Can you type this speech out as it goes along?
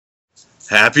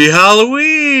Happy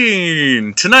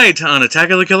Halloween! Tonight on Attack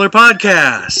of the Killer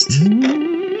Podcast.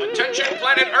 Attention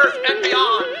Planet Earth and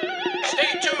beyond.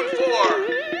 Stay tuned for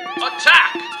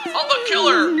Attack of the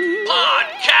Killer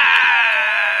Podcast.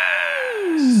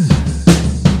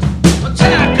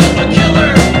 Attack of the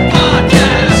Killer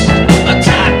Podcast.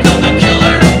 Attack of the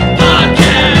Killer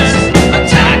Podcast.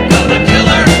 Attack of the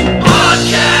Killer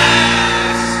Podcast.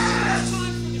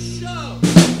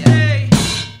 Yay!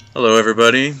 Hello,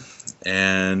 everybody.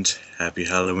 And happy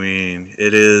Halloween.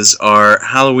 It is our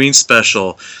Halloween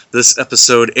special. This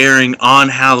episode airing on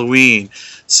Halloween.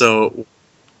 So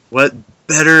what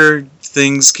better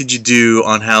things could you do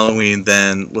on Halloween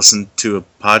than listen to a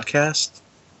podcast?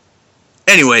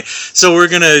 Anyway, so we're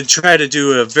going to try to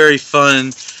do a very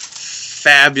fun,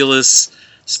 fabulous,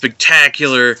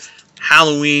 spectacular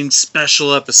Halloween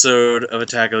special episode of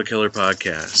Attack of the Killer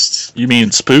Podcast. You mean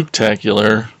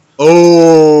spooktacular?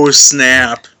 Oh,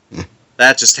 snap.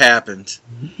 That just happened.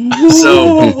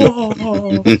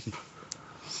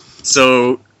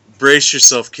 So brace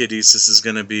yourself, kiddies. This is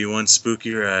going to be one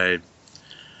spooky ride.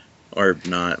 Or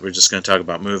not. We're just going to talk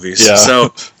about movies. Yeah.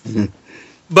 So,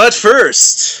 but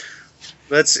first,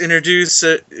 let's introduce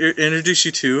you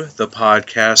to the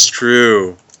podcast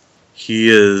crew. He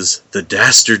is the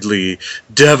dastardly,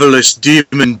 devilish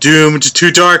demon doomed to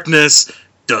darkness,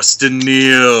 Dustin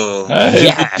Neal. Hey,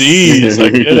 Yes. D's, I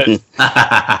get it.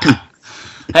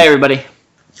 Hey, everybody.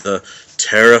 The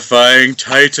terrifying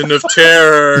titan of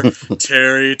terror,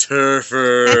 Terry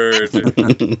Turford.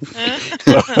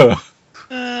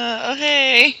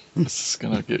 Hey. This is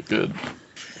gonna get good.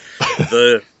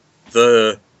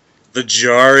 The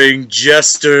jarring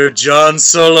jester, John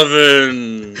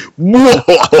Sullivan.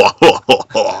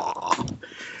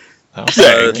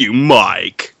 Thank you,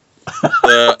 Mike.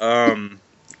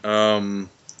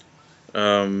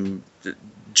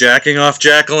 Jacking off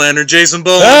jack-o'-lantern, Jason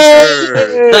Bowles.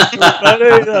 Hey,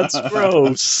 everybody, that's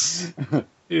gross.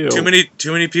 Ew. Too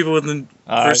many people with the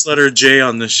first letter J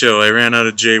on this show. I ran out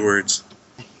of J words.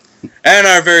 And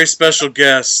our very special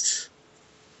guest,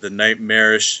 the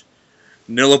nightmarish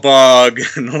Nillabog,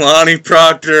 Nalani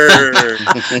Proctor.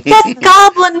 That's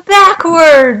Goblin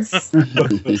backwards!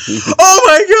 Oh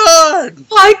my god!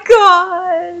 My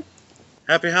god!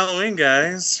 Happy Halloween,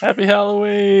 guys. Happy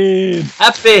Halloween.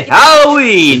 Happy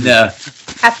Halloween!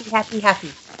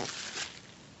 Happy.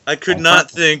 I could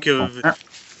not think of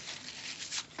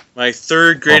my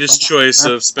third greatest choice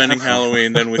of spending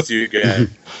Halloween than with you guys.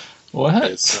 What?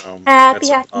 It's,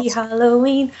 Happy awesome.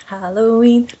 Halloween.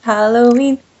 Happy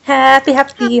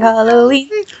Halloween.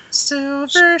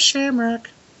 Silver Shamrock.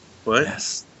 What?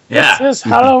 Yes. Yeah. This is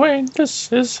Halloween.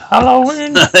 This is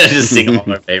Halloween. Just sing all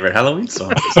my favorite Halloween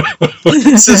songs.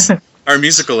 This is our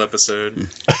musical episode.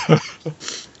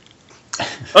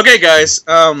 Okay, guys.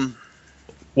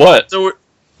 What? So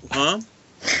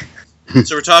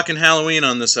we're talking Halloween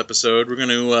on this episode. We're going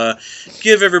to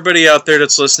give everybody out there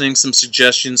that's listening some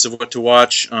suggestions of what to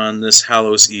watch on this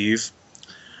Hallows Eve.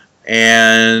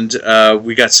 And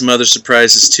we got some other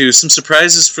surprises, too. Some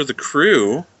surprises for the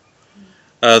crew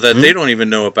that they don't even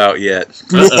know about yet.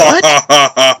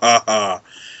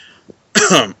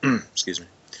 Excuse me.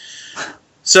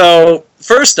 So,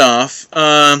 first off,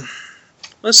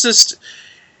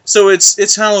 So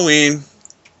it's Halloween.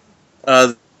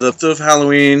 The month of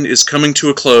Halloween is coming to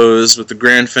a close with the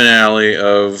grand finale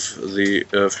of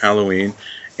Halloween.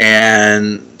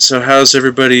 And so how's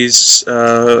everybody's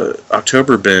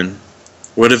October been?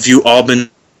 What have you all been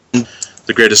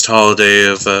the greatest holiday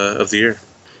of the year?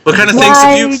 What kind of things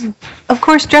have you... Of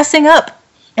course, dressing up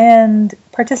and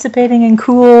participating in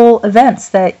cool events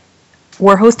that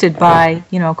were hosted by,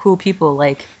 cool people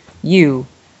like you,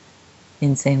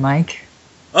 Insane Mike.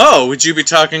 Oh, would you be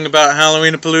talking about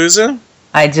Halloween-a-Palooza?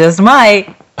 I just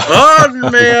might. Oh,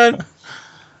 man!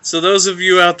 So those of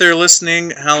you out there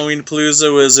listening,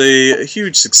 Halloween-a-Palooza was a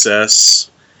huge success.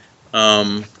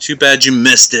 Too bad you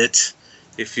missed it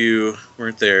if you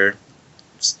weren't there.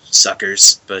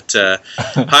 Suckers. But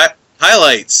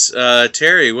highlights.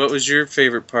 Terry, what was your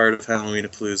favorite part of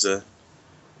Halloween-a-Palooza?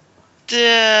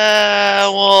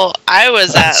 Well, I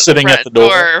was at Sitting the at front the door.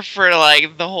 door for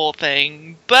the whole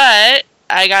thing, but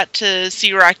I got to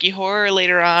see Rocky Horror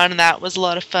later on, and that was a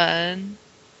lot of fun.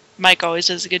 Mike always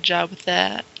does a good job with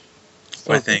that.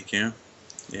 Why, thank you.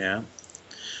 Yeah.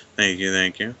 Thank you.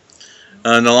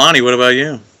 Nalani, what about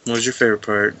you? What was your favorite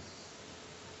part?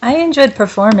 I enjoyed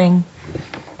performing.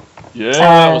 Yeah,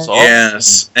 that was awesome.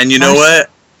 Yes. And you know what?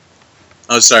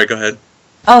 Oh, sorry, go ahead.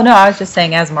 Oh, no, I was just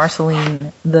saying as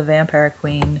Marceline, the Vampire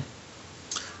Queen.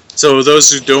 So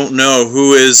those who don't know,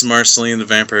 who is Marceline the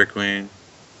Vampire Queen?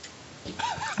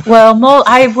 Well,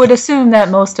 I would assume that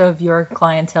most of your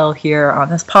clientele here on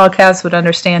this podcast would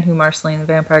understand who Marceline the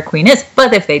Vampire Queen is.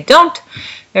 But if they don't,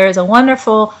 there is a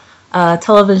wonderful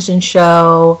television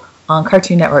show on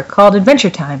Cartoon Network called Adventure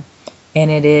Time. And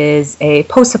it is a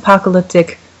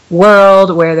post-apocalyptic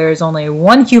world where there's only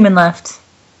one human left.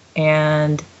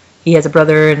 And he has a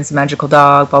brother and it's a magical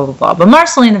dog, blah, blah, blah. But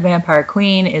Marceline the Vampire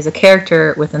Queen is a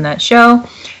character within that show.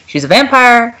 She's a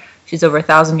vampire. She's over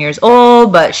 1,000 years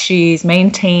old, but she's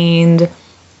maintained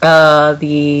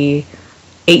the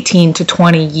 18 to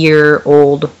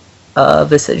 20-year-old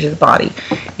visage of the body.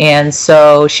 And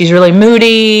so she's really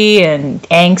moody and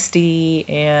angsty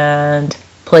and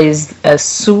plays a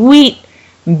sweet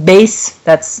bass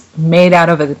that's made out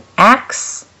of an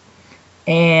axe.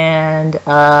 And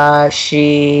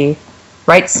she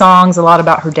writes songs a lot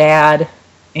about her dad.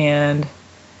 And,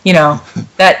 you know,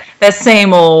 that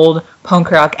same old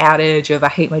punk rock adage of I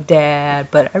hate my dad,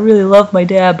 but I really love my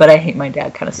dad, but I hate my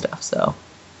dad kind of stuff. So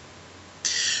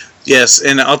Yes,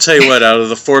 and I'll tell you what, out of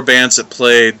the 4 bands that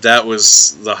played, that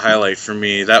was the highlight for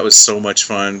me. That was so much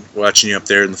fun, watching you up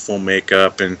there in the full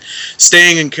makeup and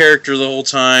staying in character the whole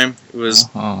time. It was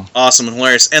awesome and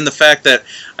hilarious. And the fact that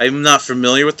I'm not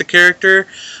familiar with the character,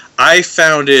 I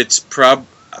found it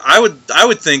I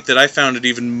would think that I found it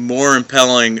even more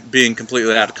impelling being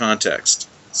completely out of context.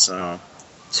 So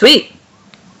sweet.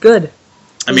 Good.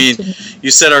 I mean,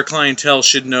 you said our clientele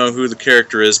should know who the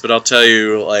character is, but I'll tell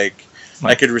you, like,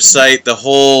 I can recite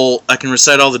all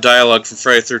the dialogue from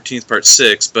Friday the 13th Part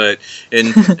 6, but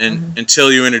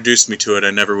until you introduced me to it,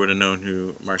 I never would have known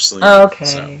who Marceline was. Okay.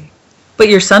 So. But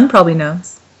your son probably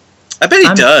knows. I bet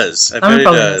he does. I bet he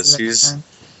does. Knows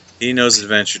He knows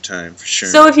Adventure Time, for sure.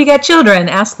 So if you got children,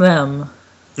 ask them.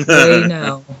 They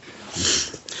know.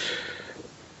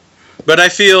 But I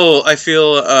feel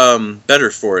better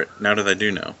for it, now that I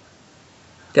do know.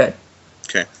 Good.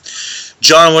 Okay.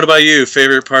 John, what about you?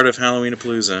 Favorite part of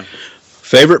Halloween-a-Palooza?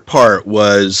 Favorite part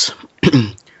was,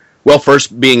 well,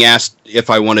 first being asked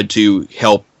if I wanted to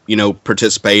help,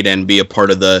 participate and be a part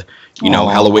of the,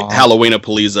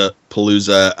 Halloween-a-Palooza,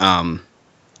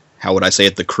 how would I say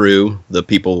it, the crew, the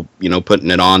people,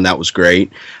 putting it on. That was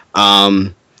great.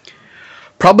 Probably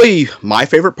my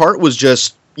favorite part was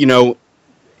just,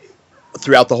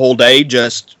 throughout the whole day,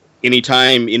 just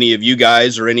anytime any of you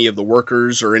guys or any of the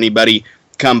workers or anybody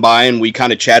come by and we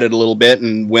kind of chatted a little bit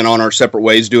and went on our separate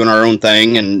ways doing our own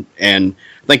thing, and I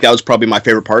think that was probably my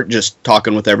favorite part, just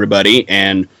talking with everybody.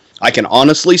 And I can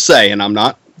honestly say, and I'm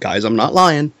not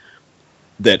lying,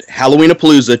 that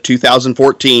Halloween-a-Palooza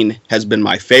 2014 has been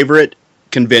my favorite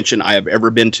convention I have ever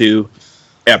been to,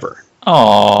 ever.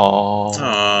 Oh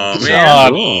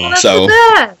man. Well, that's So the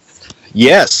best.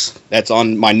 yes, that's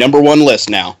on my number 1 list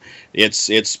now.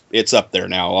 It's up there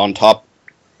now, on top,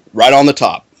 right on the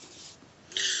top.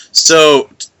 So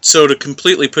to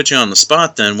completely put you on the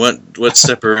spot, then, what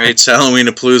separates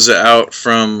Halloween-a-Palooza out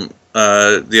from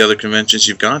the other conventions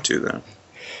you've gone to,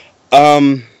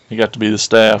 then? He got to be the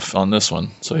staff on this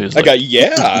one, so he was there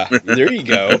you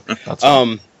go.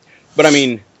 But I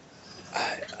mean,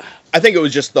 I think it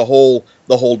was just the whole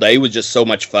day was just so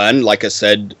much fun. Like I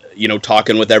said,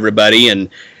 talking with everybody, and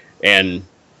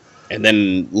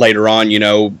then later on,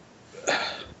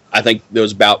 I think there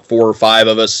was about 4 or 5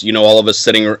 of us, all of us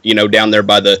sitting, down there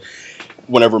by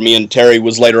whenever me and Terry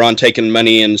was later on taking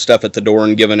money and stuff at the door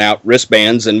and giving out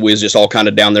wristbands, and we was just all kind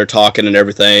of down there talking and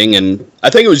everything. And I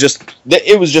think it was just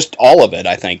all of it.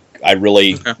 I think I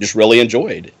really just really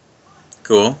enjoyed.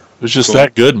 Cool. It was just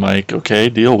that good, Mike. Okay,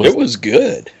 deal with it. It was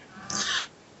good.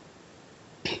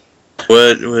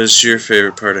 What was your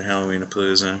favorite part of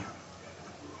Halloween-a-Palooza?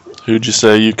 Who'd you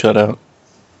say you cut out?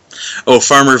 Oh,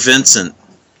 Farmer Vincent.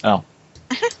 Oh.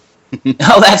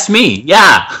 Oh, that's me.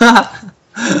 Yeah.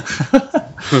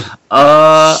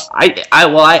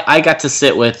 I got to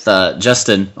sit with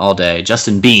Justin all day.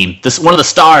 Justin Beam, one of the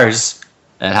stars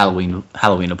at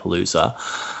Halloween-a-Palooza,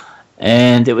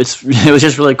 and it was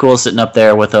just really cool sitting up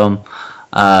there with him.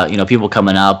 People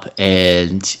coming up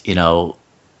and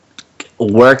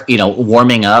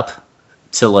warming up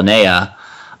to Linnea.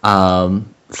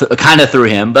 Kind of through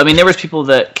him, but I mean, there was people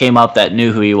that came up that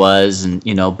knew who he was, and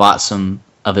bought some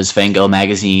of his Fango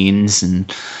magazines,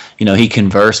 and he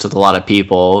conversed with a lot of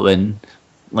people. And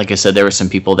like I said, there were some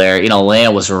people there.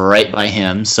 Linnea was right by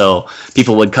him, so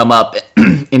people would come up,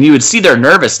 and you would see their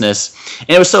nervousness. And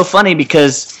it was so funny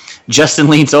because Justin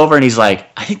leans over and he's like,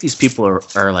 "I think these people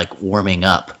are like warming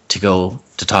up to go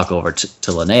to talk over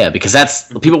to Linnea," because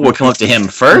that's people would come up to him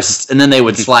first, and then they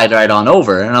would slide right on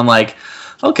over. And I'm like,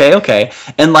 Okay.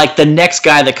 And like the next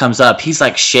guy that comes up, he's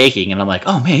like shaking, and I'm like,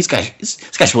 oh man, this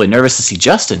guy's really nervous to see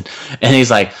Justin. And he's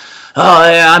like, oh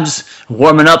yeah, I'm just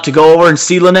warming up to go over and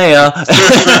see Linnea.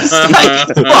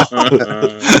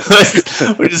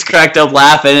 We just cracked up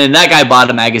laughing, and that guy bought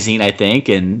a magazine, I think,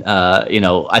 and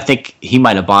I think he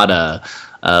might have bought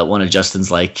one of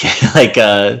Justin's like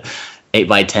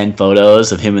 8x10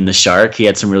 photos of him and the shark. He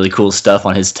had some really cool stuff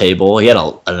on his table. He had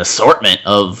an assortment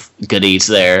of goodies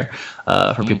there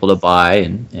for people to buy,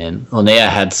 and Linnea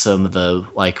had some of the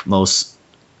most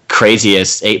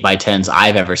craziest 8x10s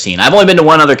I've ever seen. I've only been to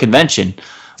one other convention,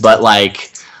 but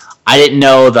I didn't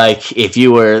know if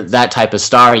you were that type of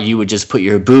star, you would just put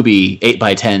your booby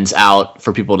 8x10s out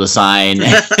for people to sign.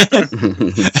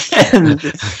 And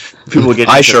people would get.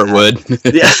 I sure would.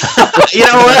 Yeah, you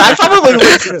know what? I probably would.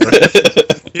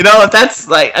 That's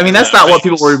that's not what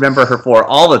people will remember her for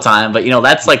all the time, but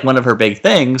that's one of her big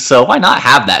things. So why not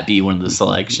have that be one of the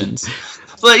selections?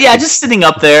 But yeah, just sitting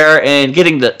up there and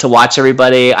getting to watch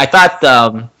everybody. I thought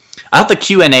the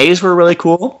Q&As were really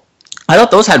cool. I thought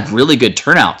those had really good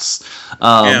turnouts.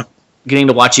 Getting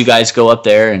to watch you guys go up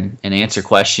there and answer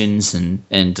questions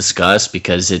and discuss,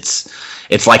 because it's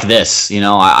like this.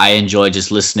 I enjoy just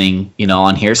listening,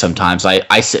 on here sometimes.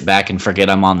 I sit back and forget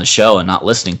I'm on the show and not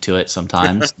listening to it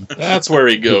sometimes. That's where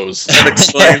he goes. That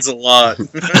explains a lot.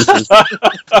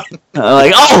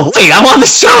 Oh wait, I'm on the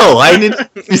show. I didn't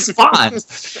respond.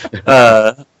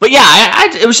 But yeah,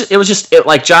 it was just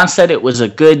like John said, it was a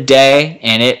good day,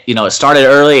 and it started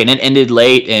early and it ended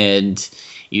late, and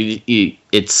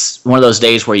it's one of those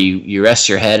days where you rest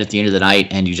your head at the end of the night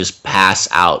and you just pass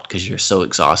out because you're so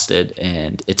exhausted,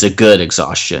 and it's a good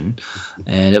exhaustion,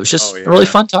 and it was just a really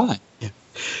fun time.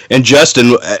 And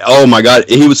Justin, oh my God,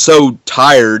 he was so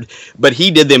tired, but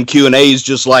he did them Q&As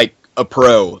just like a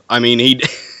pro. I mean, he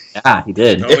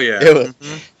did. Oh yeah,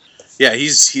 yeah.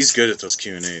 He's good at those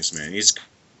Q&As, man. He's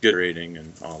good at rating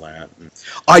and all that.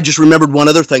 I just remembered one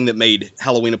other thing that made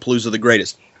Halloween-A-Palooza the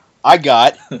greatest. I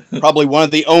got probably one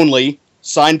of the only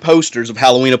signed posters of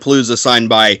Halloween-A-Palooza signed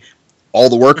by all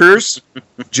the workers,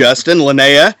 Justin,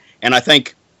 Linnea, and I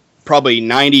think probably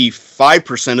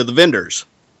 95% of the vendors.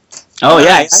 Oh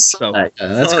yeah, that's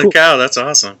holy cow, that's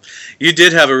awesome. You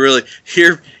did have a really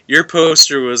your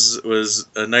poster was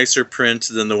a nicer print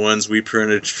than the ones we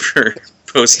printed for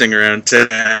posting around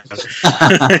town.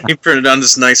 You printed on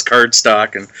this nice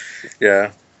cardstock, and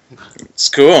yeah, it's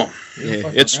cool.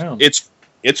 Yeah,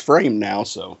 it's framed now,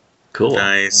 so cool.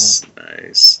 Nice.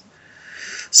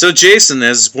 So Jason,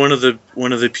 as one of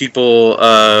the people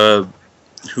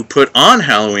who put on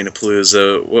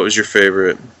Halloween-A-Palooza, what was your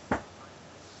favorite?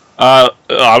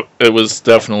 It was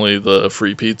definitely the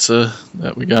free pizza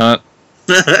that we got.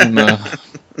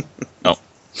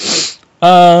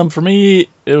 For me,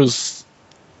 it was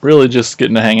really just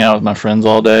getting to hang out with my friends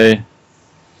all day.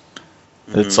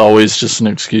 Mm-hmm. It's always just an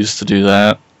excuse to do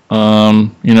that.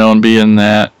 And be in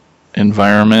that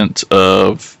environment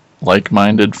of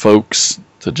like-minded folks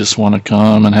that just want to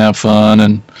come and have fun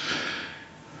and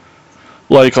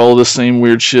like all the same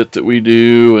weird shit that we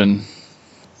do. And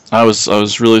I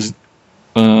was really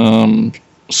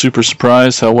super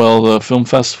surprised how well the film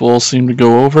festival seemed to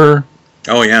go over.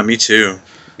 Oh yeah, me too.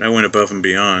 I went above and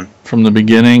beyond from the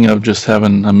beginning of just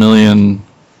having a million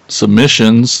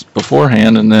submissions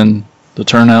beforehand, and then the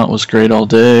turnout was great all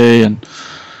day. And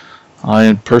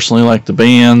I personally like the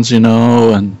bands,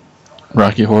 and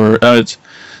Rocky Horror. It's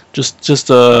just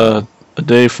a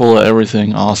day full of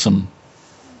everything awesome.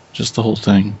 Just the whole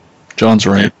thing. John's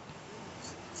right.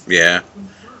 Yeah,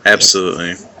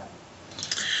 absolutely.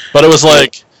 But it was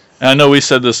like, and I know we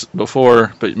said this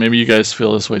before, but maybe you guys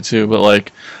feel this way too,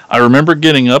 but I remember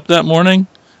getting up that morning,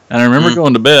 and I remember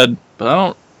going to bed,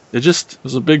 but it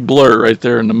was a big blur right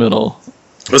there in the middle.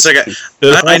 It was like,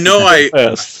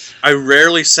 I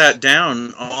rarely sat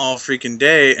down all freaking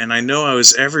day, and I know I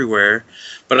was everywhere,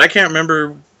 but I can't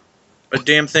remember a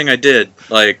damn thing I did.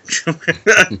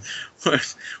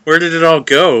 Where did it all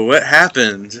go? What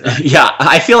happened? Yeah,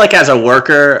 I feel like as a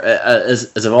worker,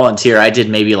 as a volunteer, I did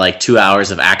maybe 2 hours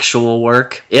of actual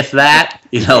work, if that.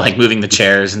 Moving the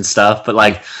chairs and stuff. But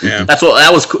that's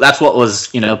what was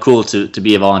cool to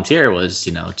be a volunteer was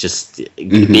just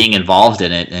being involved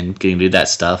in it and getting to do that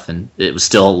stuff, and it was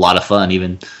still a lot of fun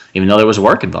even though there was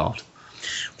work involved.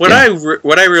 What I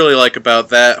really like about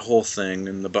that whole thing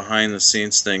and the behind the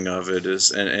scenes thing of it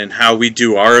is, and how we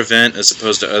do our event as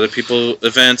opposed to other people's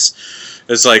events,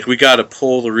 is we got to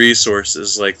pull the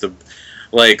resources. The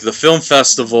film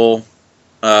festival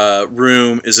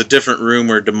room is a different room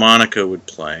where Demonica would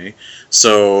play.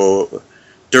 So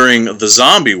during the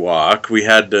zombie walk, we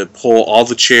had to pull all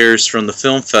the chairs from the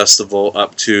film festival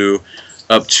up to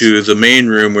the main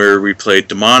room where we played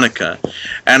Demonica,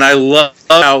 and I love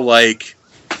how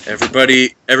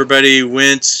Everybody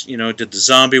went, did the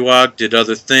zombie walk, did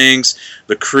other things.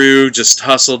 The crew just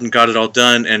hustled and got it all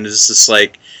done, and it's just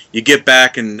like you get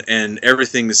back and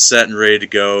everything is set and ready to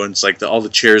go, and it's like all the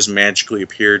chairs magically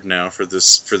appeared now for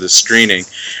this screening,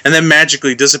 and then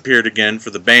magically disappeared again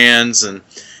for the bands, and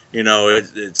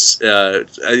it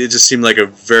just seemed like a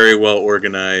very well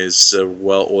organized,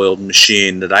 well oiled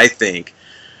machine that I think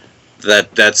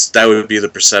that would be the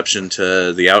perception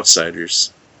to the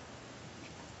outsiders.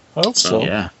 I hope so.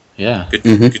 Yeah.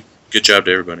 Good job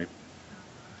to everybody.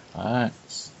 All right.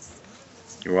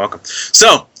 You're welcome. So,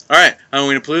 all right,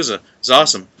 Halloween-a-Palooza is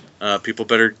awesome. People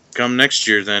better come next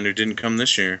year then who didn't come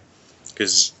this year,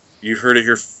 because you heard it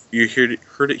here. You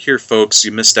heard it here, folks.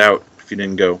 You missed out if you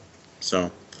didn't go.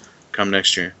 So, come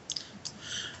next year.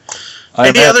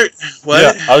 What?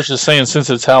 Yeah, I was just saying, since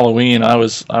it's Halloween, I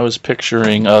was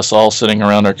picturing us all sitting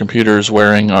around our computers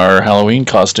wearing our Halloween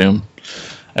costume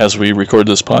as we record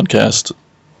this podcast.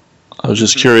 I was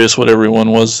just curious what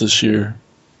everyone was this year.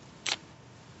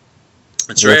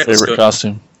 That's Their right. favorite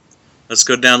costume. Let's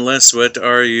go down the list. What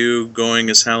are you going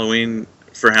as Halloween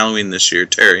for Halloween this year,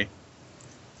 Terry?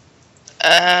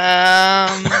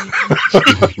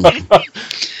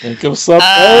 Think of something.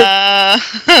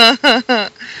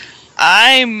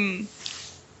 I'm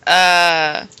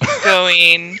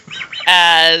going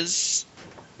as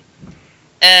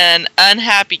an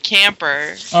unhappy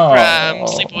camper from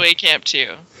Sleepaway Camp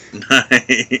 2.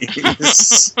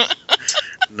 Nice.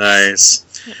 Nice.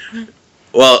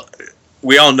 Well,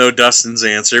 we all know Dustin's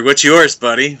answer. What's yours,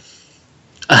 buddy?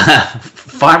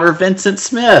 Farmer Vincent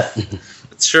Smith.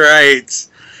 That's right.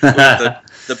 With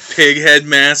the pig head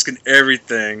mask and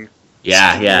everything.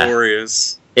 Yeah.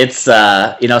 Glorious. It's,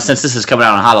 since this is coming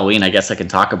out on Halloween, I guess I can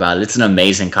talk about it. It's an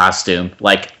amazing costume.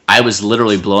 Like, I was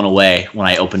literally blown away when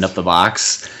I opened up the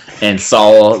box and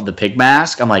saw the pig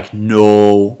mask. I'm like,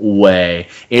 no way.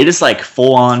 It is, like,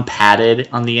 full-on padded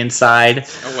on the inside.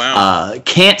 Oh, wow.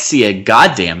 Can't see a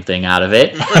goddamn thing out of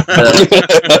it.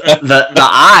 The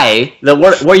eye,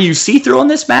 where you see through on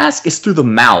this mask is through the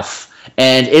mouth.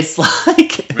 And it's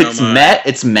like,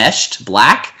 it's meshed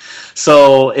black.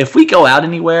 So if we go out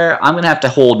anywhere, I'm going to have to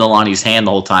hold Nolani's hand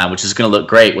the whole time, which is going to look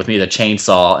great with me, the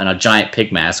chainsaw, and a giant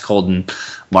pig mask holding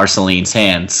Marceline's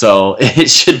hand. So it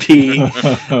should be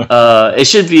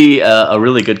a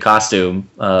really good costume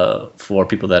for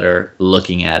people that are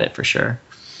looking at it for sure.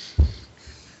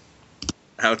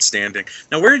 Outstanding.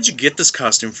 Now, where did you get this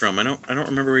costume from? I don't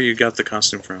remember where you got the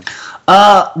costume from.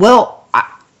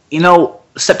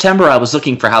 September I was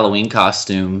looking for Halloween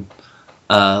costume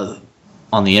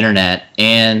on the internet,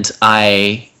 and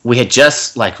we had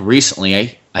just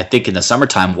recently, I think in the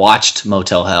summertime, watched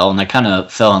Motel Hell, and I kind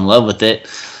of fell in love with it.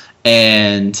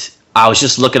 And I was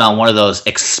just looking on one of those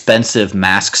expensive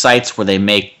mask sites where they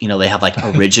make, they have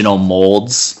original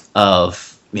molds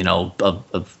of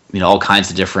all kinds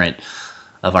of different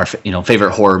of our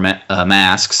favorite horror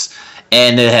masks.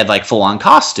 And they had full on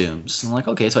costumes. I'm like,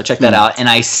 okay, so I checked that out, and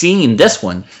I seen this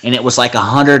one, and it was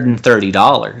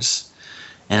 $130.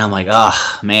 And I'm like,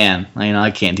 oh man,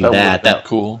 I can't do that. That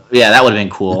cool. Yeah, that would have been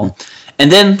cool. And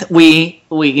then we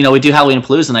do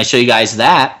Halloween-a-Palooza, and I show you guys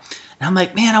that, and I'm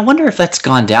like, man, I wonder if that's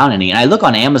gone down any. And I look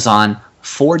on Amazon,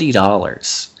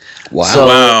 $40.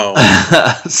 Wow.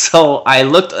 So I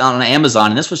looked on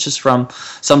Amazon, and this was just from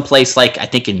some place I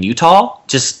think in Utah,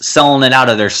 just selling it out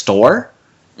of their store.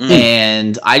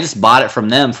 And I just bought it from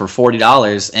them for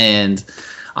 $40, and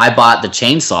I bought the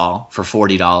chainsaw for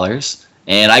 $40,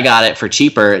 and I got it for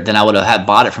cheaper than I would have had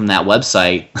bought it from that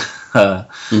website.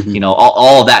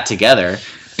 All of that together.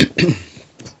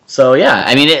 So yeah,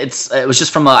 I mean it was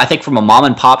just from a mom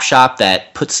and pop shop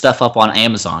that put stuff up on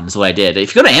Amazon is what I did.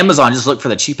 If you go to Amazon, just look for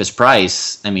the cheapest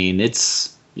price. I mean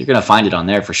you're gonna find it on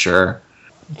there for sure.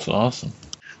 That's awesome.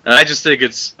 I just think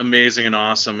it's amazing and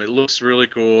awesome. It looks really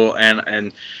cool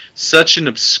and such an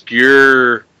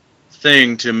obscure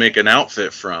thing to make an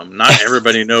outfit from. Not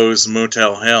everybody knows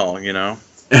Motel Hell,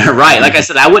 Right. Like I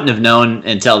said, I wouldn't have known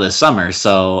until this summer.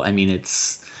 So, I mean,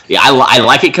 I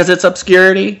like it because it's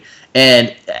obscurity.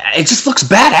 And it just looks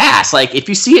badass. If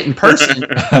you see it in person,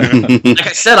 like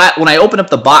I said, when I opened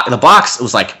up the box, it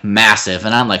was massive.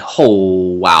 And I'm like,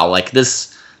 oh, wow,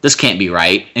 this can't be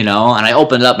right, And I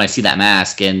opened it up and I see that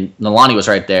mask, and Nolani was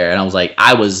right there, and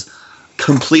I was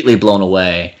completely blown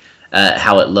away at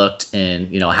how it looked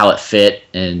and how it fit,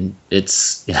 and it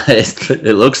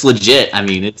looks legit. I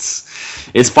mean,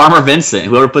 it's Farmer Vincent.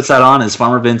 Whoever puts that on is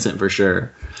Farmer Vincent for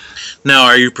sure. Now,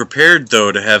 are you prepared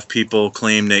though to have people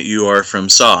claim that you are from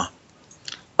Saw?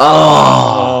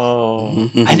 Oh, Oh.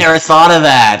 I never thought of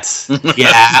that.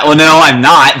 Yeah, well, no, I'm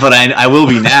not, but I will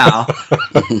be now.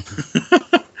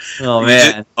 Oh,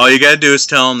 man. All you gotta do is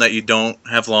tell them that you don't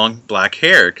have long black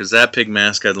hair, because that pig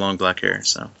mask had long black hair.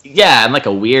 So Yeah, I'm like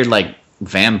a weird, like,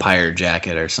 vampire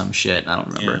jacket or some shit. I don't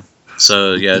remember. yeah.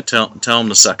 So yeah, tell them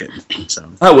to suck it.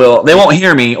 So I will. They won't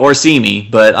hear me or see me,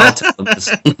 but I'll tell them this.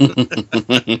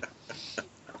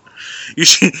 you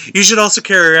should also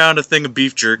carry around a thing of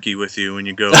beef jerky with you when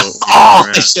you go. Oh,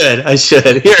 around. I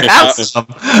should. Here, have some.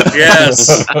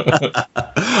 Yes.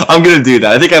 I'm gonna do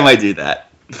that. I think I might do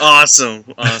that. Awesome.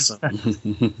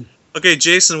 Okay,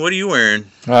 Jason, what are you wearing?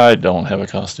 I don't have a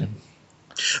costume.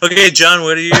 Okay, John,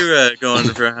 what are you going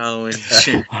for Halloween this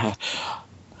year?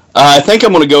 I think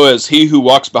I'm going to go as He Who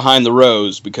Walks Behind the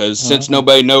Rose, because since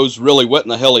nobody knows really what in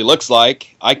the hell he looks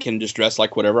like, I can just dress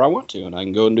like whatever I want to, and I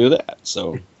can go and do that.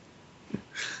 So,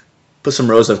 Put some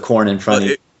rows of corn in front of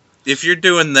you If you're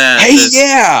doing that, hey,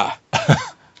 yeah,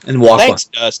 and walk. thanks,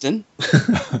 Dustin.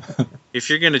 if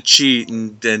you're gonna cheat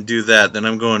and do that, then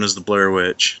I'm going as the Blair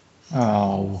Witch.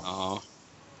 Oh. Oh,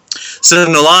 So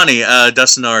Nalani,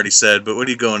 Dustin already said, but what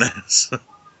are you going as?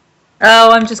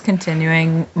 Oh, I'm just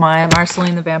continuing my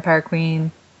Marceline the Vampire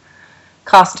Queen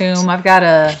costume. I've got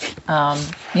a, I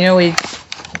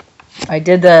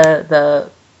did I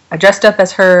dressed up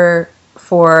as her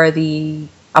for the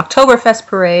Oktoberfest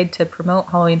parade to promote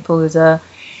Halloween Palooza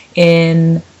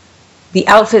in the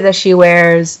outfit that she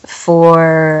wears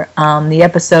for the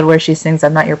episode where she sings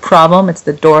 "I'm Not Your Problem." It's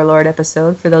the Door Lord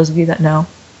episode, for those of you that know.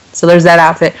 So there's that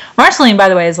outfit. Marceline, by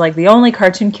the way, is like the only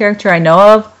cartoon character I know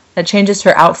of that changes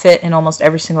her outfit in almost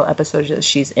every single episode that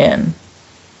she's in.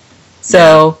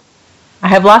 So I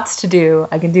have lots to do.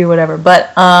 I can do whatever.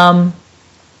 But I'll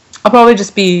probably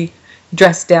just be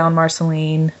dressed down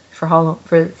Marceline for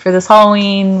this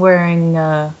Halloween, wearing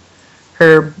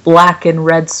her black and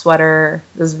red sweater.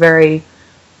 It was very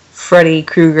Freddy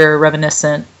Krueger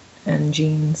reminiscent, and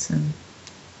jeans.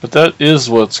 But that is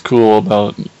what's cool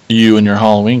about you and your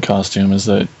Halloween costume, is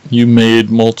that you made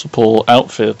multiple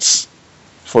outfits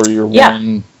for your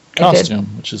one costume,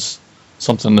 which is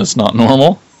something that's not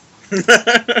normal.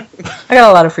 I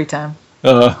got a lot of free time.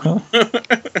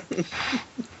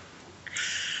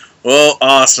 Well,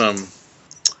 awesome.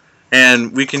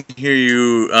 And we can hear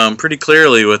you pretty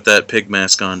clearly with that pig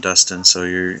mask on, Dustin. So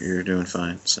you're doing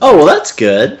fine. So. Oh, well, that's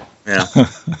good. Yeah.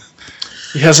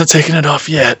 He hasn't taken it off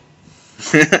yet.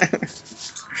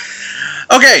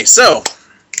 Okay, so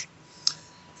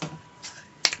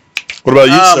What about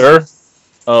you, sir?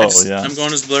 Oh, yeah. I'm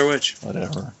going as the Blair Witch.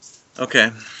 Whatever. Okay.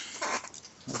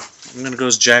 I'm gonna go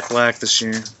as Jack Black this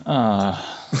year. What?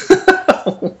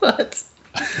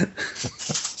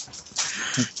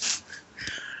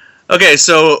 Okay,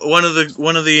 so one of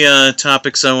the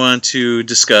topics I want to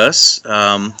discuss,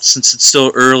 since it's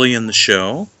still early in the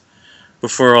show,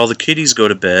 before all the kiddies go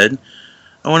to bed,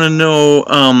 I want to know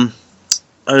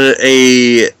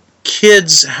a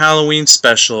kids Halloween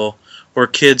special or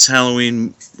kids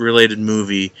Halloween related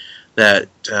movie that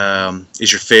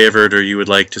is your favorite, or you would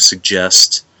like to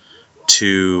suggest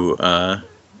to the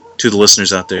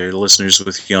listeners out there, the listeners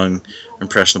with young,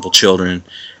 impressionable children,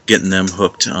 getting them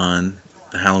hooked on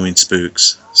the Halloween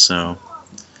spooks. So,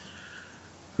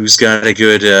 who's got a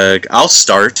good? I'll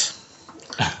start,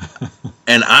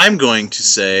 and I'm going to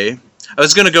say I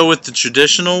was going to go with the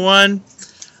traditional one,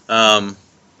 but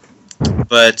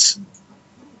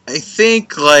I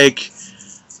think I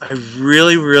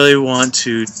really, really want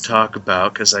to talk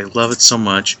about, because I love it so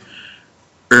much,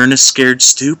 Ernest Scared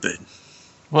Stupid.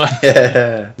 What?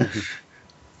 Yeah.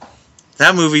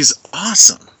 That movie's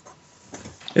awesome.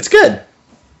 It's good.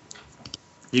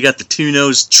 You got the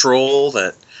two-nosed troll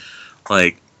that,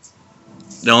 the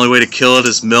only way to kill it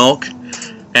is milk.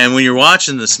 And when you're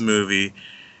watching this movie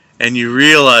and you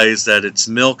realize that it's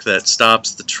milk that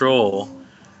stops the troll,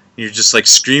 you're just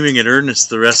screaming at Ernest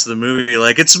the rest of the movie,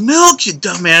 it's milk, you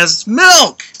dumbass, it's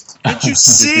milk! Can't you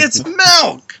see it's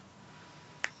milk?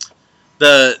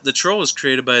 The troll was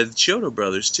created by the Chiodo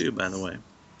brothers too, by the way.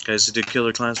 Guys who did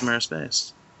Killer Clowns from Outer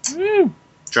Space. Woo.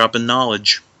 Dropping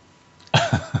knowledge.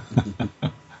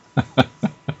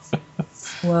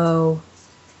 Whoa.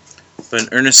 But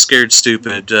Ernest Scared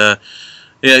Stupid,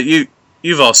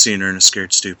 you've all seen Ernest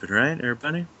Scared Stupid, right,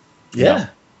 everybody? Yeah.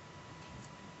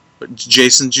 But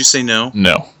Jason, did you say no?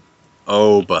 No.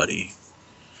 Oh, buddy.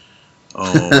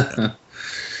 Oh.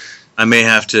 I may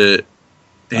have to...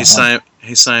 Hey,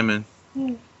 Simon.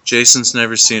 Jason's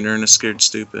never seen Ernest Scared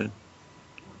Stupid.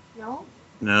 No?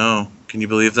 No. Can you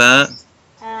believe that?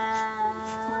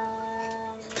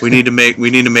 We need to make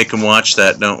him watch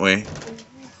that, don't we?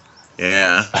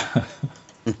 Yeah.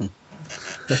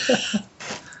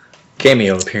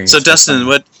 Cameo appearance. So Dustin,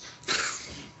 what?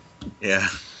 Yeah,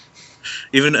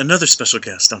 even another special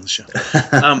guest on the show.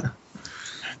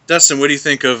 Dustin, what do you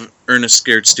think of Ernest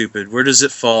Scared Stupid? Where does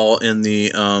it fall in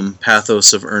the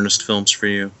pathos of Ernest films for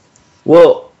you?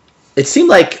 Well, it seemed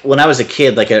like when I was a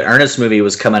kid, like an Ernest movie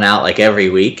was coming out like every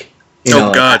week. You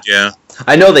know, God, yeah.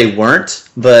 I know they weren't,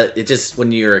 but it just,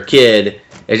 when you're a kid,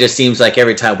 it just seems like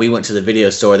every time we went to the video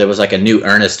store, there was like a new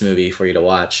Ernest movie for you to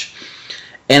watch.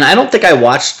 And I don't think I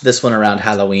watched this one around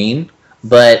Halloween,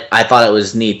 but I thought it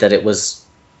was neat that it was,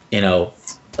 you know,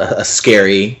 a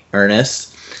scary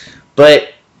Ernest.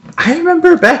 But I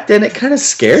remember back then it kind of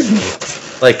scared me,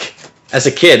 like, as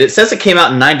a kid. It says it came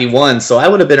out in 91, so I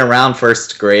would have been around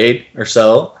first grade or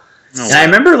so. Oh, and I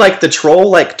remember, like, the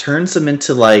troll, like, turns them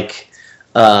into, like,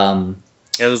 yeah,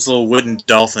 those little wooden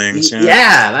doll things.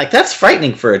 yeah, like, that's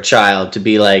frightening for a child to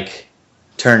be, like,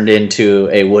 turned into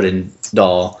a wooden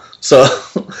doll. So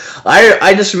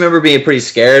I just remember being pretty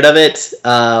scared of it.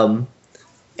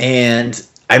 And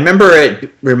I remember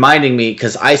it reminding me,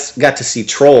 because I got to see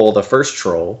Troll, the first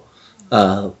Troll,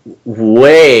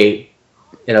 way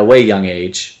at a way young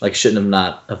age. Like, shouldn't have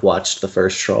not have watched the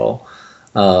first Troll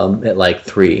at like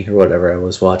 3 or whatever I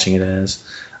was watching it as.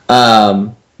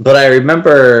 But I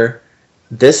remember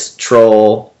this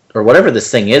Troll, or whatever this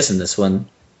thing is in this one,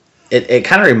 it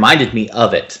kind of reminded me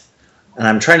of it. And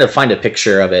I'm trying to find a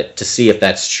picture of it to see if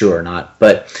that's true or not.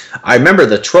 But I remember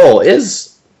the Troll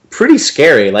is pretty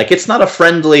scary. Like, it's not a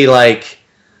friendly, like,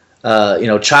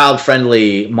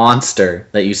 child-friendly monster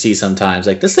that you see sometimes.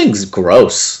 Like, this thing's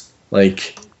gross.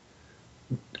 Like,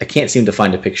 I can't seem to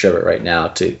find a picture of it right now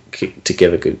to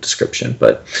give a good description.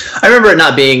 But I remember it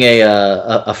not being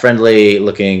a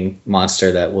friendly-looking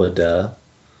monster that would, that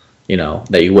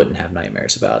you wouldn't have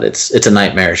nightmares about. It's a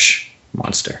nightmarish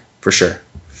monster, for sure.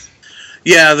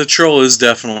 Yeah, the Troll is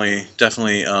definitely,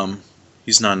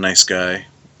 he's not a nice guy.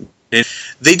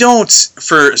 They don't,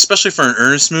 especially for an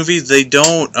Ernest movie, they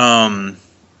don't,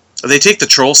 they take the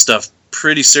troll stuff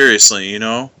pretty seriously, you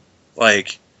know?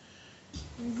 Like,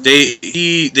 they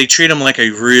treat him like a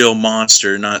real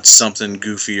monster, not something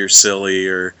goofy or silly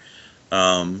or,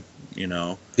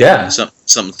 Yeah.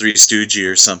 something Three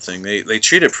Stoogie or something. They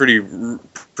treat it pretty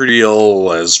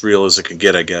as real as it can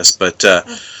get, I guess. But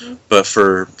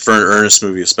for an Ernest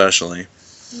movie especially.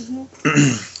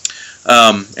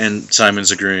 And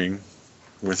Simon's agreeing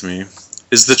with me.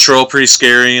 Is the Troll pretty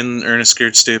scary in Ernest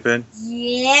Scared Stupid?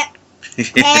 Yep.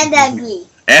 And ugly.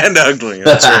 And ugly,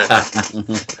 that's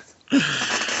right.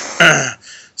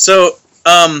 So,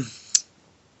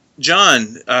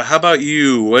 John, how about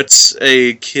you? What's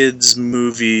a kid's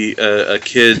movie, a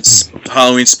kid's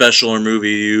Halloween special or movie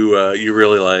you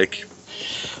really like?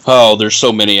 Oh, there's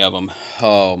so many of them.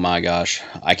 Oh my gosh,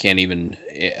 I can't even.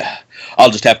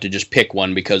 I'll just have to just pick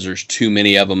one because there's too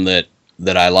many of them that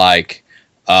I like.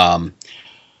 I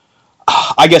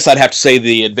guess I'd have to say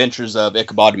The Adventures of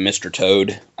Ichabod and Mr.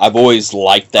 Toad. I've always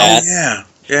liked that. Oh,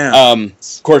 yeah.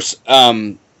 Of course,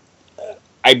 I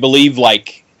believe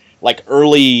like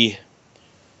early,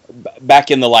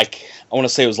 back in the, like, I want to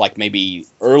say it was like maybe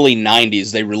early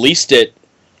 90s, they released it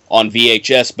on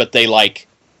VHS, but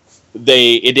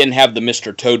it didn't have the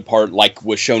Mr. Toad part like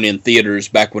was shown in theaters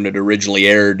back when it originally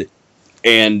aired,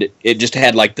 and it just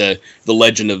had like the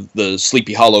legend of the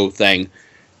Sleepy Hollow thing.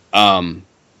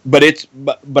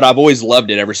 But I've always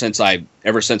loved it ever since I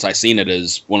seen it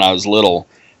as when I was little.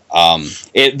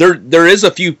 There is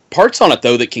a few parts on it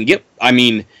though that can get, I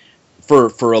mean,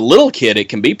 for a little kid it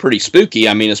can be pretty spooky.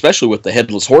 I mean, especially with the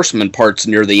Headless Horseman parts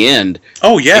near the end.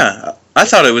 Oh yeah, I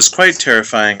thought it was quite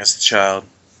terrifying as a child.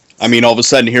 I mean, all of a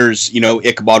sudden here's,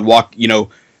 Ichabod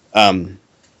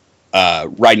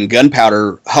riding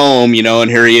Gunpowder home, and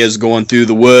here he is going through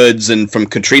the woods and from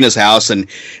Katrina's house, and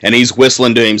he's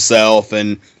whistling to himself,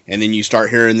 and then you start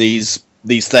hearing these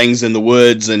things in the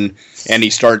woods, and he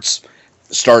starts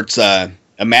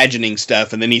imagining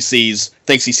stuff, and then he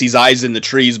thinks he sees eyes in the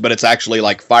trees, but it's actually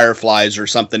like fireflies or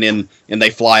something, and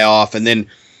they fly off, and then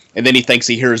he thinks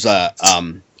he hears a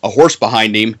horse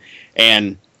behind him,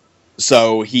 and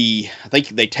so I think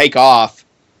they take off.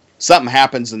 Something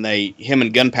happens, and him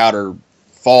and Gunpowder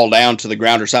fall down to the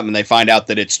ground or something, and they find out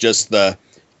that it's just the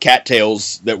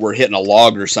cattails that were hitting a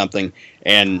log or something,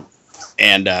 and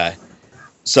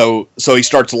so he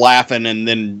starts laughing, and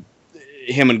then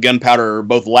him and Gunpowder are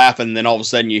both laughing, and then all of a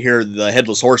sudden you hear the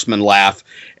Headless Horseman laugh,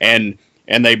 and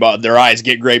their eyes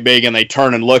get great big, and they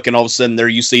turn and look, and all of a sudden there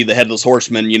you see the Headless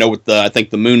Horseman, with I think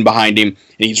the moon behind him, and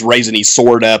he's raising his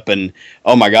sword up, and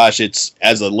oh my gosh,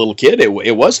 as a little kid,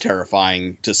 it was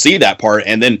terrifying to see that part,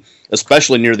 and then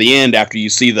especially near the end after you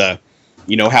see the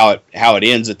how it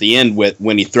ends at the end with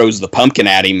when he throws the pumpkin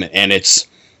at him, and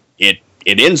it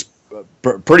ends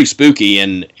pretty spooky,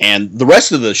 and the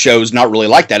rest of the show is not really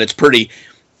like that. It's pretty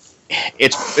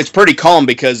calm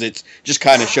because it's just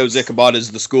kind of shows Ichabod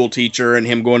as the school teacher and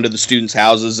him going to the students'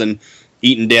 houses and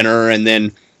eating dinner, and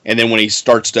then when he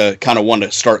starts to kind of want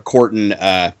to start courting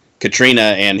Katrina,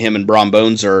 and him and Brom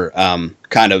Bones are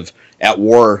kind of at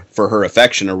war for her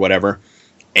affection or whatever,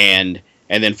 and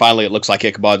then finally it looks like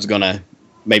Ichabod's gonna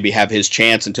maybe have his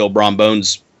chance until Brom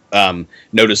Bones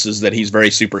notices that he's very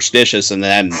superstitious, and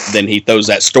then he throws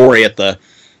that story at the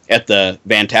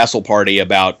Van Tassel party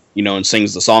about, and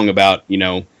sings the song about,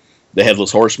 the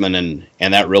Headless Horseman,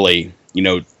 and that really,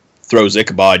 throws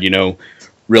Ichabod,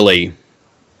 really,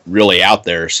 really out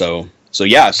there. So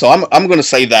I'm going to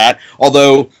say that,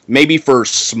 although maybe for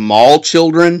small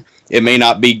children, it may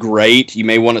not be great. You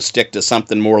may want to stick to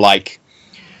something more like,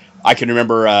 I can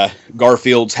remember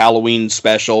Garfield's Halloween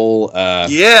special.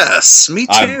 Yes, me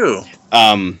too.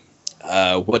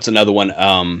 What's another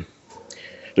one?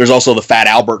 There's also the Fat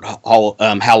Albert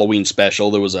Halloween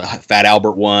special. There was a Fat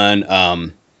Albert one.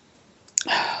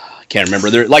 Can't remember.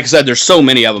 There, like I said, there's so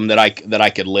many of them that I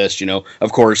could list.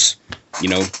 Of course,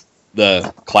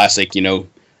 the classic,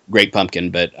 Great Pumpkin.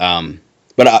 But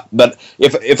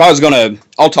if I was gonna,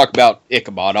 I'll talk about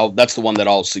Ichabod. That's the one that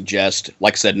I'll suggest.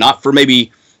 Like I said, not for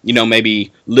maybe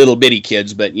little bitty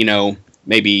kids, but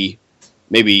maybe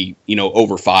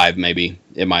over 5, maybe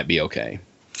it might be okay.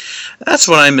 That's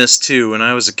what I missed too. When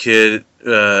I was a kid,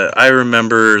 I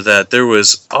remember that there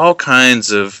was all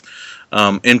kinds of,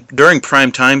 during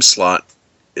prime time slot,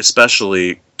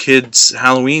 especially kids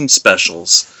Halloween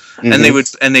specials,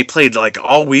 Mm-hmm. and they played like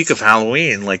all week of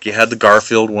Halloween. Like you had the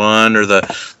Garfield one or the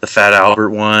Fat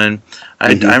Albert one.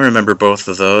 I remember both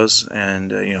of those,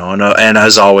 and and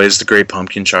as always, the Great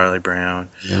Pumpkin, Charlie Brown.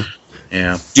 Yeah.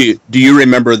 Yeah. Do you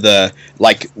remember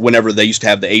whenever they used to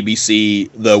have the ABC,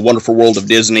 The Wonderful World of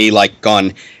Disney, like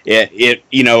on it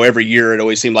every year it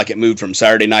always seemed like it moved from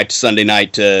Saturday night to Sunday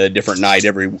night to a different night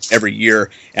every year,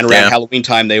 and around Halloween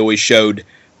time they always showed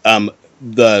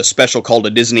the special called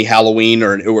A Disney Halloween,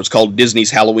 or it was called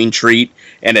Disney's Halloween Treat,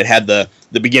 and it had the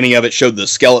beginning of it showed the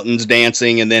skeletons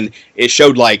dancing, and then it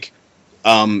showed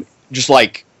just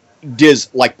like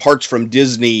parts from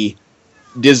Disney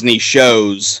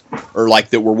shows, or like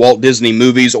that were Walt Disney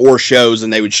movies or shows,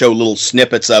 and they would show little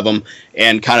snippets of them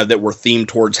and kind of that were themed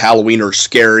towards Halloween or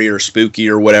scary or spooky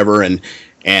or whatever, and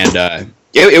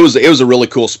it was a really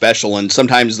cool special. And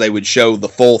sometimes they would show the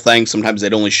full thing, sometimes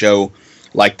they'd only show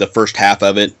like the first half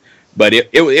of it, but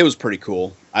it was pretty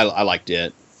cool. I liked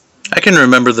it. I can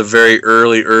remember the very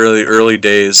early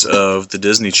days of the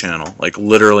Disney Channel, like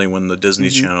literally when the Disney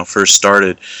Channel first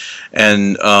started,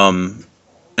 and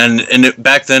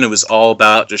back then it was all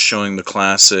about just showing the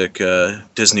classic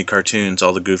Disney cartoons,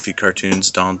 all the goofy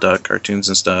cartoons, Donald Duck cartoons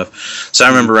and stuff. So I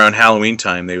remember around Halloween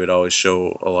time they would always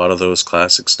show a lot of those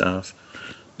classic stuff.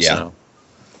 Yeah. So.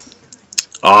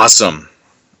 Awesome.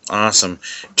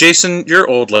 Jason, you're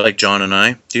old like John and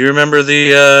I. Do you remember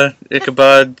the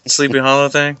Ichabod Sleepy Hollow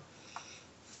thing?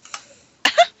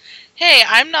 Hey,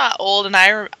 I'm not old, and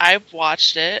I've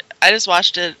watched it. I just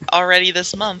watched it already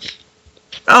this month.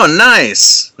 Oh,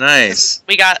 nice.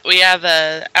 We have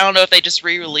I don't know if they just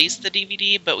re-released the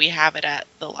DVD, but we have it at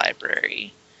the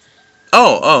library.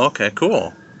 Oh, okay,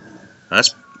 cool.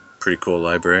 That's pretty cool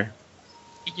library.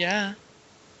 Yeah.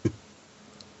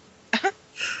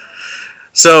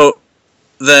 So,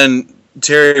 then,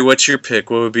 Terry, what's your pick?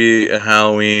 What would be a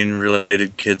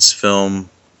Halloween-related kids film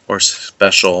or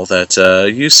special that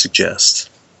you suggest?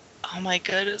 Oh my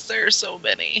goodness, there are so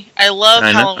many. I love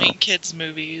Halloween kids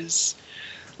movies.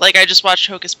 Like, I just watched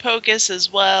Hocus Pocus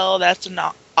as well. That's an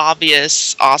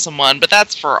obvious, awesome one, but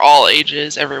that's for all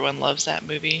ages. Everyone loves that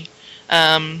movie.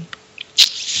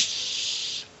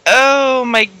 Oh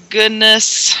my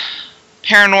goodness.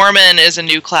 Paranorman is a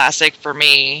new classic for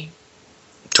me.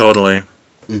 Totally.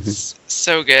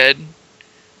 So good.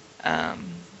 I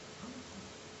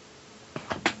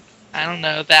don't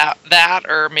know, that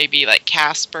or maybe like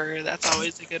Casper. That's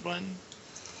always a good one.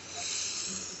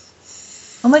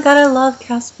 Oh my god, I love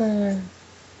Casper.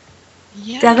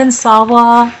 Yeah. Devon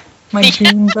Sawa, my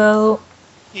dreamboat.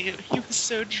 He was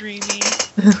so dreamy.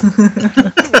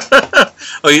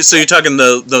 So you're talking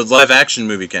the live action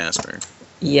movie Casper?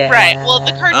 Yeah. Right. Well,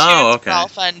 the cartoons okay. are all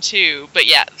fun too, but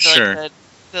yeah, Sure.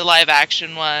 The live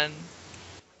action one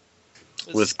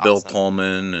was With awesome. Bill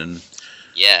Pullman and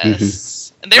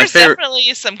Yes. And there's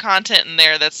definitely some content in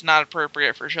there that's not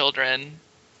appropriate for children.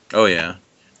 oh yeah.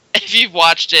 If you've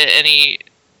watched it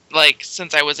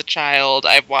since I was a child,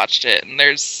 I've watched it, and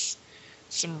there's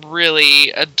some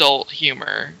really adult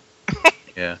humor.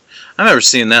 Yeah, I remember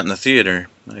seeing that in the theater.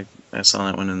 I saw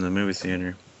that one in the movie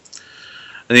theater.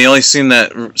 And the only scene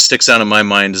that sticks out in my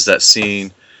mind is that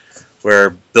scene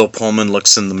where Bill Pullman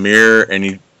looks in the mirror and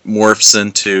he morphs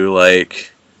into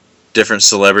like different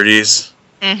celebrities.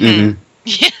 Mm-hmm.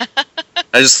 Yeah.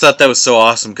 I just thought that was so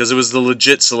awesome because it was the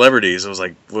legit celebrities. It was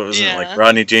like, what was it, like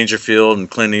Rodney Dangerfield and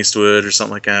Clint Eastwood or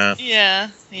something like that. Yeah.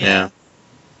 Yeah.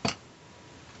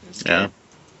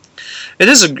 It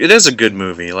is a good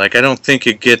movie. Like I don't think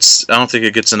it gets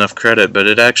enough credit, but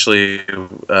it actually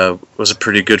was a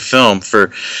pretty good film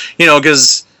for,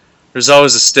 because there's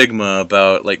always a stigma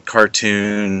about like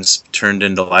cartoons turned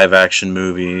into live action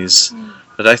movies.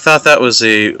 But I thought that was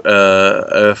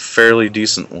a fairly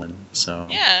decent one. So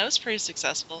yeah, it was pretty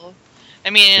successful. I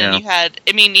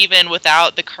mean, even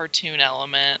without the cartoon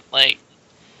element, like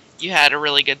you had a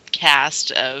really good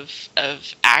cast of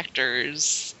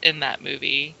actors in that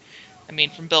movie. I mean,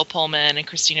 from Bill Pullman and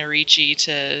Christina Ricci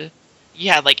to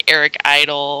you had like Eric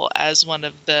Idle as one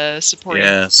of the supporting.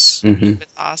 Yes,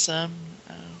 It's awesome.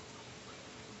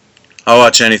 I'll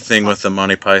watch anything with the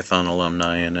Monty Python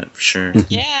alumni in it for sure.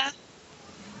 Yeah.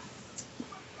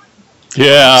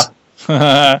 Yeah.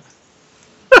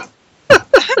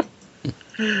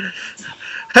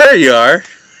 There you are.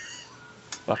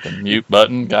 Fucking mute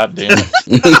button, goddamn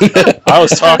it. I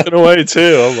was talking away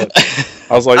too.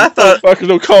 I was like, I thought, fucking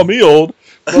don't call me old.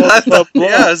 I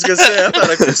was gonna say, I thought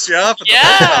I pissed you off.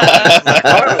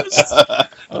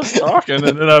 I was talking,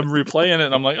 and then I'm replaying it,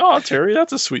 and I'm like, oh, Terry,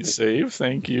 that's a sweet save.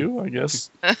 Thank you, I guess.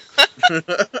 God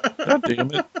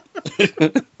damn it.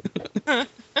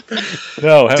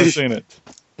 No, haven't seen it.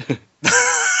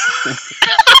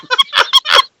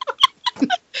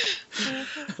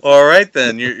 All right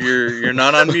then, you're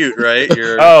not on mute, right?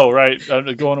 Oh, right,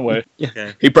 I'm going away.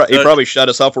 Okay. He probably shut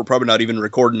us off. We're probably not even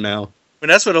recording now. I mean,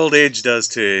 that's what old age does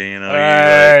to you,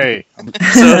 Hey.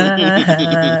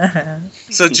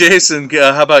 So Jason,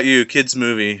 how about you? Kids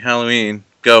movie, Halloween,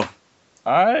 go.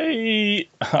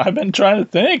 I've been trying to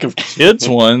think of kids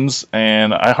ones,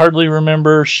 and I hardly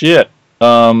remember shit.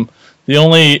 The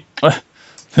only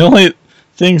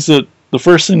things that the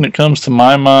first thing that comes to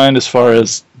my mind as far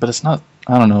as, but it's not,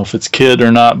 I don't know if it's kid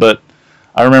or not, but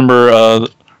I remember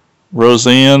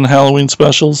Roseanne Halloween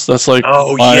specials. That's like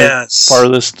my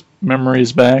farthest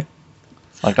memories back.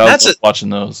 Like I was watching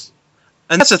those.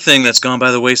 And that's a thing that's gone by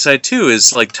the wayside too,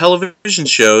 is like television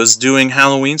shows doing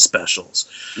Halloween specials.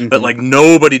 Mm-hmm. But like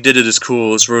nobody did it as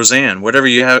cool as Roseanne. Whatever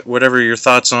your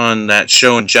thoughts on that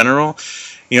show in general,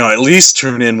 at least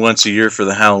tune in once a year for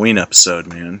the Halloween episode,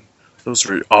 man. Those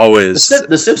were always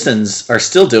the Simpsons are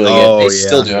still doing it. They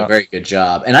still do a very good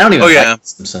job. And I don't even like the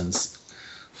Simpsons.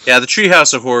 Yeah, the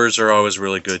Treehouse of Horrors are always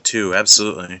really good too.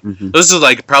 Absolutely. Mm-hmm. Those are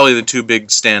like probably the two big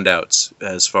standouts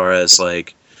as far as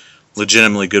like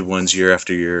legitimately good ones year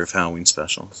after year of Halloween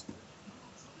specials.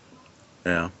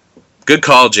 Yeah. Good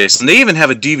call, Jason. They even have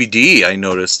a DVD, I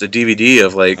noticed. A DVD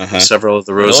of like several of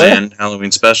the Roseanne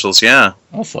Halloween specials. Yeah.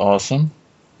 That's awesome.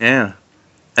 Yeah.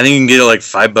 I think you can get it like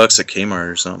 $5 at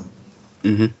Kmart or something.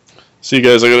 Mm-hmm. See you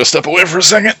guys, I gotta step away for a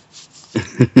second.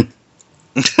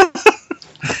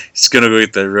 He's gonna go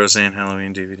get the Roseanne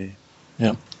Halloween DVD.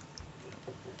 Yeah.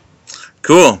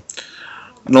 Cool.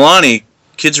 Nalani,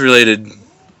 kids-related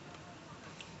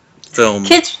film.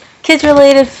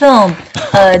 Kids-related film.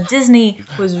 Disney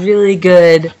was really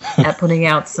good at putting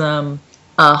out some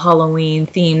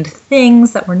Halloween-themed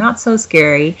things that were not so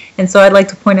scary. And so I'd like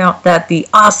to point out that the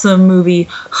awesome movie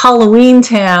Halloween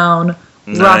Town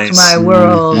rocked my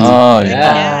world. Oh,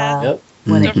 yeah. Yep.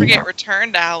 Don't forget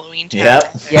Return to Halloween Town.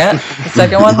 Yep. The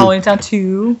second one, Halloween Town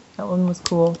 2. That one was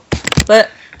cool. But,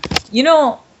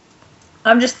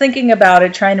 I'm just thinking about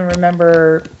it, trying to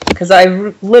remember, because I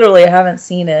literally haven't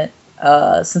seen it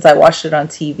since I watched it on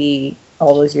TV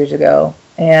all those years ago.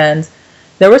 And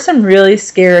there were some really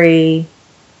scary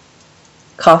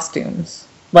costumes.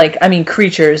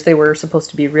 Creatures. They were supposed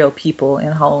to be real people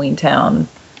in Halloween Town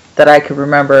that I could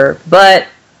remember. But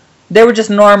they were just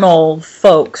normal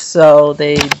folks, so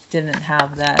they didn't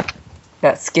have that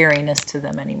scariness to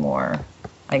them anymore,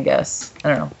 I guess. I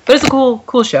don't know. But it's a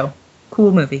cool show.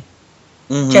 Cool movie.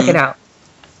 Mm-hmm. Check it out.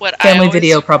 Family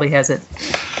Video probably has it.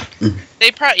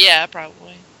 They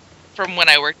probably. From when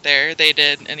I worked there, they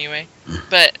did anyway.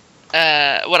 But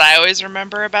what I always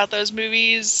remember about those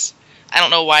movies, I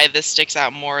don't know why this sticks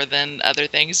out more than other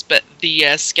things, but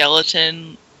the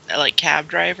skeleton, cab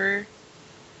driver,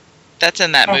 that's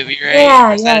in that movie, right? Yeah,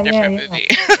 or is that a different movie?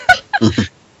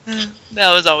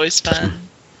 That was always fun.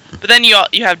 But then you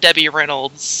have Debbie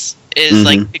Reynolds is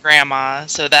like the grandma,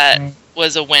 so that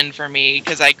was a win for me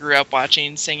because I grew up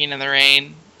watching Singing in the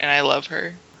Rain, and I love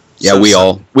her. Yeah, we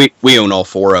own all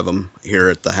 4 of them here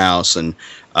at the house, and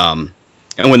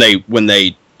when they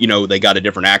they got a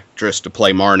different actress to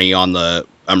play Marnie on the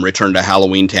Return to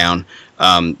Halloween Town,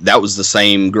 that was the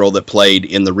same girl that played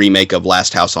in the remake of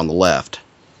Last House on the Left.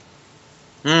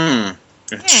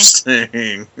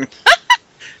 Interesting.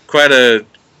 Quite a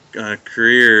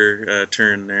career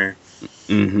turn there.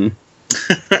 Mm-hmm.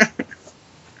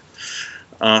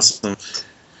 Awesome.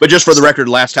 But just for the record,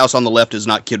 Last House on the Left is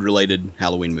not kid-related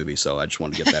Halloween movie, so I just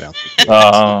want to get that out there.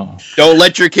 Don't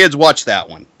let your kids watch that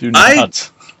one. Do not.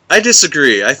 I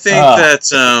disagree. I think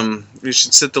that you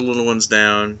should sit the little ones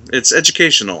down. It's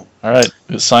educational. All right,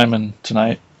 it's Simon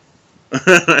tonight.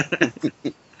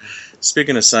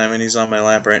 Speaking of Simon, he's on my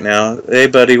lap right now. Hey,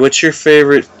 buddy, what's your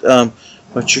favorite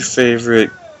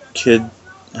kid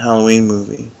Halloween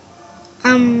movie?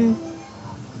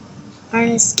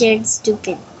 Ernest Scared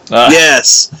Stupid.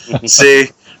 Yes. See,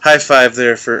 high five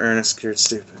there for Ernest Scared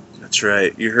Stupid. That's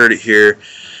right. You heard it here.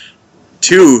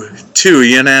 Two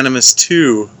unanimous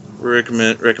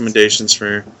recommendations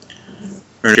for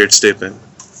Ernest Scared Stupid.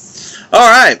 All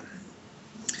right.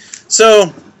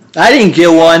 So I didn't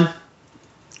get one.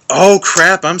 Oh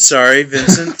crap! I'm sorry,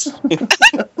 Vincent.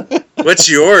 What's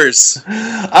yours?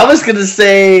 I was gonna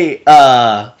say,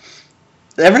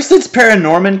 ever since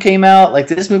Paranorman came out, like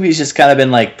this movie's just kind of been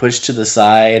like pushed to the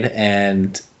side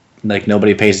and like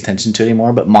nobody pays attention to it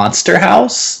anymore. But Monster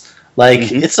House,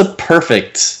 like it's a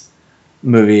perfect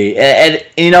movie, and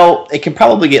it can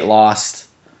probably get lost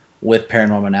with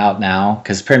Paranorman out now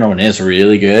because Paranorman is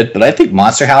really good, but I think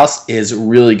Monster House is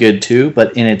really good too,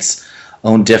 but in its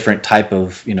own different type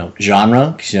of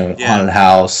genre. Haunted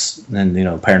house, and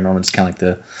Paranorman's kind of like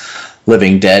the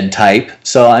Living Dead type.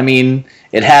 So I mean,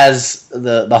 it has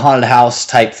the haunted house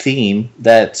type theme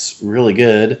that's really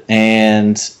good,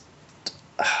 and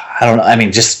I don't know. I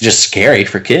mean, just scary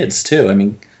for kids too. I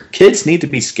mean, kids need to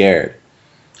be scared.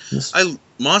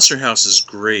 Monster House is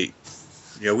great.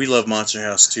 Yeah, we love Monster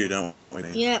House too, don't we?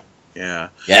 Yep. Yeah.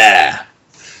 Yeah.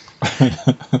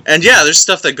 And yeah, there's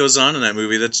stuff that goes on in that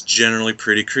movie that's generally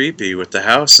pretty creepy with the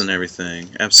house and everything.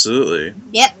 Absolutely.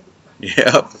 Yep.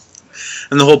 Yep.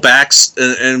 And the whole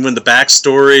and when the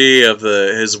backstory of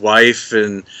his wife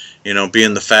and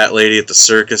being the fat lady at the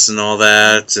circus and all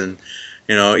that, and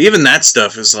even that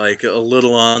stuff is like a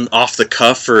little off the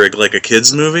cuff for like a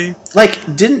kids movie. Like,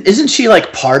 isn't she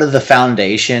like part of the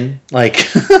foundation?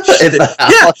 Like, in the house?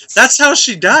 Yeah, that's how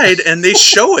she died, and they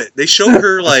show it. They show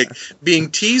her like being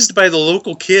teased by the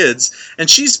local kids, and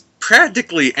she's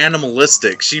practically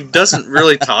animalistic. She doesn't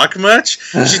really talk much.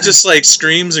 She just like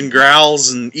screams and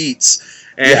growls and eats,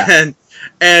 and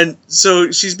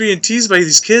so she's being teased by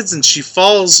these kids, and she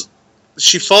falls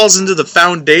into the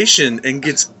foundation and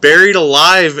gets buried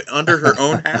alive under her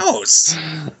own house.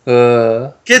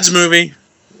 Kids movie.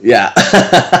 Yeah.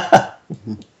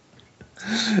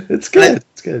 It's good.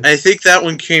 It's good. I think that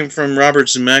one came from Robert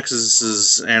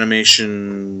Zemeckis'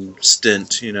 animation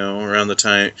stint, around the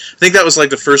time. I think that was like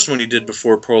the first one he did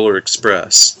before Polar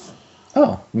Express.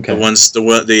 Oh, okay.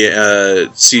 The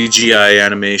CGI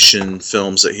animation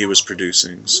films that he was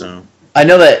producing, so. I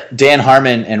know that Dan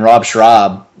Harmon and Rob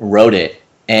Schrab wrote it,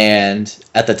 and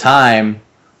at the time,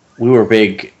 we were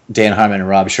big Dan Harmon and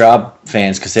Rob Schrab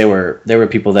fans because they were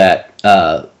people that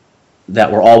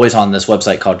were always on this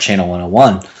website called Channel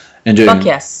 101 and doing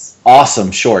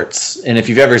awesome shorts. And if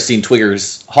you've ever seen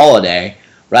Twigger's Holiday,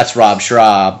 that's Rob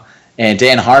Schrab. And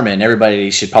Dan Harmon,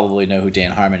 everybody should probably know who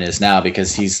Dan Harmon is now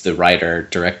because he's the writer,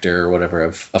 director, or whatever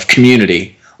of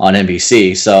Community on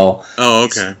NBC. So,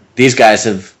 okay. These guys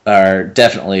are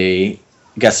definitely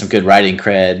got some good writing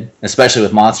cred, especially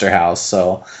with Monster House.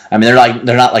 So I mean,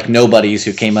 they're not like nobodies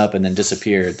who came up and then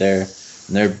disappeared.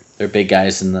 They're big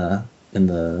guys in the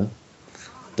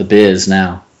biz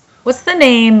now. What's the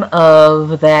name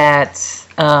of that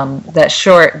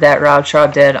short that Rob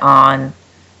Schrab did on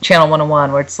Channel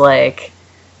 101 where it's like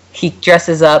he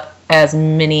dresses up as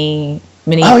mini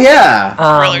oh yeah,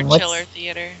 Thriller Chiller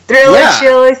Theater.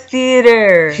 Chiller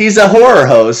Theater. He's a horror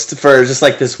host for just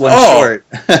like this one short.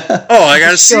 I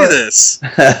gotta see this.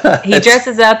 He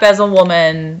dresses up as a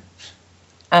woman,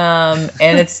 and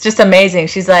it's just amazing.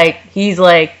 He's like,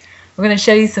 we're gonna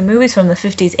show you some movies from the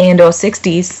 50s and or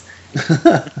 60s,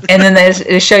 and then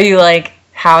they show you like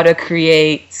how to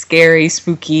create scary,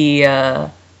 spooky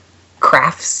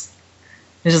crafts.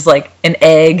 It's just like an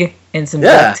egg and some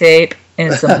duct tape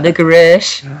and some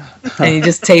licorice, and you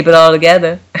just tape it all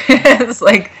together. It's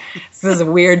like this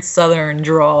weird southern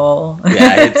drawl.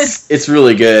 Yeah, it's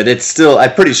really good. It's still,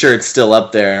 I'm pretty sure it's still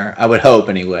up there. I would hope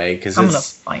anyway, because I'm gonna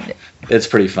find it. It's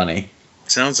pretty funny.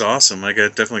 Sounds awesome.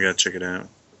 Definitely got to check it out.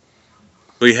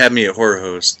 Well, you had me at horror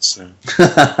host, so.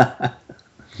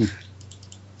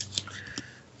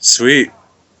 Sweet.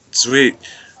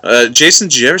 Jason,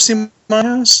 did you ever see my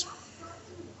house?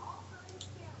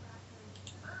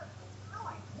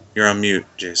 You're on mute,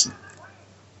 Jason.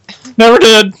 Never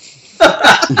did.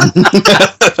 Oh,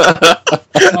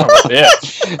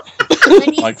 bitch. What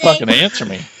do you Like, say? fucking answer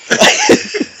me.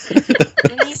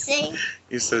 What do you say?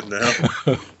 You said no.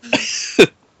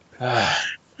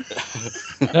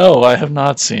 No, I have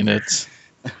not seen it.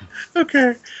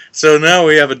 Okay. So now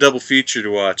we have a double feature to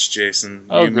watch, Jason.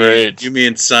 Oh, great. Me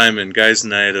and Simon, guys'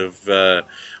 night of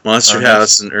Monster Ernest.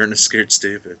 House and Ernest Scared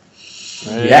Stupid.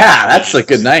 Yeah, that's a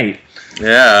good night.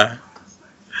 Yeah.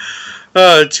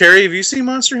 Terry, have you seen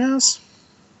Monster House?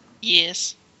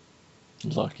 Yes.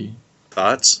 Lucky.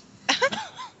 Thoughts?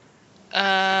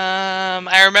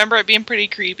 I remember it being pretty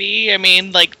creepy. I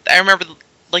mean, like, I remember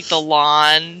like the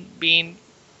lawn being,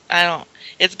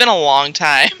 it's been a long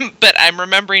time, but I'm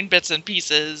remembering bits and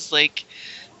pieces, like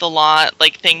the lawn,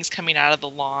 like things coming out of the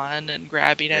lawn and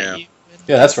grabbing at you.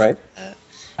 Yeah, that's right.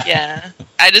 Yeah.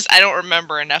 I don't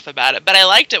remember enough about it, but I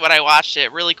liked it when I watched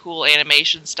it. Really cool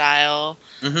animation style.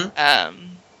 Mm-hmm.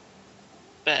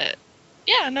 But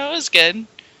yeah, no, it was good.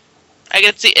 I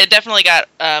could see it definitely got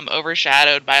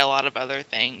overshadowed by a lot of other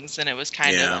things, and it was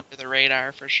kind of under the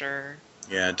radar for sure.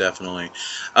 Yeah, definitely.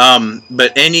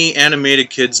 But any animated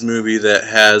kids movie that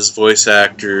has voice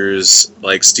actors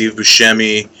like Steve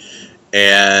Buscemi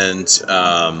and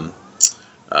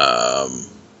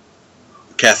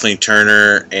Kathleen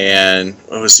Turner and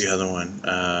what was the other one?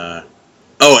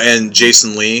 And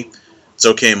Jason Lee. It's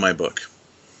okay in my book.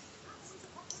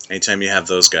 Anytime you have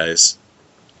those guys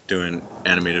doing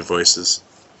animated voices.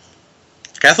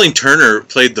 Kathleen Turner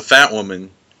played the fat woman.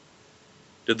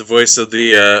 Did the voice of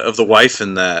the wife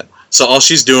in that. So all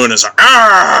she's doing is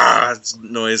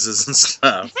noises and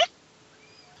stuff.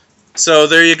 So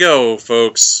there you go,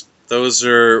 folks. Those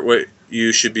are what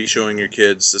you should be showing your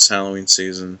kids this Halloween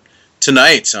season.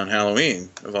 Tonight on Halloween,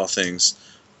 of all things.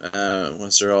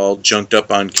 Once they're all junked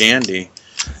up on candy.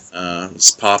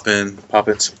 Let's pop in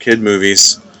some kid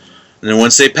movies. And then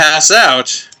once they pass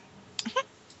out,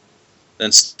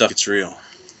 then stuff gets real.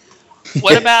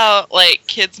 What about like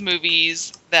kids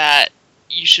movies that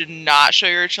you should not show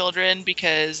your children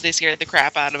because they scared the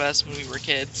crap out of us when we were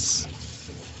kids?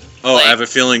 Oh, Like- I have a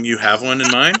feeling you have one in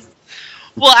mind?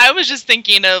 Well, I was just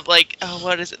thinking of like,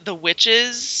 what is it? The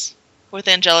Witches with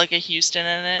Angelica Houston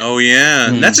in it. Oh,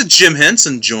 yeah. Hmm. That's a Jim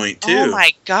Henson joint, too. Oh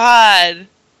my god.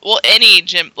 Well, any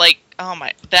Jim, like,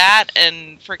 that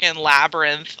and freaking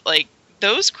Labyrinth, like,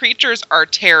 those creatures are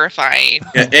terrifying.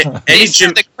 Yeah, They any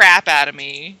scared the crap out of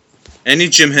me. Any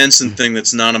Jim Henson thing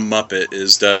that's not a Muppet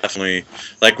is definitely...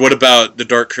 Like, what about The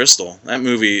Dark Crystal? That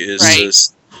movie is Right.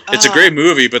 just... It's a great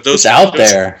movie, but It's out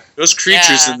there. Those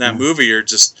creatures Yeah. in that movie are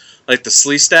just... Like, the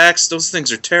Slee Stacks, those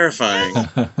things are terrifying.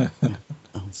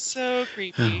 So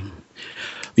creepy.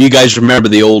 You guys remember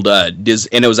the old and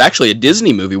it was actually a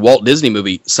Disney movie, Walt Disney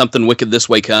movie, Something Wicked This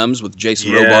Way Comes with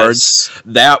Jason Robards.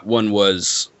 That one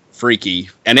was freaky,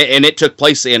 and it took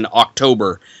place in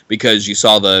October because you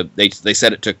saw they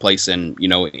said it took place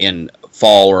in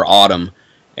fall or autumn,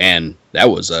 and that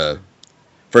was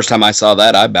first time I saw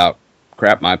that I about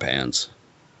crapped my pants.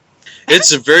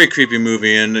 It's a very creepy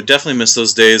movie, and I definitely miss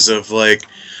those days of, like...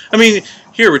 I mean,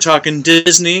 here we're talking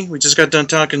Disney. We just got done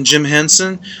talking Jim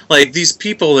Henson. Like, these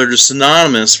people are just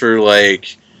synonymous for,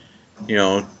 like,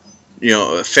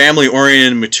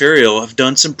 family-oriented material have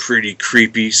done some pretty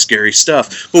creepy, scary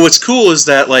stuff. But what's cool is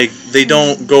that, like, they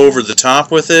don't go over the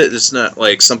top with it. It's not,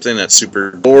 like, something that's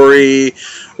super gory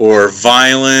or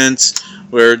violent,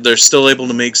 where they're still able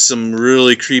to make some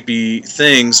really creepy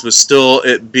things, but still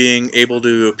it being able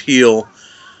to appeal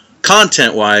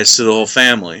content-wise to the whole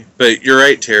family. But you're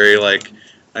right, Terry. Like,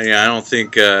 I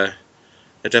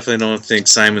definitely don't think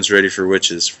Simon's ready for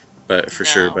witches, but for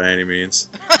sure, by any means.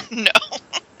 No.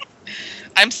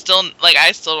 I still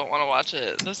don't want to watch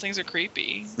it. Those things are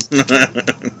creepy.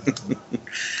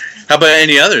 How about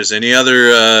any others? Any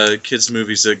other kids'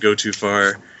 movies that go too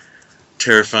far,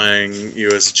 terrifying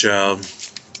you as a child?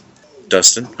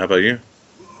 Dustin, how about you?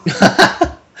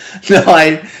 No,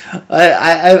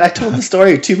 I told the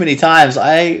story too many times.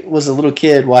 I was a little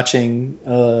kid watching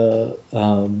Oh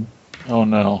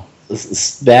no.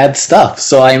 bad stuff.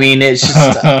 So I mean, it's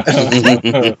just Oh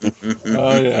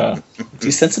yeah.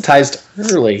 desensitized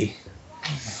early.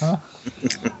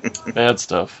 Bad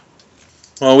stuff.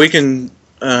 Well, we can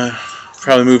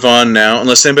probably move on now,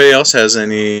 unless anybody else has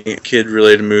any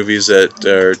kid-related movies that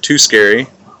are too scary.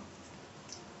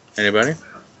 Anybody?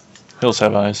 Hills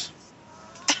Have Eyes.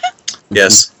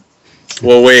 Yes.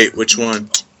 Well, wait. Which one?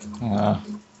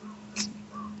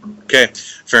 Okay,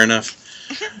 fair enough.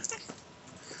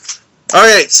 All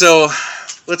right, so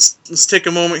let's take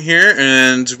a moment here,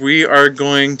 and we are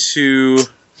going to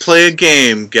play a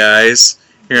game, guys,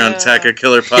 here on Attack a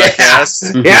Killer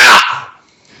Podcast. Yeah.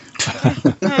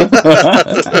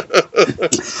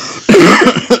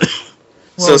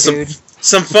 So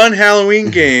some fun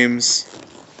Halloween games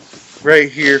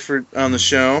right here on the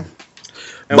show.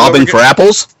 And Bobbing for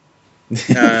apples?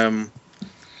 No,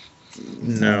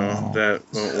 that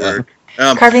won't work.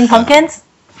 Carving pumpkins?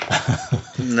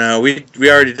 No, we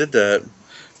already did that.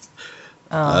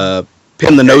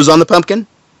 Pin the nose on the pumpkin?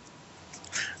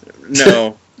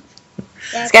 No.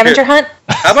 Scavenger hunt?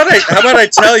 How about I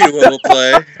tell you what we'll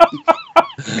play?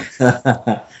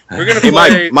 We're gonna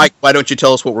play. Mike, why don't you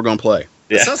tell us what we're gonna play?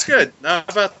 Yeah. Sounds good. How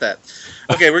about that?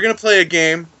 Okay, we're gonna play a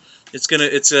game.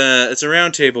 It's a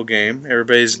round table game.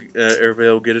 Everybody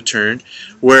will get a turn.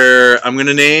 Where I'm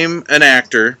gonna name an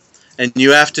actor, and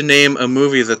you have to name a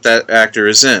movie that actor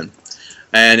is in,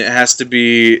 and it has to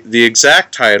be the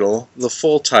exact title, the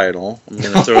full title. I'm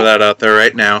gonna throw that out there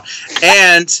right now,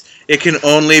 and it can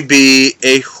only be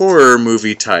a horror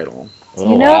movie title.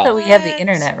 You know that we have the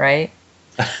internet, right?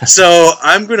 So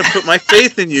I'm going to put my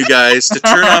faith in you guys to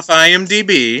turn off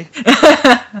IMDb,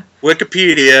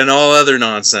 Wikipedia, and all other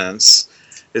nonsense.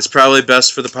 It's probably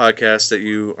best for the podcast that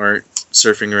you aren't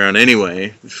surfing around anyway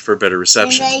for better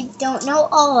reception. And I don't know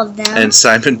all of them. And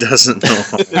Simon doesn't know.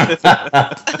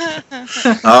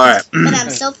 All right. But I'm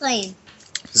still playing.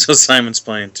 So Simon's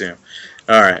playing too.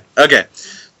 All right. Okay.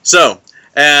 So,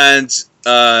 and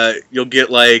you'll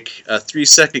get like a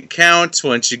 3-second count.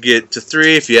 Once you get to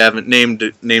 3, if you haven't named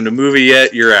a movie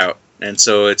yet, you're out. And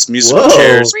so it's musical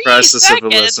chairs, 3 process of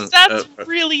seconds? listen. That's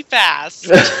really fast.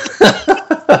 1,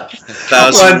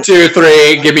 2,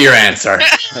 3. Give me your answer.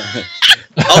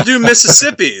 I'll do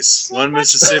Mississippi's. 1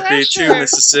 Mississippi, 2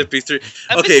 Mississippi, 3.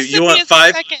 Okay, you want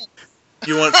 5?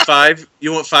 You want 5?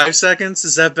 You want 5 seconds?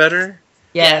 Is that better?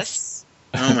 Yes.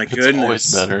 Oh my It's goodness.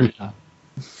 always better. Yeah.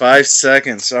 5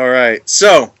 seconds. All right.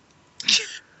 So,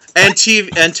 and TV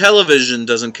and television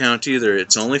doesn't count either.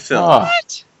 It's only film.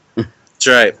 What? That's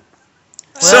right.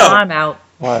 Well, So, I'm out.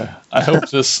 Why? I hope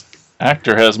this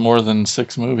actor has more than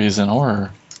 6 movies in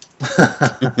horror.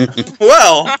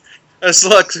 well, as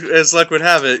luck would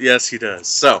have it, yes, he does.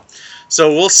 So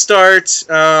we'll start.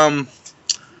 I'm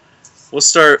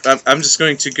just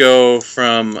going to go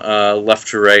from left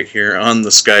to right here on the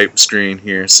Skype screen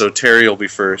here. So Terry will be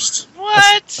first.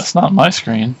 What? That's not my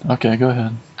screen. Okay, go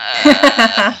ahead.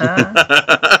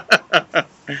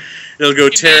 It'll go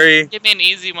Terry. Give me an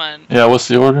easy one. Yeah, what's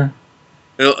the order?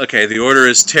 Okay, the order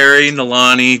is Terry,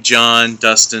 Nalani, John,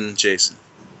 Dustin, Jason.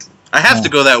 I have to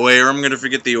go that way, or I'm going to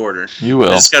forget the order. You will.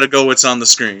 I just got to go what's on the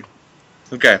screen.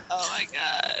 Okay. Oh my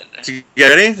god. So you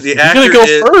ready? The You're actor gonna go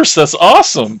is, first. That's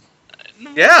awesome.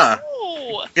 Yeah.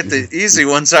 No. Get the easy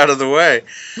ones out of the way.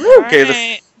 Okay,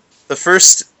 Alright.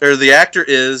 the actor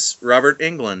is Robert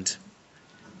Englund.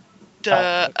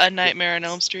 A Nightmare on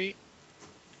Elm Street.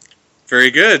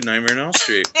 Very good, Nightmare on Elm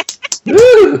Street.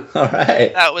 Woo! All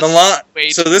right. That was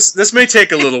way So this may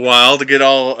take a little while to get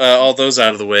all those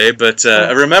out of the way, but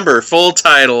remember, full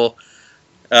title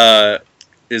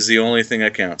is the only thing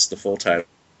that counts. The full title.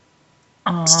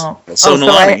 Oh. So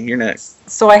Nalani, you're next.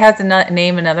 So I have to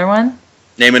name another one?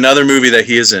 Name another movie that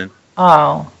he is in.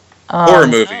 Oh. Horror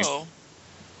movie. Oh.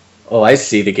 Oh, I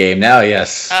see the game now.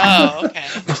 Yes. Oh, okay.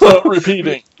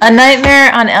 Repeating. A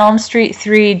Nightmare on Elm Street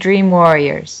 3 Dream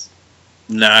Warriors.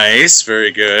 Nice,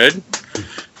 very good.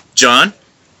 John?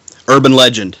 Urban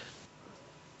Legend.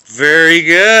 Very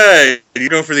good. You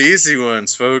go for the easy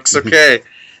ones, folks. Okay.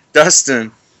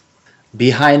 Dustin?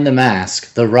 Behind the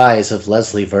Mask: The Rise of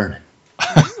Leslie Vernon.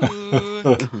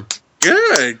 Ooh.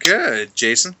 Good.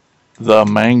 Jason? The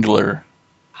Mangler.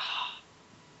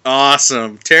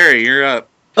 Awesome. Terry, you're up.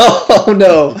 Oh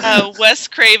no. Wes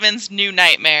Craven's New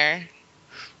Nightmare.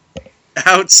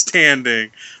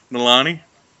 Outstanding. Nalani?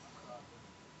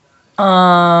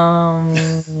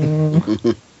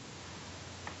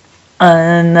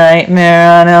 A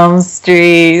Nightmare on Elm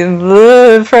Street.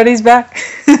 Ooh, Freddy's back.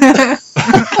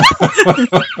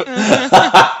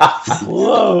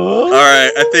 Whoa. All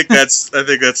right, I think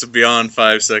that's beyond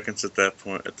 5 seconds at that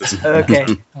point. At this point, Okay,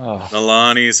 Oh,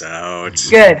 Nalani's out.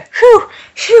 good.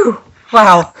 Whew.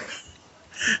 Wow.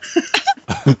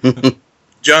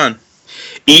 John.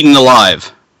 Eaten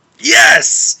Alive.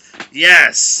 Yes.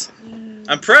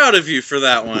 I'm proud of you for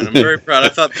that one. I'm very proud. I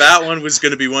thought that one was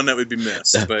going to be one that would be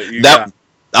missed, but you got.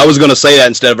 I was going to say that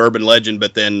instead of Urban Legend,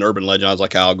 but then Urban Legend, I was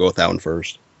like, I'll go with that one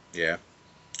first. Yeah.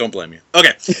 Don't blame you.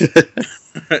 Okay.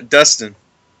 Dustin.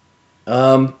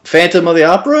 Phantom of the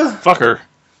Opera? Fucker.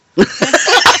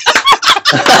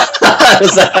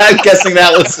 I'm guessing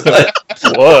that was what.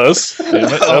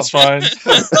 Damn it, that's fine.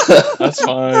 That's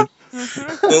fine.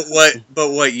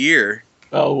 But what year?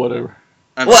 Oh, whatever.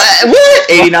 What?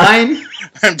 89?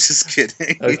 I'm just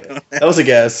kidding. Okay. That was a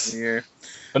guess. Year.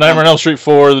 The Nightmare on Elm Street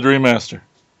 4, The Dream Master.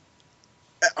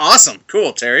 Awesome.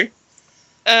 Cool, Terry.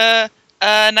 Nightmare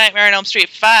on Elm Street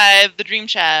 5, The Dream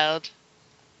Child.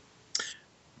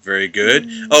 Very good.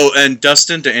 Oh, and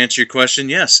Dustin, to answer your question,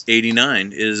 yes, 89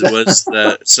 was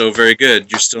that. So very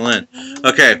good. You're still in.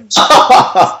 Okay.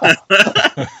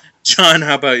 John,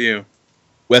 how about you?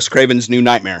 Wes Craven's New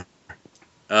Nightmare.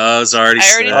 Oh, it was already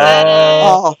I already said. said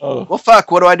Oh, well, fuck.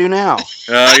 What do I do now?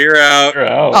 You're out.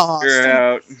 You're out. Oh, You're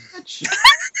out.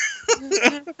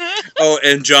 Oh,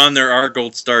 and John, there are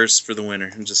gold stars for the winner.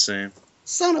 I'm just saying.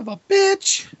 son of a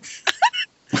bitch.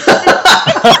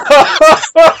 I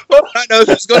know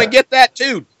who's going to get that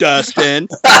too, Dustin.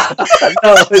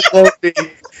 No, it won't be.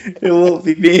 It won't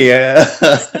be me.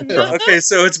 Okay,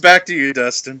 so it's back to you,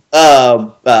 Dustin.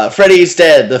 Freddy's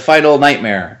Dead, The Final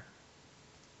Nightmare.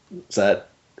 Is that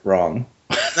wrong?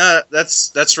 No,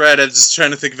 that's right. I was just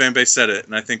trying to think if anybody said it,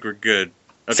 and I think we're good.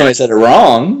 Okay. Somebody said it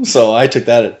wrong, so I took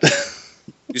that.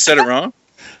 You said it wrong?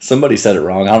 Somebody said it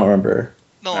wrong. I don't remember.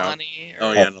 Nolani.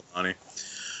 Oh, yeah, Nolani.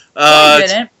 I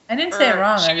didn't. I didn't say it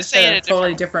wrong. She I was just saying said a it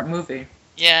totally different movie.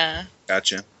 Yeah.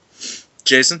 Gotcha.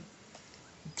 Jason?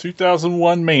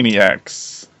 2001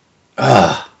 Maniacs.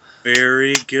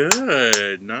 Very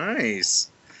good. Nice.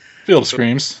 Field of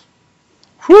Screams.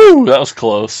 Whew, that was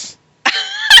close.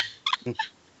 Right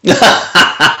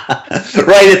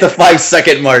at the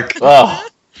 5-second mark. Oh,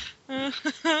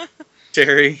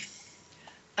 Terry?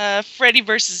 Freddy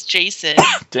versus Jason.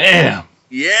 damn.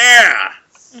 Yeah!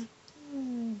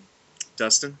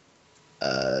 Dustin?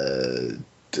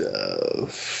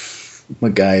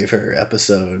 MacGyver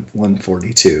episode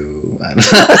 142.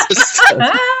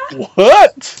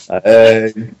 What?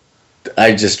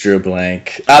 I just drew a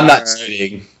blank. I'm not Alright.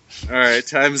 cheating. All right,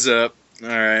 time's up. All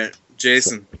right,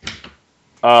 Jason.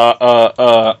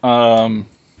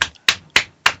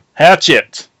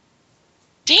 Hatchet.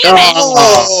 Damn it!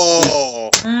 Oh!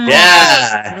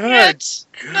 Yeah. Shit.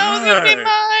 That was gonna be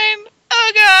mine.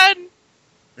 Oh god.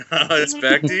 It's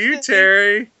back to you,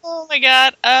 Terry. Oh my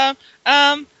god. I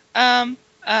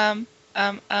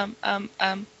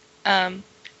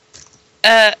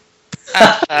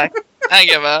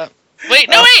give up. Wait.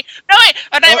 A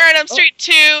Nightmare on Elm Street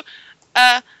 2.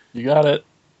 You got it.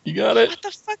 You got it. What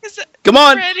the fuck is it? Come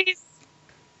on. Freddy's.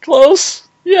 Close.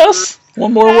 Yes.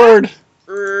 One more word.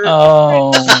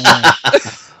 Oh.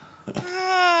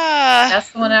 Ah,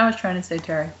 That's the one I was trying to say,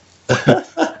 Terry.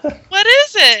 what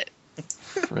is it?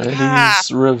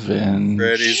 Freddy's Revenge.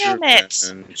 Freddy's Damn it.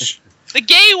 Revenge. The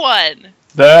gay one.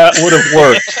 That would have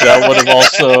worked. That would have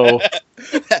also.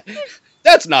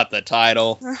 That's not the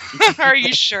title. Are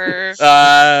you sure?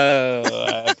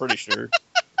 I'm pretty sure.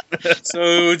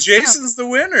 So Jason's the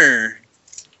winner.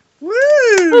 Woo!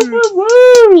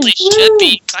 Really should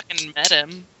be. Fucking met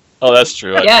him. Oh, that's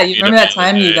true. I Yeah, you beat remember him that the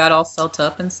other time you day. got all felt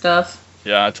up and stuff?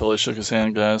 Yeah, I totally shook his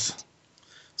hand, guys.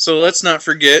 So let's not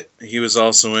forget, he was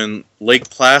also in Lake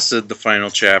Placid, the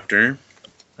final chapter.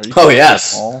 Are you Oh,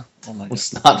 yes. Oh my god.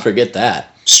 Let's not forget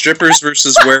that. Strippers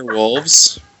versus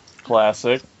Werewolves.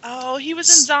 Classic. Oh, he was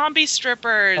in Zombie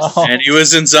Strippers. Oh. And he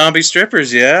was in Zombie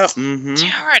Strippers, yeah. Mm-hmm.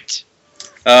 Damn it.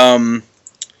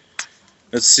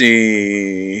 Let's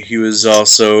see. He was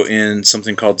also in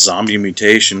something called Zombie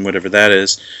Mutation, whatever that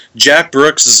is. Jack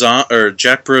Brooks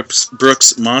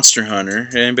Brooks Monster Hunter.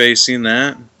 Anybody seen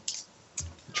that?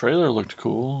 The trailer looked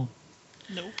cool.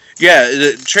 Nope. Yeah,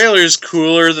 the trailer is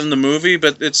cooler than the movie,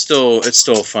 but it's still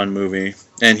a fun movie,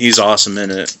 and he's awesome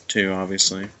in it too,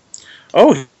 obviously.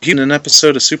 Oh, he's in an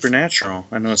episode of Supernatural.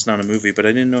 I know it's not a movie, but I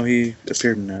didn't know he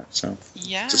appeared in that. So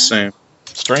Yeah. just saying.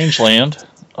 Strangeland.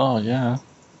 Oh yeah.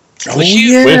 Oh Wish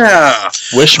you- yeah.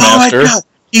 Wishmaster. Oh, my God.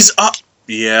 He's up.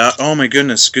 Yeah. Oh my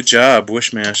goodness. Good job,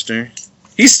 Wishmaster.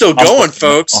 He's still going,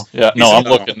 folks. Oh, yeah. No, He's I'm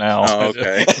in- looking now. Oh,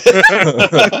 okay.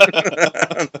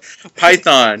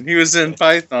 Python. He was in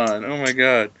Python. Oh my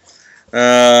god.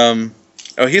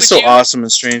 He's Would so you- awesome in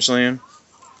Strangeland.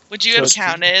 Would you have So-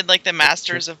 counted like the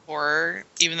Masters of Horror,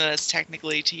 even though it's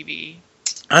technically TV?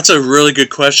 That's a really good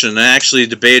question. I actually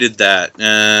debated that,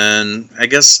 and I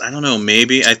guess I don't know.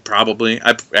 Maybe I probably would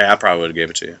have gave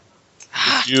it to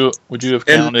you. Would you have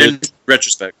In counted?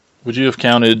 retrospect, Would you have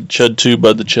counted Chud 2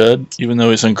 Bud the Chud, even though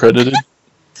he's uncredited?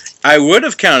 I would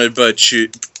have counted Bud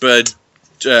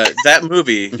that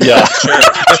movie. Yeah.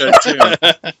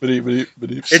 Cartoon.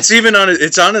 It's even on his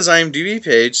IMDb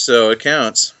page, so it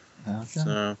counts. Okay.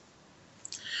 So.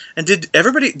 And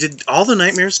did all the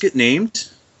nightmares get named?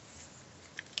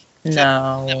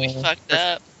 No. That we fucked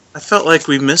up. I felt like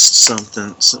we missed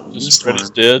something. Just Freddy's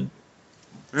dead.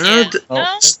 Yeah.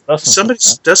 No? Dustin said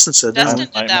that. Dustin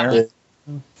did that Nightmare.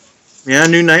 one. Yeah,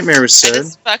 New Nightmare was I said.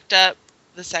 just fucked up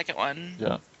the second one.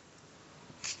 Yeah.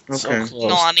 Okay. So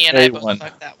close. Nolani and I Day both one.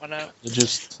 fucked that one up. It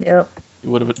just Yep.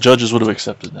 judges would have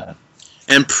accepted that.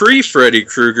 And pre-Freddy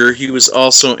Krueger, he was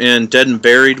also in Dead and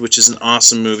Buried, which is an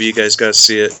awesome movie. You guys got to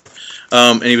see it.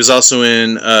 And he was also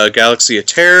in Galaxy of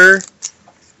Terror,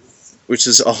 which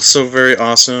is also very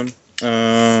awesome.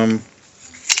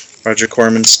 Roger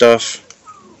Corman stuff.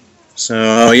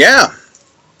 So, yeah.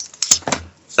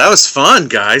 That was fun,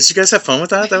 guys. You guys have fun with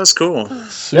that? That was cool.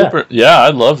 Super. Yeah, I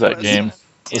love that game.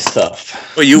 It's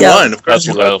tough. Well, you Yeah. won. Of course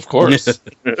That's you won. of course.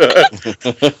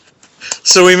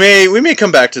 So we may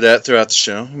come back to that throughout the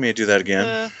show. We may do that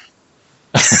again.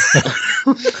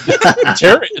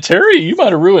 Terry, you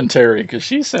might have ruined Terry because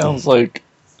she sounds like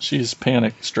she's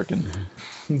panic stricken.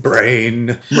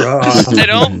 Brain. I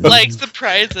don't like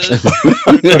surprises.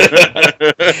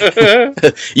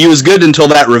 You was good until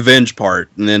that revenge part,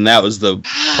 and then that was the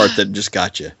part that just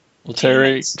got you. Well,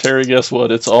 Terry, guess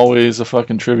what? It's always a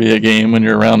fucking trivia game when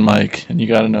you're around Mike, and you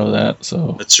got to know that.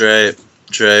 So That's right.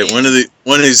 That's right. One of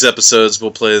these episodes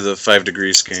we'll play the 5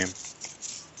 Degrees game.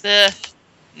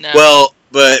 No. Well,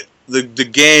 but the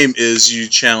game is you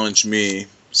challenge me.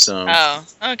 So Oh,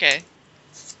 okay.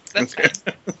 That's fine.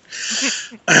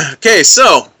 okay,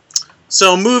 so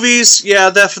movies, yeah,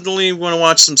 definitely want to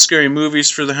watch some scary movies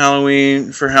for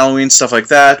Halloween stuff like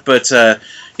that. But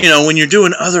when you're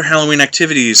doing other Halloween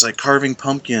activities like carving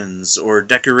pumpkins or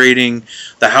decorating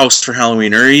the house for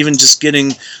Halloween, or even just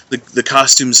getting the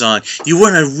costumes on, you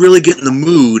want to really get in the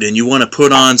mood, and you want to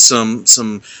put on some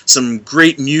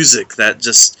great music that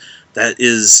just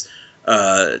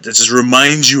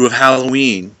reminds you of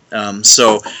Halloween.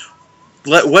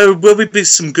 What would be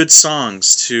some good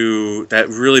songs that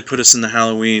really put us in the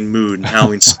Halloween mood and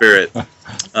Halloween spirit?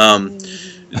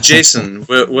 Jason,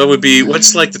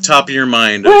 what's like the top of your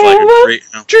mind of like a great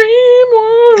Dream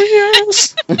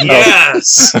Warriors.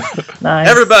 Yes, Nice.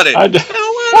 everybody. What a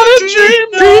dream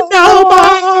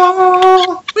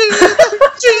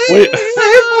Wait.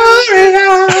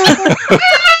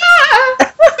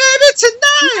 Maybe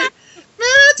tonight,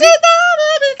 baby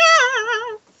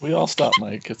girl. We all stop,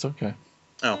 Mike. It's okay.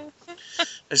 Oh, I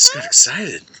just got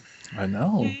excited. I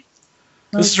know.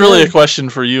 This is really a question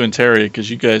for you and Terry because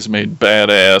you guys made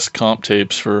badass comp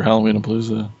tapes for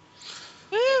Halloween-a-Palooza.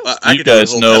 You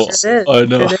guys know. I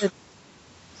know.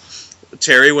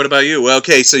 Terry, what about you? Well,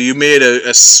 okay, so you made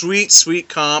a sweet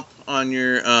comp on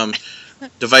your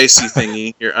devicey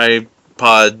thingy, your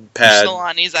iPod pad.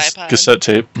 Nolani's iPod. Cassette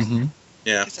tape. Mm-hmm.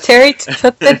 Yeah. Terry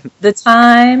took the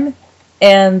time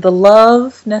and the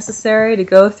love necessary to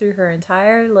go through her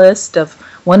entire list of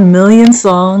 1 million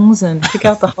songs and pick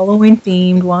out the Halloween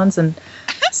themed ones and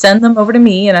send them over to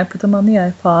me, and I put them on the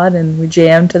iPod and we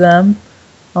jam to them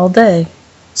all day.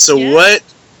 So Yeah. what,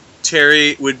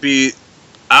 Terry, would be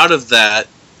out of that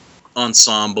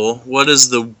ensemble? What is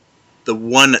the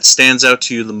one that stands out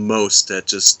to you the most that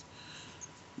just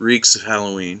reeks of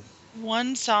Halloween?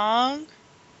 One song?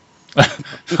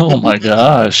 Oh my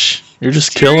gosh. You're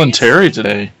just killing Terry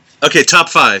today. Okay, top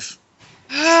 5.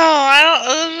 Oh, I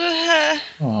don't.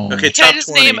 Oh. Okay, Can I top just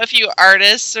 20. name a few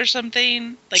artists or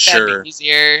something? Like Sure. that'd be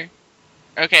easier.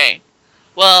 Okay.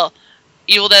 Well,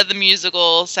 Evil Dead the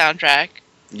musical soundtrack.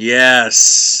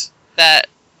 Yes. That,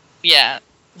 yeah,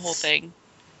 the whole thing.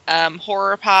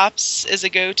 Horror Pops is a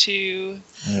go-to.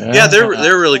 Yeah, they're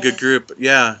a really good group.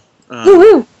 Yeah.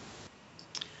 Woohoo!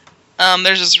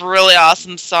 There's this really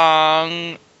awesome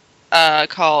song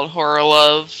called Horror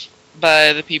Love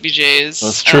by the PBJs.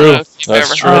 That's I don't know true. if you've That's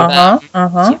ever true. heard of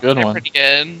them. It's a good They're one. pretty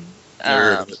good.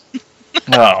 Never heard of it.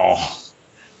 Oh.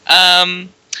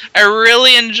 I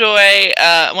really enjoy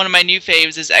one of my new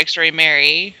faves is X-Ray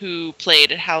Mary, who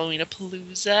played at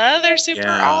Halloween-a-Palooza. They're super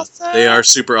awesome. They are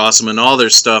super awesome, and all their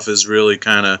stuff is really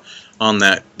kind of on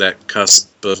that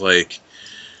cusp of like,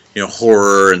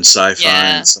 horror and sci-fi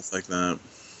Yeah. and stuff like that.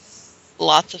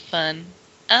 Lots of fun.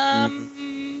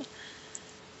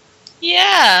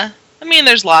 Yeah. I mean,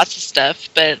 there's lots of stuff,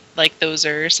 but like those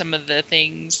are some of the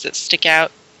things that stick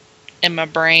out in my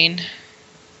brain.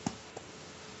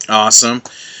 Awesome.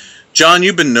 John,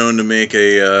 you've been known to make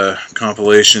a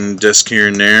compilation disc here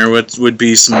and there. What would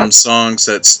be some songs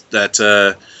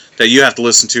that you have to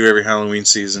listen to every Halloween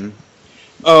season?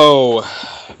 Oh,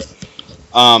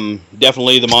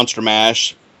 Definitely the Monster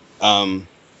Mash,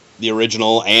 the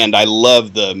original, and I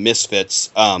love the Misfits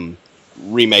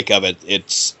remake of it.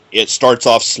 It starts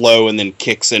off slow and then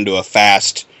kicks into a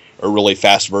really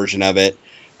fast version of it.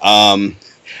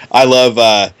 I love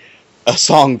a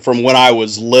song from when I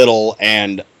was little,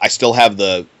 and I still have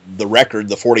the record,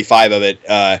 the 45 of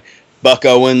it. Buck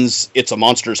Owens, "It's a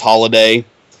Monster's Holiday."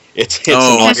 It's an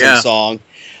awesome song.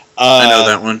 I know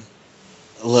that one.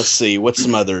 Let's see, what's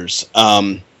some others?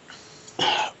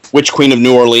 Witch Queen of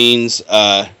New Orleans,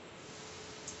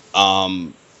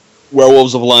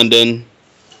 Werewolves of London,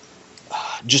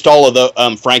 just all of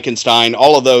the Frankenstein,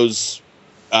 all of those,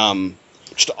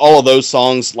 just all of those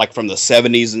songs like from the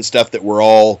 70s and stuff that were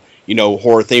all,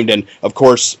 horror themed. And of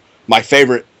course, my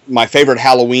favorite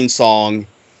Halloween song,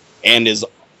 and is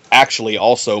actually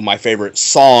also my favorite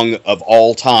song of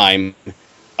all time,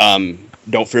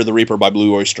 "Don't Fear the Reaper" by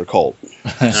Blue Oyster Cult.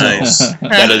 Nice.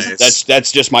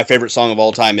 That's just my favorite song of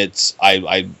all time. It's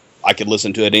I could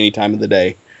listen to it any time of the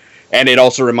day. And it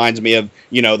also reminds me of,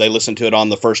 they listened to it on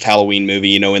the first Halloween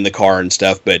movie, in the car and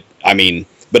stuff. But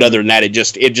other than that, it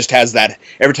just has that.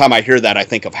 Every time I hear that, I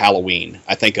think of Halloween.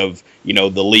 I think of,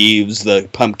 the leaves, the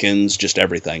pumpkins, just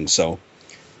everything. So,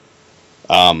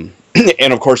 and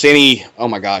of course, any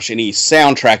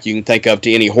soundtrack you can think of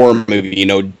to any horror movie,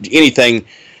 anything,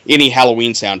 any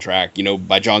Halloween soundtrack,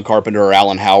 by John Carpenter or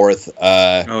Alan Howarth.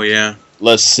 Oh yeah.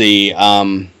 Let's see.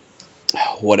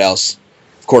 What else?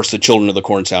 Of course, the Children of the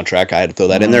Corn soundtrack. I had to throw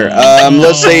that in there.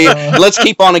 Let's see. Let's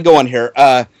keep on and going here.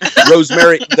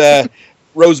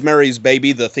 Rosemary's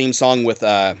Baby, the theme song with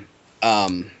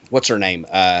what's her name?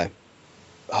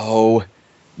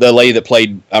 The lady that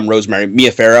played Rosemary,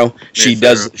 Mia Farrow. She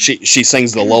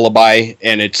sings the lullaby,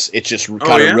 and it's just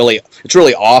kind of really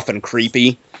off and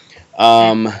creepy.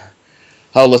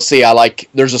 Let's see.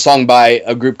 There's a song by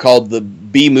a group called the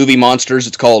B Movie Monsters.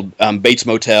 It's called Bates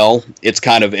Motel. It's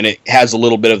and it has a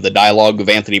little bit of the dialogue of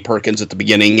Anthony Perkins at the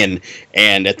beginning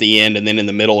and at the end, and then in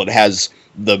the middle it has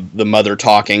the mother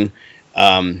talking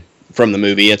from the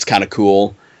movie. It's kind of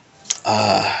cool.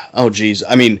 Oh geez.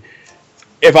 I mean,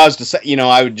 if I was to say,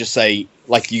 I would just say,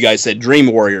 like you guys said,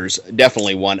 Dream Warriors,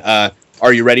 definitely one.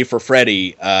 Are You Ready for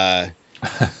Freddy? Oh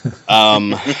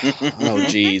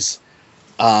geez.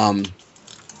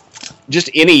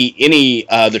 Just any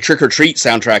the Trick or Treat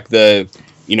soundtrack, the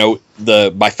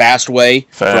by Fastway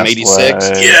from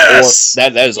 '86. Yes,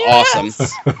 that is awesome.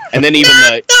 And then even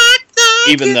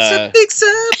the big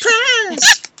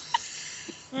surprise.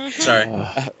 Sorry.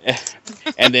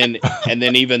 And then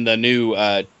even the new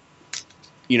the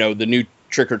new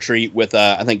Trick or Treat with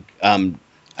I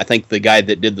think the guy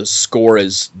that did the score I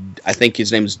think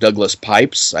his name is Douglas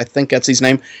Pipes. I think that's his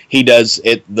name. He does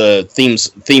the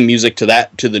theme music to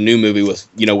the new movie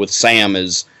with Sam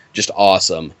is just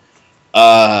awesome.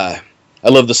 I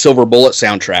love the Silver Bullet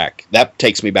soundtrack. That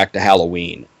takes me back to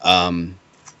Halloween. They're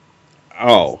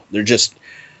just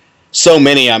so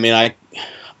many. I mean,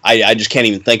 I just can't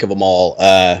even think of them all.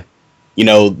 The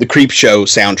Creep Show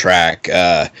soundtrack.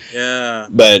 Yeah.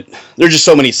 But there's just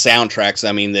so many soundtracks,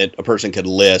 that a person could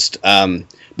list.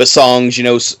 But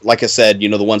songs, like I said,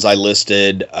 the ones I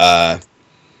listed, man,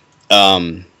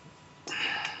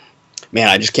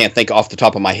 I just can't think off the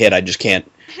top of my head. I just can't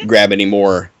grab any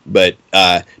more. But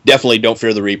definitely Don't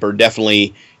Fear the Reaper.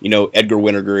 Definitely, Edgar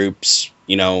Winter Groups,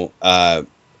 and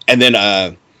then,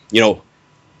 of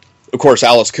course,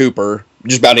 Alice Cooper.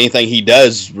 Just about anything he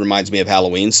does reminds me of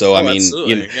Halloween. So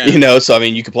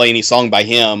you could play any song by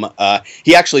him.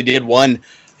 He actually did one.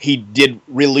 He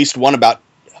released one about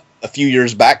a few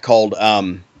years back called.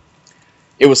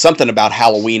 It was something about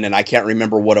Halloween, and I can't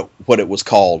remember what it was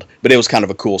called, but it was kind of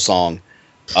a cool song.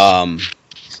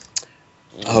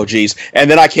 Oh geez, and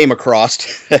then I came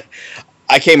across when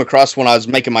I was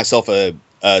making myself a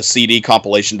CD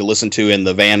compilation to listen to in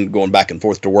the van going back and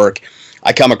forth to work.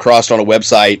 I come across on a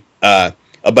website a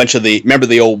bunch of remember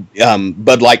the old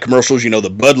Bud Light commercials? The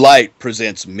Bud Light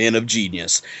presents Men of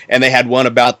Genius. And they had one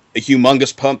about a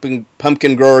humongous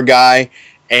pumpkin grower guy,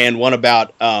 and one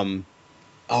about, I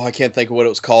can't think of what it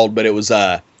was called, but it was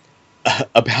about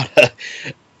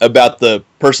the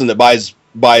person that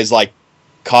buys like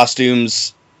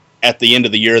costumes at the end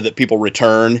of the year that people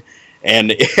return.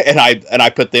 And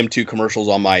I put them two commercials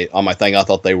on my thing. I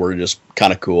thought they were just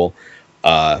kind of cool.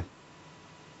 But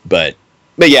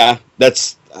yeah,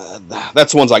 that's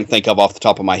the ones I can think of off the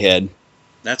top of my head.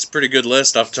 That's a pretty good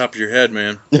list off the top of your head,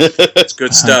 man. That's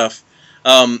good stuff.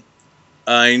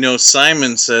 I know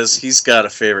Simon says he's got a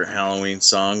favorite Halloween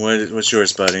song. What's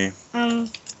yours, buddy?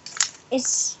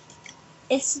 It's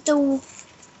the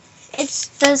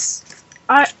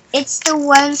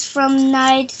ones from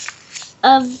Night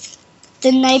of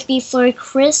The Night Before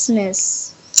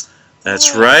Christmas.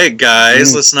 That's right,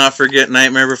 guys. Let's not forget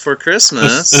Nightmare Before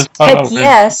Christmas. Heck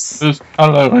yes.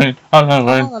 Halloween.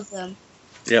 All of them.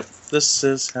 Yep. This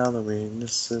is Halloween.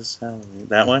 This is Halloween.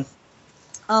 That one?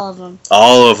 All of them.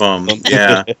 All of them.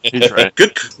 Yeah. He's right.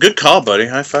 Good call, buddy.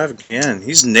 High five again.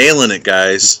 He's nailing it,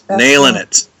 guys. Nailing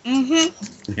it.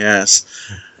 Mm-hmm. Yes.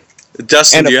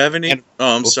 Dustin, And do a- you have any? and-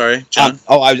 I'm sorry, John.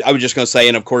 I was just going to say,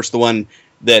 and of course the one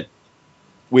that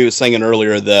we was singing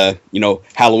earlier, the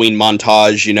Halloween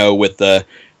montage,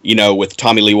 with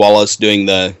Tommy Lee Wallace doing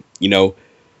the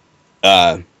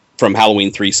from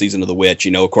Halloween 3 Season of the Witch.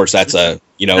 Of course that's a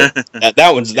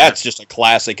that's just a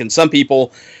classic. And some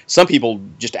people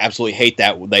just absolutely hate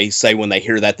that. They say when they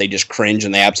hear that they just cringe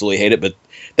and they absolutely hate it. But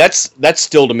that's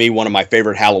still to me one of my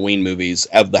favorite Halloween movies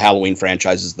of the Halloween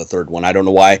franchise is the third one. I don't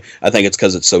know why. I think it's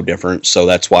because it's so different. So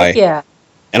that's why. Yeah.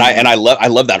 And I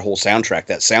love that whole soundtrack.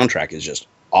 That soundtrack is just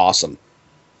awesome.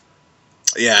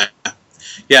 Yeah.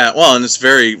 Yeah. Well, and it's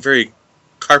very, very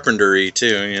Carpenter-y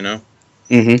too.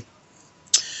 Mm-hmm.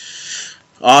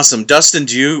 Awesome, Dustin.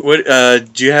 Do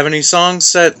you have any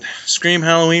songs that scream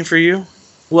Halloween for you?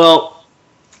 Well,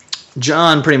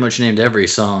 John pretty much named every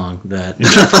song that.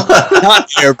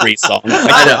 Not every song.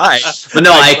 I know. But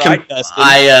no,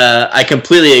 I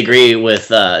completely agree with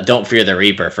 "Don't Fear the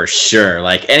Reaper" for sure.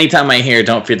 Like anytime I hear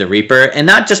 "Don't Fear the Reaper," and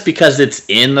not just because it's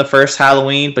in the first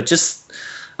Halloween, but just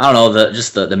I don't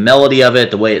know the melody of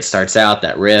it, the way it starts out,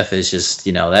 that riff is just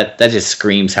that just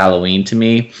screams Halloween to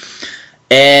me.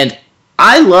 And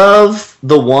I love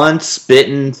the Once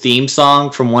Bitten theme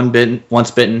song from Once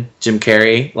Bitten, Jim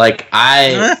Carrey. Like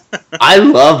I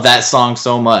love that song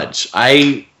so much.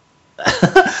 I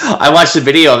watched the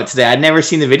video of it today. I'd never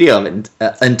seen the video of it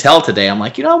until today. I'm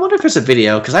like, I wonder if there's a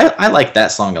video because I like that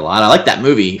song a lot. I like that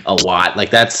movie a lot. Like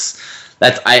that's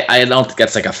I don't think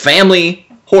that's like a family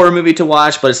horror movie to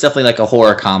watch, but it's definitely like a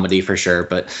horror comedy for sure.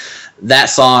 But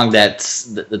that song that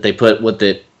they put with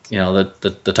it.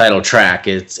 The title track,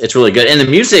 it's really good. And the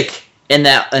music in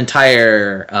that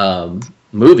entire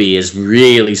movie is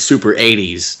really super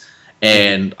 80s.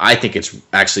 And I think it's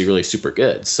actually really super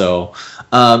good. So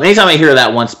anytime I hear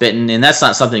that Once Bitten, and that's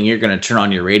not something you're going to turn on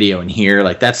your radio and hear.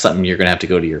 Like that's something you're going to have to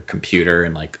go to your computer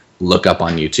and like look up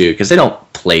on YouTube because they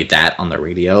don't play that on the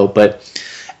radio. But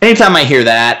anytime I hear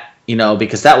that,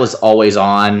 because that was always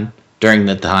on during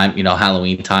the time,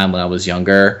 Halloween time when I was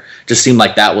younger, just seemed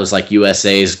like that was like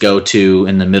USA's go-to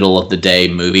in the middle of the day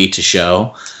movie to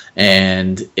show.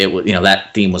 And it was,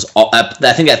 that theme was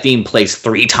I think that theme plays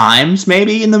 3 times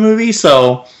maybe in the movie.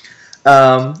 So,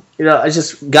 I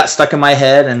just got stuck in my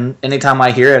head, and anytime I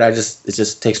hear it, it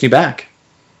just takes me back.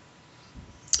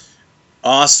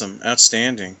 Awesome.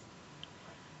 Outstanding.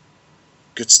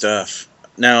 Good stuff.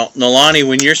 Now, Nolani,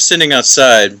 when you're sitting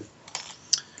outside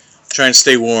trying to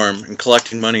stay warm and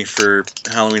collecting money for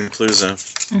Halloween Palooza,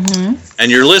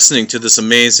 and you're listening to this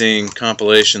amazing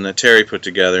compilation that Terry put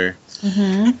together,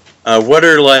 what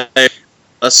are like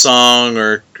a song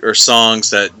or songs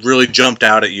that really jumped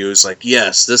out at you as like,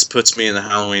 yes, this puts me in the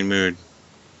Halloween mood?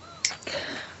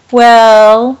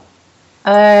 Well,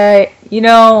 I'm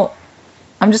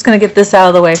just going to get this out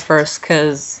of the way first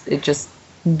because it just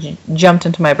jumped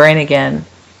into my brain again.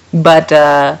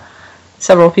 But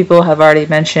several people have already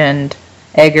mentioned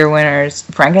Edgar Winter's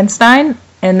Frankenstein,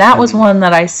 and that was one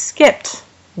that I skipped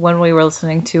when we were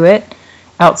listening to it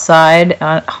outside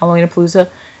on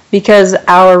Halloween-a-Palooza because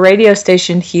our radio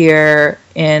station here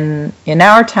in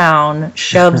our town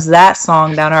shoves that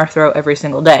song down our throat every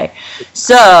single day.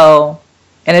 So,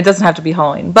 and it doesn't have to be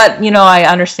Halloween, but I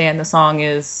understand the song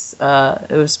is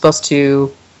it was supposed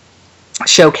to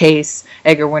showcase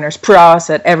Edgar Winter's prowess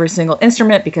at every single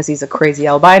instrument because he's a crazy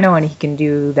albino and he can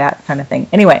do that kind of thing.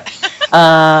 Anyway,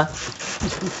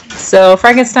 so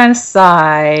Frankenstein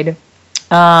aside,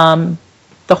 the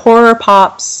horror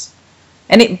pops,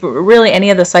 really any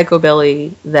of the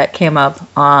psychobilly that came up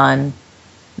on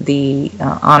the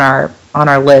on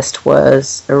our list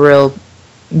was a real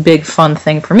big fun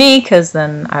thing for me because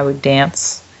then I would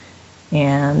dance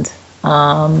and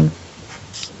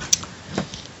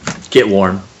Get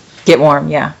warm. Get warm,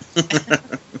 yeah.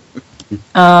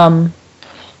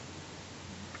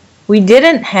 We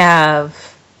didn't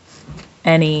have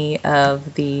any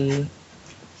of the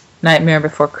Nightmare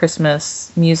Before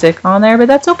Christmas music on there, but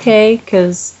that's okay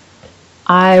because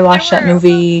I watched that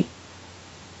movie.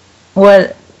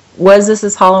 What was this?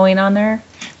 Is Halloween on there?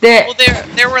 There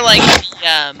were like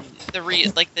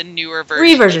the newer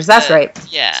versions. Reversions, that's right.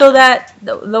 Yeah. So that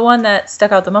the one that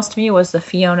stuck out the most to me was the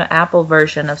Fiona Apple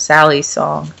version of Sally's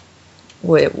song.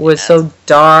 It was so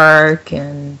dark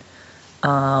and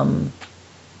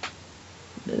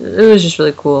it was just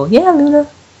really cool. Yeah, Luna.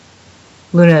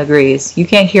 Luna agrees. You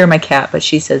can't hear my cat, but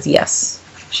she says yes.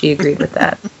 She agreed with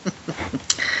that.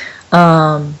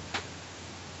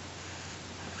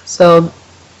 So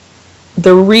the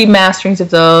remasterings of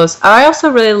those. I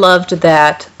also really loved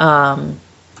that.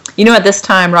 At this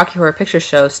time, Rocky Horror Picture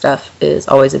Show stuff is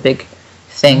always a big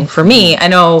thing for me. I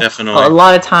know Definitely. A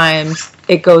lot of times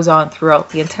it goes on throughout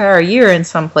the entire year in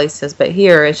some places, but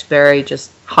here it's very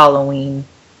just Halloween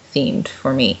themed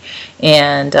for me.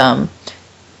 And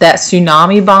that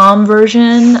Tsunami Bomb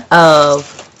version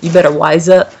of You Better Wise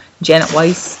Up, Janet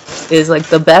Weiss, is like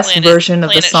the best version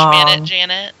of the song. Planet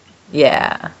Janet.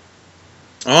 Yeah.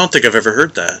 I don't think I've ever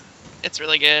heard that. It's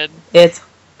really good. It's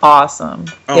awesome.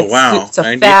 Oh, wow. It's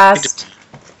a fast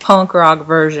punk rock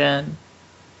version.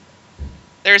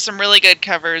 There's some really good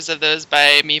covers of those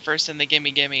by Me First and the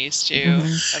Gimme Gimmes, too.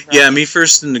 Mm-hmm. Yeah, Me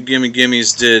First and the Gimme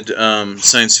Gimmes did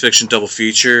science fiction double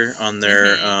feature on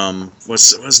their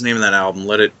what's the name of that album?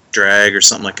 Let It Drag or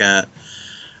something like that.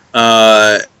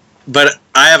 But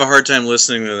I have a hard time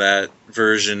listening to that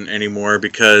version anymore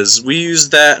because we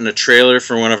used that in a trailer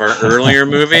for one of our earlier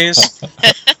movies.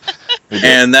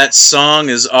 And that song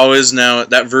is always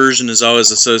that version is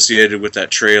always associated with that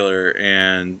trailer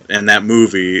and that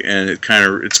movie, and it's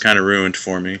kind of ruined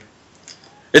for me.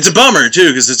 It's a bummer too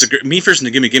because Me First and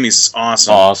the Gimme Gimmes is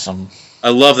awesome. Awesome. I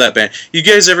love that band. You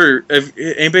guys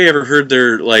anybody ever heard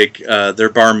their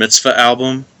bar mitzvah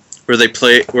album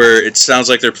where it sounds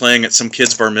like they're playing at some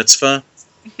kid's bar mitzvah?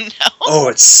 No. Oh,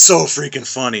 it's so freaking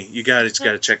funny. You guys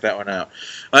got to check that one out.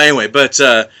 Anyway, but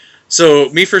so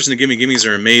Me First and the Gimme Gimmes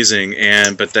are amazing,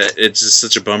 but it's just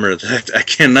such a bummer that I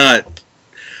cannot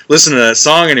listen to that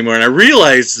song anymore. And I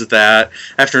realized that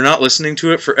after not listening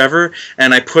to it forever,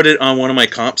 and I put it on one of my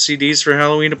comp CDs for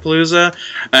Halloween-a-Palooza,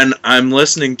 and I'm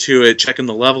listening to it, checking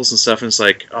the levels and stuff, and it's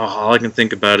like, oh, all I can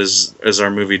think about is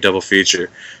our movie double feature.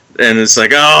 And it's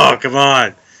like, oh, come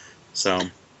on. So,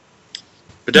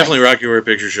 but definitely Rocky Horror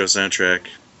Picture Show soundtrack.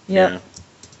 Yep.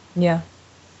 Yeah,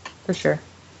 for sure.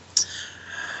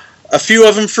 A few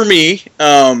of them for me.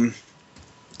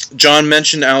 John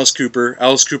mentioned Alice Cooper.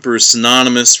 Alice Cooper is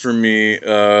synonymous for me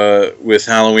with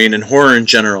Halloween and horror in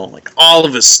general. Like all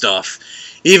of his stuff.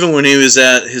 Even when he was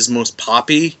at his most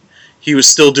poppy, he was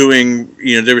still doing,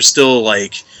 there were still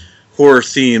like horror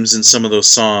themes in some of those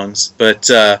songs. But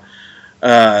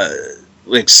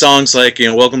like songs like,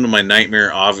 Welcome to My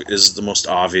Nightmare is the most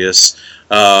obvious.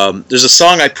 There's a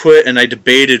song I put and I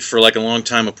debated for like a long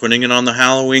time of putting it on the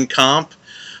Halloween comp.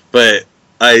 But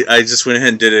I just went ahead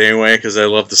and did it anyway because I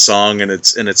love the song but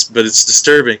it's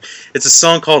disturbing. It's a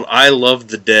song called I Love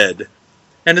the Dead,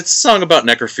 and it's a song about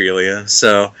necrophilia,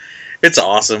 so it's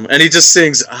awesome. And he just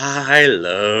sings I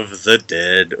love the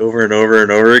dead over and over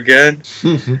and over again.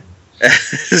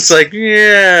 It's like,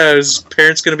 yeah, his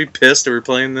parents gonna be pissed that we're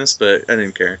playing this, but I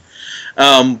didn't care.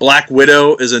 Black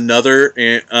Widow is another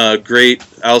great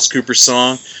Alice Cooper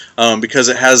song because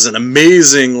it has an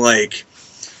amazing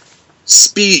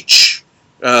speech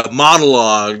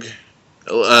monologue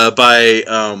by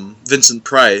Vincent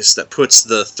Price that puts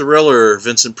the Thriller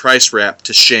Vincent Price rap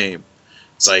to shame.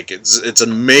 It's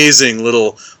an amazing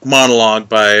little monologue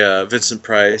by Vincent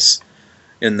Price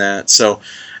in that. So,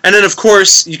 and then of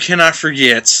course you cannot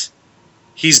forget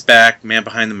he's back, Man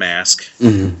Behind the Mask.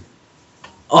 Mm-hmm.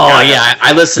 Oh yeah,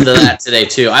 I listened to that today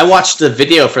too. I watched the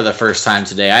video for the first time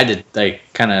today. I did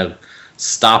kind of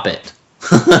stop it.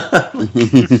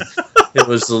 It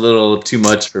was a little too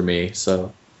much for me.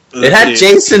 So it had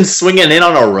Jason swinging in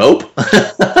on a rope,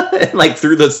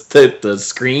 through the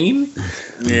screen.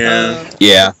 Yeah.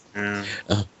 Yeah.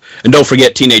 And don't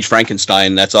forget Teenage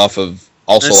Frankenstein. That's also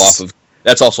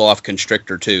off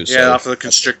Constrictor too. So. Yeah, off of the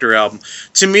Constrictor album.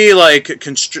 To me,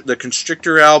 the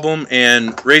Constrictor album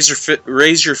and Raise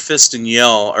Your Fist and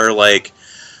Yell are like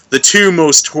the two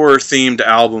most horror themed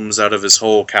albums out of his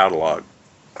whole catalog.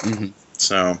 Mm-hmm.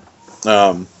 So,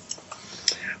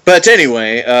 but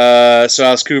anyway, so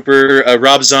Alice Cooper,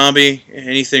 Rob Zombie,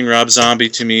 anything Rob Zombie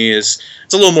to me it's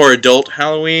a little more adult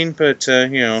Halloween, but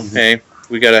hey,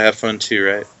 we gotta have fun too,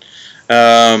 right?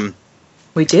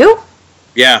 We do?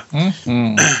 Yeah.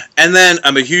 Mm-hmm. And then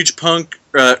I'm a huge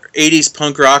 80s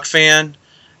punk rock fan,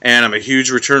 and I'm a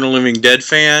huge Return of the Living Dead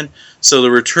fan. So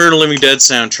the Return of the Living Dead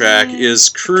soundtrack is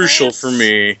crucial for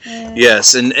me.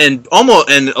 Yes, and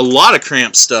a lot of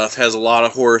Cramp stuff has a lot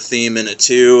of horror theme in it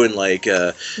too, and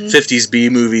 50s B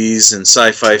movies and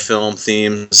sci-fi film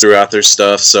themes throughout their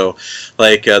stuff. So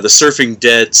the Surfing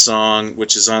Dead song,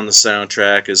 which is on the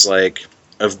soundtrack, is a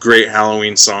great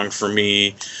Halloween song for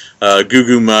me. Goo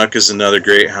Goo Muck is another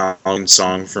great Halloween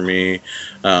song for me.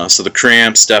 So the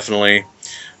Cramps, definitely.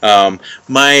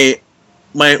 My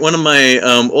one of my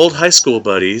old high school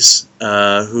buddies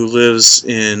who lives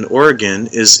in Oregon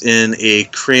is in a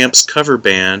Cramps cover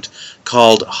band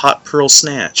called Hot Pearl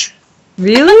Snatch.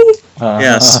 Really?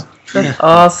 Yes. That's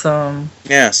awesome.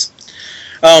 Yes.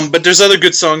 But there's other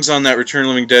good songs on that Return of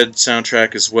the Living Dead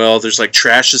soundtrack as well. There's like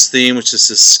Trash's theme, which is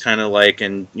this kind of like,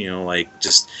 and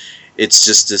it's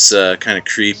just this kind of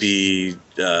creepy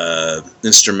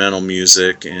instrumental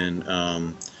music, and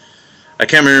I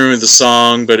can't remember the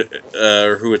song, but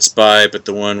or who it's by, but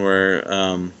the one where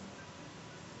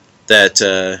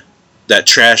that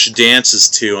Trash dances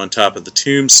to on top of the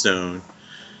tombstone.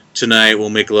 Tonight we'll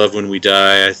make love when we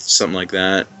die, something like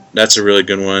that. That's a really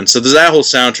good one. So that whole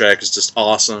soundtrack is just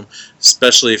awesome,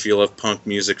 especially if you love punk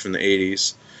music from the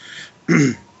 80s.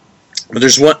 But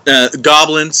there's one,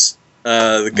 Goblins.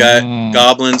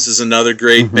 Goblins is another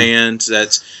great band.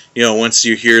 That's, once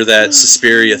you hear that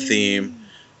Suspiria theme,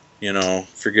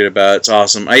 forget about it. It's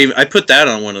awesome. I put that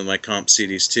on one of my comp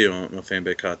CDs too. I don't know if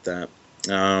anybody caught that.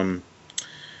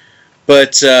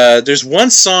 But there's one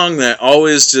song that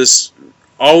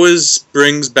always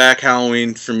brings back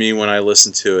Halloween for me when I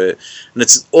listen to it, and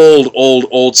it's an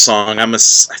old song. I'm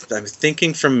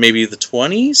thinking from maybe the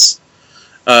 20s,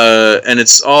 and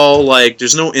it's all like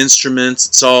there's no instruments.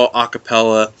 It's all a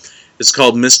cappella. It's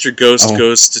called "Mr. Ghost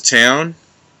Goes to Town."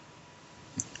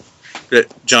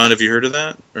 John, have you heard of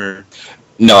that? Or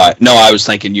No, I was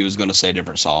thinking you was going to say a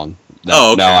different song.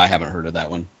 Okay. No, I haven't heard of that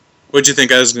one. What'd you think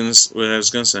what I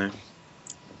was gonna say?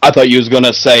 I thought you was going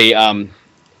to say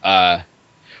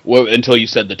well, until you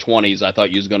said the 20s, I thought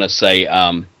you was going to say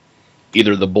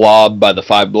either The Blob by the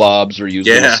Five Blobs, or you was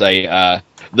going to say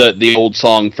the old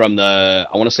song from I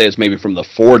want to say it's maybe from the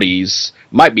 40s,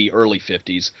 might be early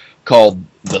 50s, called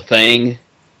The Thing.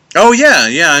 Oh,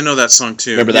 yeah, I know that song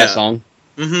too. Remember that song?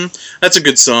 Mm-hmm. That's a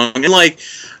good song. And I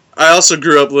also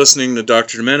grew up listening to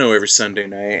Dr. Demento every Sunday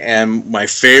night, and my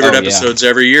favorite episodes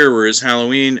every year were his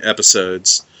Halloween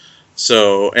episodes.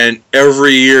 So, and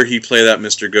every year he'd play that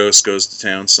Mr. Ghost Goes to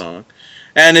Town song.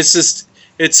 And you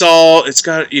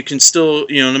can still,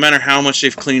 no matter how much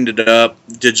they've cleaned it up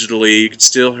digitally, you can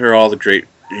still hear all the great,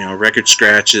 record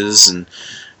scratches and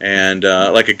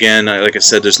like I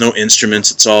said, there's no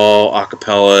instruments, it's all a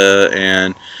cappella,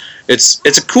 and it's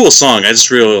a cool song. I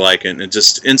just really like it. And it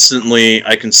just instantly,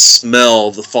 I can smell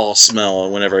the fall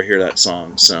smell whenever I hear that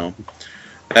song. So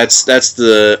that's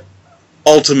the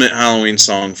ultimate Halloween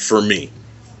song for me.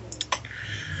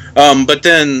 But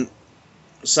then,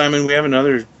 Simon, we have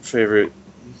another favorite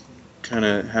kind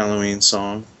of Halloween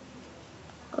song.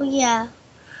 Oh, yeah.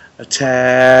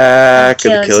 Attack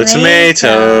of the Killer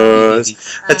Tomatoes.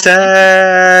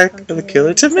 Attack of the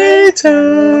Killer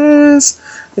Tomatoes.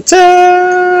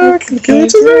 Attack of the Killer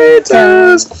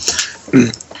Tomatoes.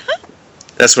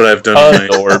 That's what I've done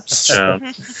with my orbs, child.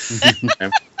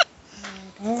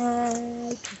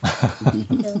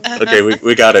 Okay,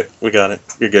 we got it.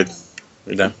 You're good.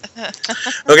 We're done.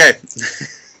 Okay.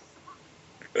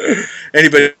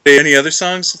 Any other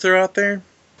songs to throw out there?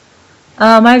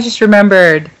 I just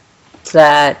remembered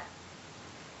that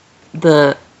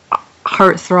the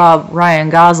heartthrob Ryan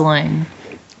Gosling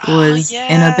was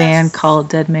in a band called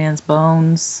Dead Man's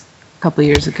Bones a couple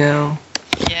years ago.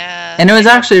 Yeah. And it was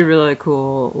actually really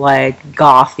cool, like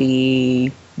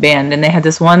gothy band, and they had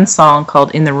this one song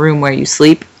called In the Room Where You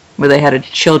Sleep, where they had a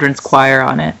children's choir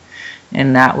on it,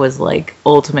 and that was like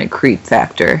ultimate creep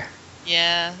factor.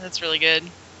 Yeah, that's really good.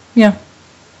 Yeah.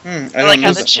 I like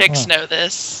how the chicks know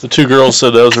this. The two girls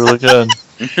said that was really good.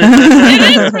 It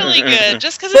is really good,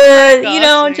 just because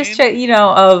it's just check,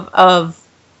 of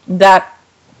that.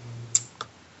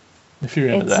 If you're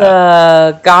into it's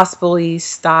that. a gospel-y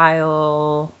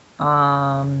style.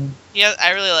 Yeah,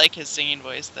 I really like his singing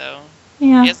voice though.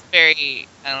 Yeah. He has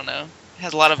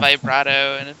has a lot of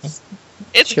vibrato, and it's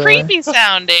Sure. creepy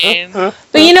sounding. But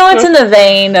it's in the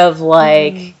vein of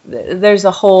like, there's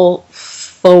a whole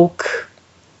folk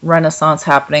renaissance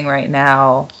happening right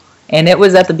now, and it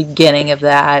was at the beginning of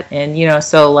that, and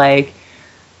so like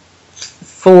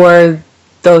for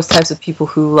those types of people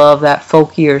who love that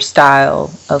folkier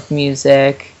style of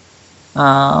music,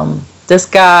 this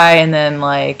guy, and then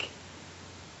like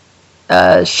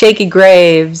Shaky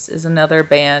Graves is another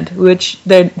band, which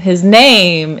his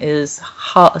name is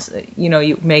you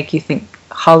think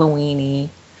Halloweeny,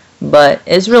 but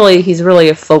he's really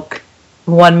a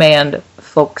one-man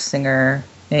folk singer,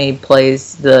 and he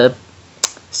plays the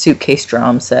suitcase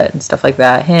drum set and stuff like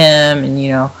that. Him, and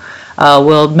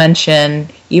we'll mention,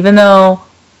 even though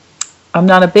I'm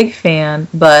not a big fan,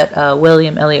 but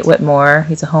William Elliott Whitmore,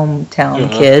 he's a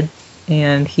hometown kid,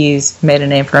 and he's made a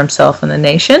name for himself in the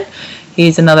nation.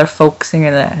 He's another folk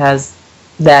singer that has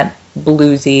that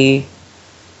bluesy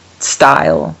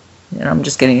style. I'm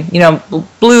just getting,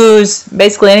 blues,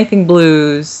 basically anything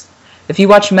blues. If you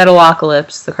watch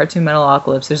Metalocalypse, the cartoon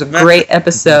Metalocalypse, there's a great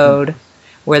episode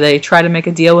where they try to make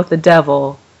a deal with the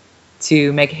devil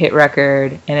to make a hit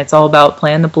record, and it's all about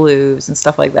playing the blues and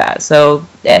stuff like that. So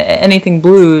anything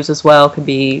blues as well could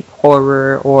be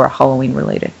horror or Halloween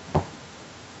related.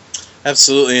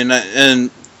 Absolutely, and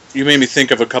you made me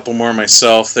think of a couple more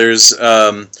myself. There's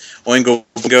Oingo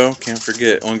Boingo, can't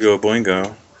forget Oingo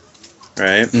Boingo,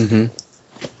 right?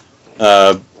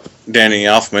 Danny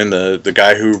Elfman, the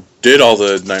guy who did all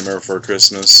the Nightmare Before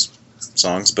Christmas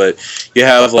songs, but you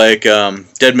have like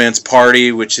Dead Man's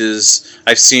Party, which is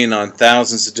I've seen on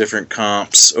thousands of different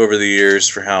comps over the years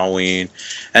for Halloween,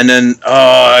 and then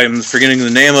I'm forgetting the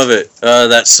name of it.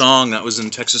 That song that was in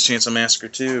Texas Chainsaw Massacre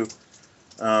 2.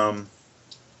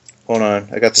 Hold on,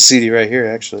 I got the CD right here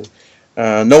actually.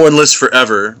 No One Lives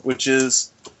Forever, which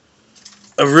is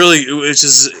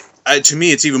to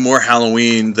me it's even more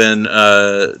Halloween than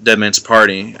Dead Man's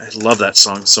Party. I love that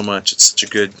song so much. It's such a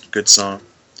good song.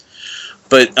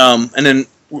 But and then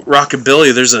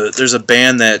rockabilly, there's a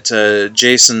band that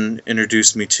Jason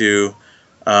introduced me to,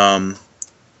 an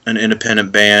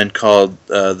independent band called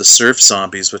the Surf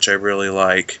Zombies, which I really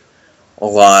like a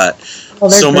lot. Oh,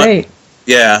 they're great.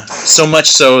 Yeah, so much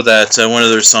so that one of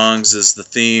their songs is the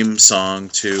theme song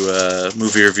to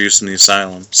movie reviews from the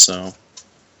Asylum. So,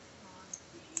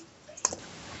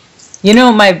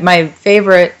 my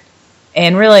favorite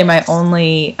and really my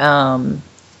only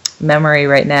memory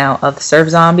right now of the Surf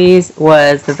Zombies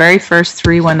was the very first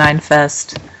 319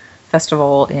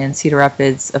 festival in Cedar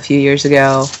Rapids a few years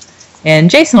ago, and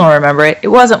Jason will remember it. It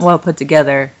wasn't well put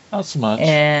together. Not so much.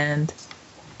 And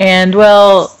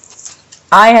well,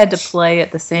 I had to play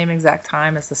at the same exact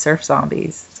time as the Surf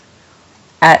Zombies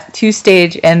at two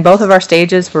stage, and both of our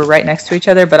stages were right next to each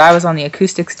other, but I was on the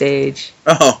acoustic stage,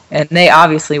 and they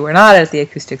obviously were not at the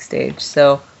acoustic stage,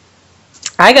 so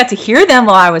I got to hear them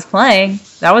while I was playing.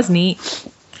 That was neat,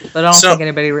 but I don't think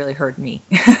anybody really heard me.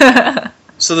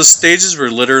 So the stages were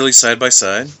literally side by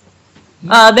side?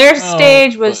 Their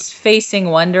stage was facing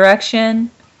one direction,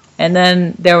 and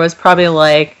then there was probably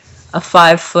like a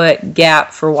 5-foot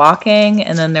gap for walking,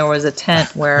 and then there was a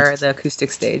tent where the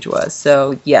acoustic stage was.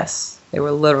 So yes, they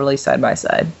were literally side by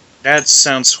side. That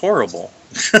sounds horrible.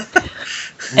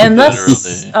 And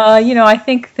that's, I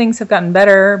think things have gotten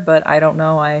better, but I don't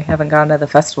know. I haven't gone to the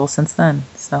festival since then.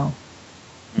 So,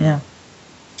 yeah.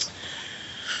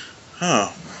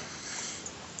 Oh.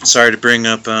 Sorry to bring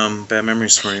up bad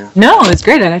memories for you. No, it's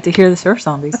great. I got to hear the Surf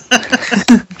Zombies.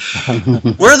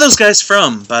 Where are those guys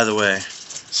from, by the way?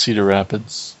 Cedar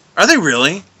Rapids. Are they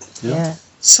really? Yeah.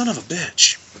 Son of a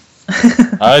bitch.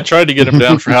 I tried to get them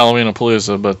down for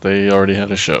Halloween-a-Palooza, but they already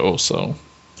had a show, so.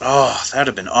 Oh, that would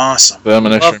have been awesome. Them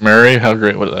and Extra Mary, how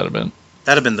great would that have been?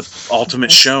 That would have been the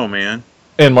ultimate show, man.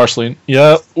 And Marceline.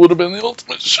 Yeah, would have been the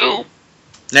ultimate show.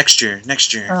 Next year.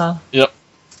 Yep.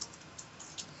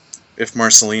 If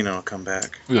Marcelino will come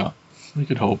back. Yeah, we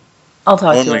could hope. I'll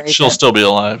talk to her agent. She'll still be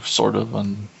alive, sort of,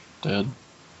 undead.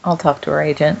 I'll talk to her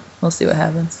agent. We'll see what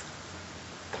happens.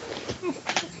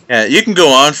 Yeah, you can go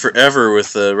on forever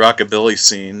with the rockabilly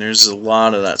scene. There's a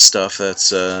lot of that stuff that's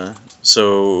so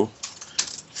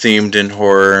themed in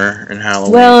horror and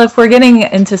Halloween. Well, if we're getting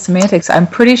into semantics, I'm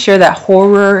pretty sure that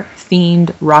horror-themed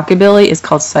rockabilly is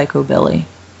called psychobilly.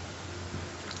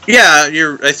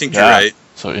 Yeah, I think you're right.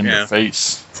 So in your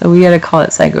face. So we gotta call it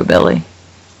psychobilly.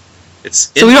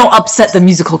 So we don't upset the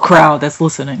musical crowd that's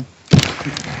listening.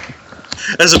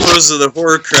 As opposed to the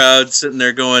horror crowd sitting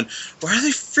there going, why are they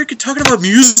freaking talking about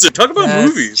music? Talk about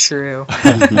movies. True.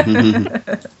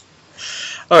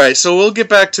 All right, so we'll get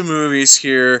back to movies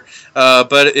here,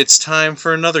 but it's time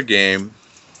for another game.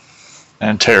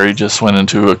 And Terry just went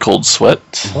into a cold sweat.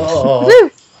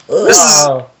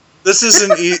 This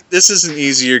is an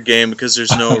easier game because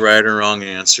there's no right or wrong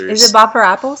answers. Is it Bob for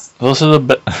apples? Those are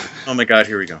the Oh my God!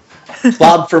 Here we go.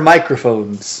 Bob for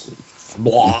microphones.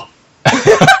 Blah.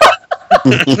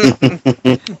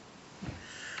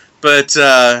 But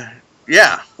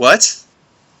yeah, what?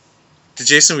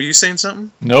 Jason, were you saying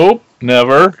something? Nope,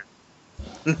 never.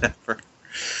 Never.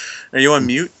 Are you on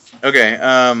mute? Okay.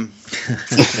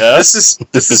 Yes.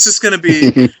 This is just gonna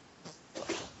be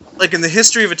like in the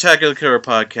history of Attack of the Killer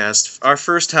podcast. Our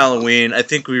first Halloween, I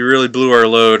think we really blew our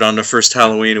load on the first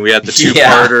Halloween, and we had the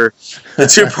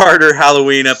two-parter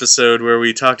Halloween episode where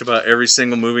we talked about every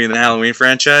single movie in the Halloween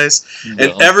franchise. No.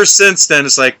 And ever since then,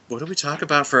 it's like, what do we talk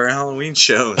about for our Halloween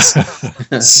shows?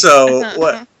 So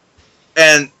what?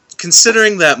 And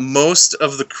considering that most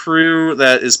of the crew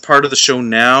that is part of the show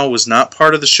now was not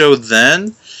part of the show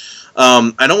then,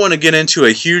 I don't want to get into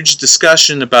a huge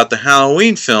discussion about the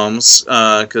Halloween films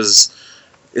because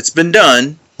it's been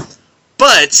done,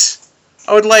 but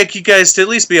I would like you guys to at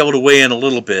least be able to weigh in a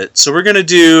little bit. So we're going to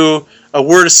do a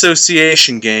word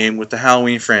association game with the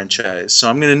Halloween franchise. So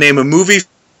I'm going to name a movie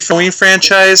Halloween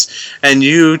franchise, and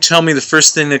you tell me the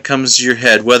first thing that comes to your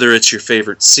head, whether it's your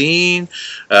favorite scene,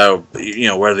 whether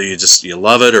you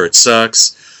love it or it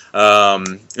sucks.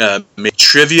 Maybe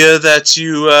trivia that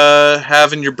you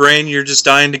have in your brain you're just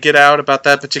dying to get out about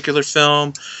that particular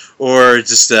film, or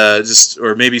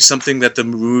or maybe something that the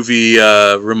movie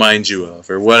reminds you of,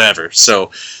 or whatever. So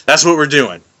that's what we're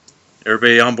doing.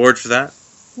 Everybody on board for that?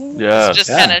 Yeah. Just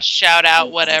kind of shout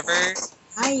out whatever.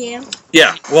 I am.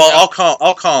 Yeah. Well,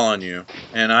 I'll call on you,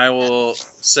 and I will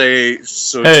say.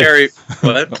 So Hey. Terry,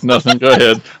 what? Nothing. Go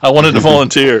ahead. I wanted to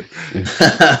volunteer.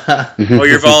 Oh,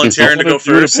 you're volunteering to go You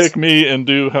to first. pick me and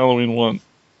do Halloween 1.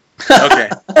 Okay.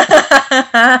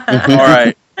 All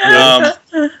right.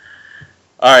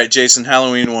 All right, Jason.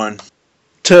 Halloween 1.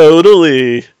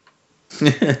 Totally.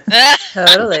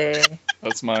 Totally.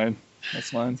 That's mine.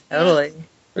 Totally.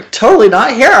 Totally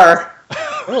not here.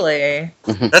 Totally.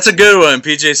 That's a good one,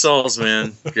 PJ Souls,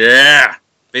 man. Yeah.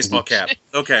 Baseball cap.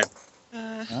 Okay.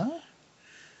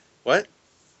 What?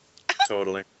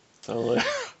 Totally.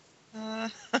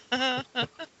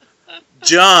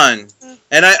 John,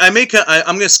 and I'm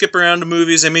going to skip around to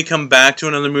movies. I may come back to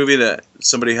another movie that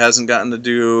somebody hasn't gotten to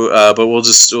do, but we'll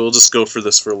just go for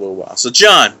this for a little while. So,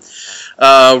 John,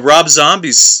 Rob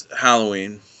Zombie's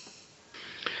Halloween.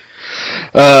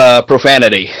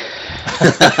 Profanity.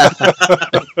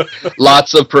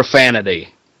 Lots of profanity.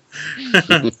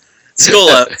 Skull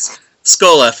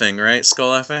effing, right?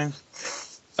 Skull effing.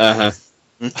 Uh-huh.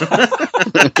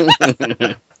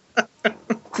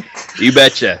 You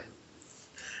betcha.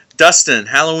 Dustin,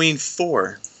 Halloween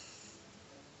 4.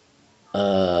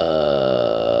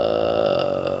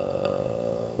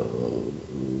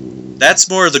 That's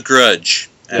more of The Grudge.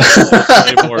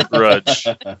 Way more Grudge.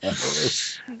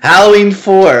 Halloween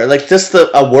 4, like just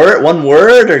one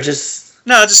word, or just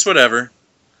No, just whatever.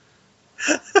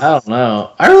 I don't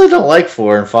know. I really don't like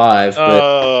 4 and 5. But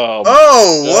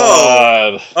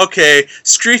Oh, whoa. Okay,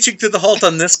 screeching to the halt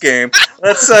on this game.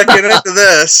 Let's get into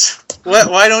this.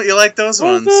 Why don't you like those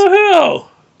What ones? the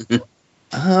hell?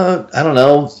 I don't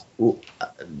know.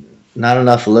 Not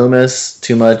enough Loomis,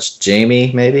 too much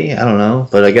Jamie, maybe. I don't know,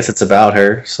 but I guess it's about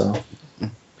her. So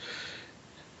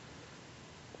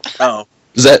Oh.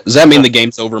 Does that mean the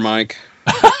game's over, Mike?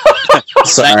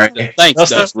 sorry. Thanks,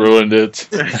 Dustin Dustin. ruined it.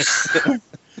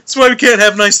 That's why we can't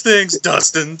have nice things,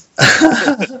 Dustin.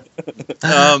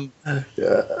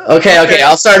 Okay.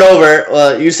 I'll start over.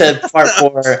 Well, you said part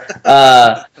 4.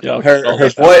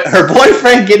 Her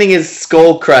boyfriend getting his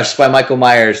skull crushed by Michael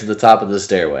Myers at the top of the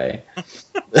stairway.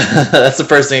 That's the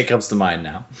first thing that comes to mind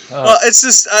now. Well, it's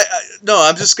just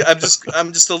I'm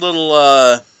just a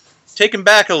little taken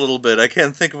back a little bit. I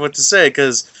can't think of what to say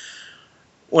because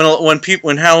when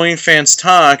Halloween fans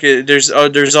talk, there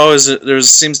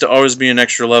seems to always be an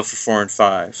extra love for 4 and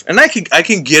 5, and I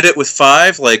can get it with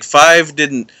 5. Like 5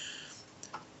 didn't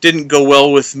go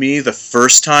well with me the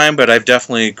first time, but I've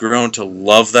definitely grown to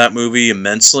love that movie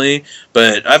immensely.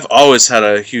 But I've always had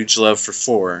a huge love for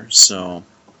 4, so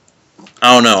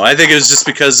I don't know. I think it was just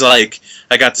because like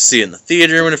I got to see it in the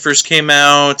theater when it first came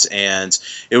out, and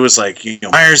it was like,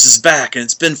 Myers is back, and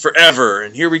it's been forever,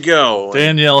 and here we go.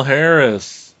 Danielle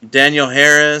Harris,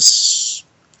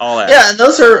 all that. Yeah, and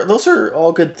those are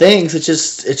all good things.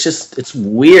 It's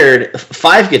weird.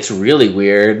 5 gets really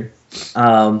weird.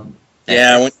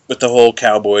 Yeah, with the whole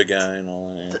cowboy guy and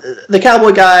all that. The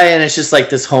cowboy guy, and it's just like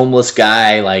this homeless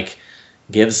guy, like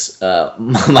gives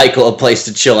Michael a place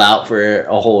to chill out for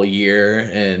a whole year,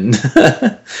 and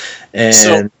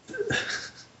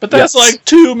but that's like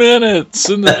 2 minutes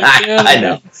in the beginning.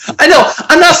 I know.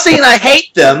 I'm not saying I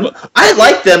hate them. I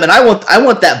like them, and I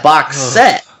want that box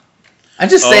set. I'm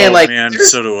just saying, like, man,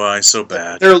 so do I. So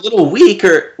bad. They're a little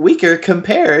weaker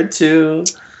compared to,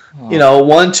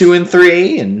 1, 2, and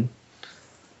 3, and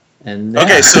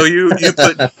okay. So you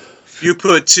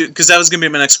put 2, because that was gonna be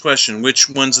my next question. Which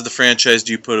ones of the franchise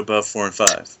do you put above 4 and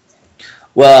 5?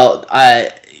 Well,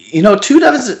 2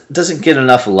 doesn't get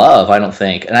enough love, I don't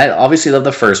think. And I obviously love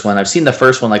the first one. I've seen the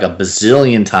first one like a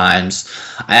bazillion times.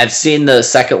 I have seen the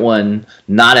second one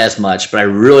not as much, but I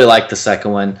really like the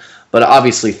second one. But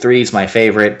obviously 3 is my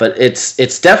favorite. But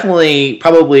it's definitely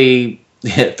probably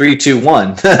 3, 2,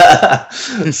 1.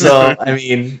 So I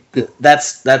mean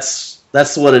that's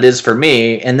what it is for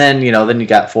me. And then then you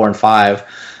got 4 and 5,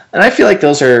 and I feel like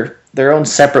those are their own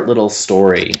separate little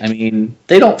story. I mean,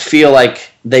 they don't feel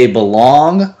like they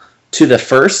belong to the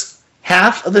first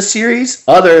half of the series,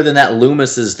 other than that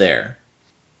Loomis is there.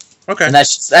 Okay. And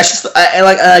that's just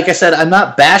like I said, I'm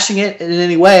not bashing it in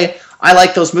any way. I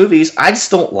like those movies. I just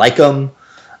don't like them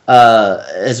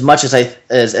as much as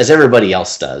as everybody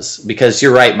else does. Because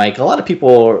you're right, Mike. A lot of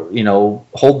people,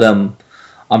 hold them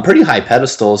on pretty high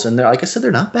pedestals, and they're, like I said,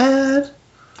 they're not bad.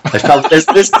 There's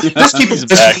people. He's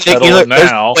backpedaling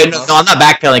now. Wait, no, I'm not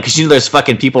backpedaling because there's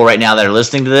fucking people right now that are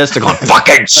listening to this. They're going,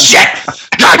 "Fucking shit!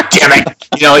 God damn it!"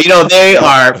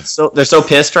 They're so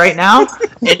pissed right now,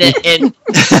 and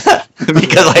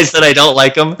because I said I don't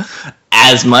like them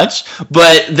as much,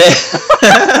 but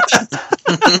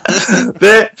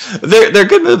they're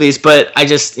good movies. But I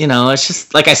just, it's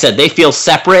just like I said, they feel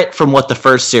separate from what the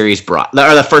first series brought,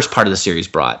 or the first part of the series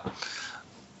brought.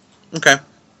 Okay.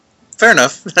 Fair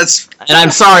enough. And I'm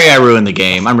sorry I ruined the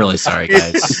game. I'm really sorry,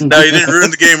 guys. No, you didn't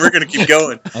ruin the game. We're going to keep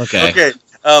going. Okay. Okay.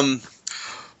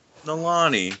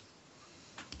 Nalani.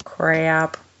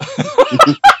 Crap.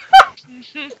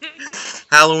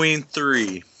 Halloween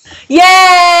 3.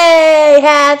 Yay!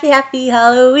 Happy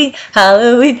Halloween,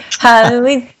 Halloween,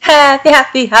 Halloween,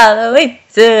 happy Halloween,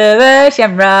 Silver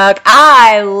Shamrock.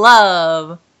 I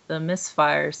love the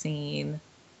misfire scene.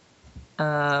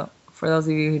 For those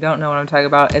of you who don't know what I'm talking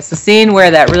about, it's the scene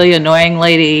where that really annoying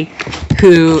lady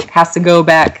who has to go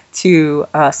back to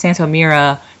Santa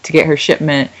Mira to get her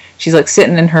shipment. She's like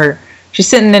sitting in her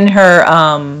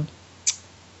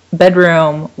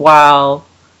bedroom while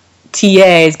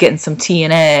TA is getting some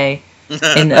TNA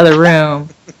in the other room,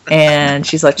 and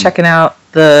she's like checking out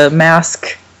the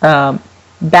mask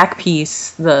back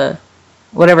piece, the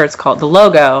whatever it's called, the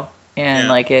logo, and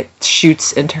like it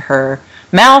shoots into her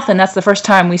mouth, and that's the first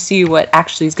time we see what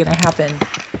actually is going to happen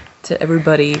to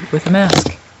everybody with a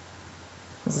mask.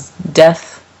 This is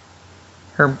death,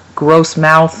 her gross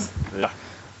mouth,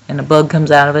 and a bug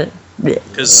comes out of it.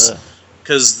 Because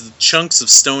chunks of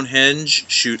Stonehenge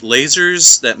shoot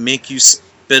lasers that make you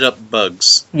spit up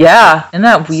bugs. Yeah, isn't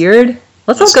that weird?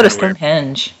 Let's all go to kinda weird.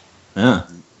 Stonehenge. Yeah.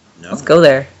 No. Let's go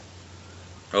there.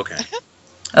 Okay.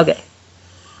 Okay.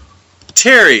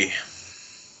 Terry.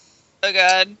 Oh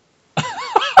God.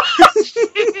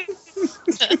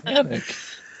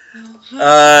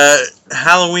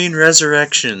 Halloween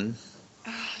Resurrection.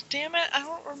 Damn it!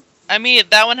 I mean,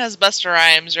 that one has Busta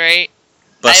Rhymes, right?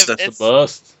 Bust I've- at the it's-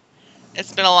 Bust.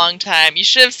 It's been a long time. You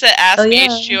should have said Ask Oh, yeah.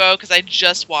 H2O because I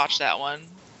just watched that one.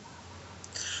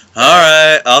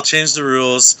 Alright, I'll change the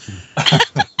rules.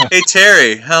 Hey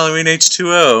Terry, Halloween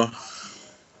H2O.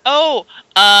 Oh,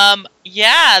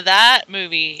 yeah, that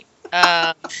movie.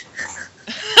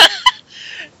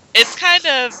 It's kind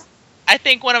of, I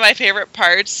think one of my favorite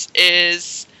parts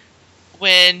is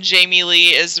when Jamie Lee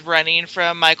is running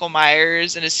from Michael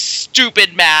Myers in his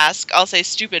stupid mask. I'll say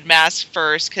stupid mask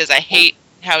first because I hate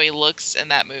how he looks in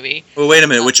that movie. Well, wait a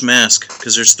minute, which mask?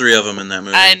 Because there's 3 of them in that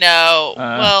movie. I know.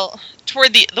 Well,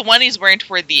 toward the one he's wearing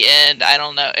toward the end, I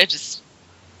don't know. It's just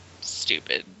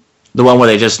stupid. The one where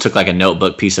they just took like a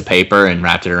notebook piece of paper and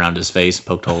wrapped it around his face,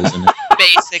 poked holes in it.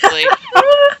 Basically.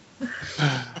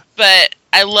 But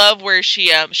I love where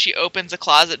she opens a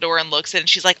closet door and looks in and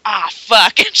she's like, ah,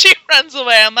 fuck, and she runs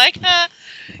away. I'm like, huh,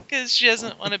 because she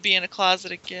doesn't want to be in a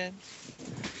closet again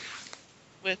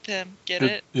with him. Get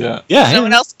it? Yeah. Does no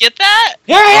one else get that?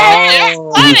 Yeah. It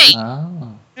was funny.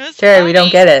 Oh. It was Terry, we don't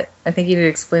funny. get it. I think you need to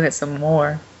explain it some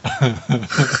more. No,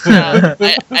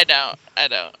 I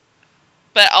don't.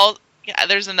 But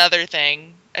there's another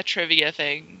thing, a trivia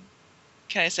thing.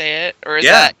 Can I say it, or is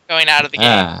that going out of the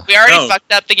game? We already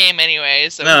fucked up the game anyway,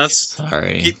 so No,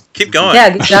 Sorry. keep going. Yeah,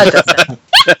 good job, Justin.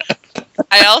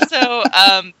 I also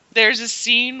there's a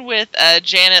scene with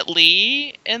Janet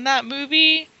Leigh in that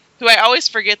movie, who I always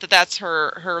forget that's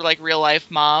her like real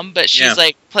life mom, but she's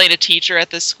like playing a teacher at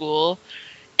this school,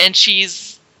 and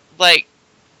she's like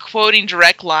quoting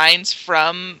direct lines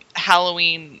from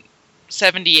Halloween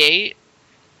 '78.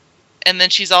 And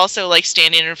then she's also like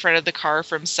standing in front of the car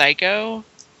from Psycho.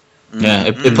 Yeah,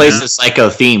 it plays the Psycho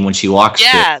theme when she walks.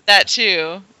 Yeah, that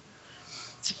too.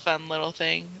 It's a fun little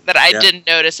thing that I didn't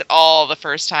notice at all the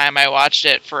first time I watched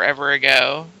it forever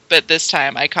ago. But this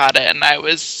time I caught it and I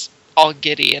was all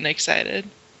giddy and excited.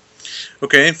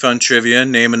 Okay, fun trivia.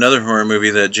 Name another horror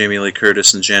movie that Jamie Lee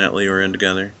Curtis and Janet Leigh were in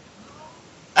together.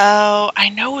 Oh, I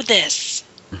know this.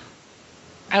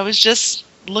 I was just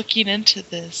looking into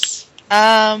this.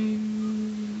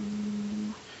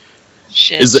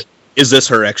 Shit. Is this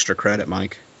her extra credit,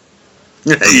 Mike?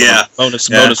 Yeah. Bonus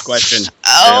question.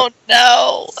 Oh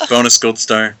no. Bonus gold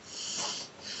star.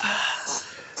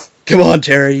 Come on,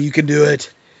 Terry, you can do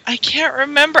it. I can't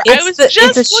remember. It's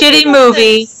a shitty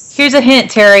movie. Here's a hint,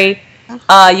 Terry.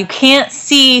 You can't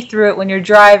see through it when you're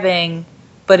driving,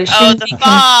 but it Oh, shouldn't the be.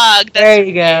 fog. There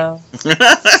you go.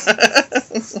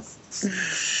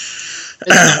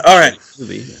 All right.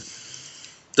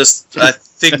 I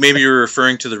think maybe you're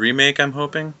referring to the remake, I'm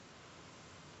hoping?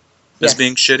 As Yes.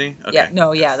 being shitty? Okay. Yeah,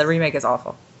 no, yeah, the remake is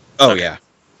awful. Oh yeah.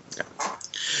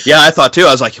 Yeah, I thought too.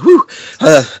 I was like, "Whew,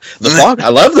 the Fog." I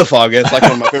love the Fog. It's like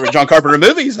one of my favorite John Carpenter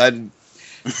movies. Yeah,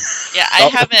 I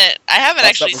haven't that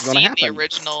actually was gonna seen the happen.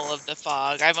 original of the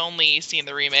Fog. I've only seen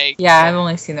the remake. Yeah, I've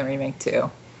only seen the remake too.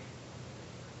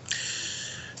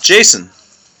 Jason.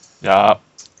 Yeah.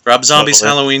 Rob Zombie's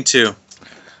Totally. Halloween 2.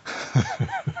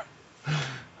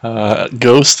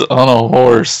 Ghost on a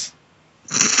horse.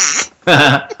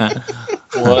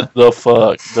 What the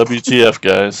fuck? WTF,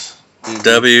 guys?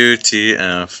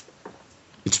 WTF.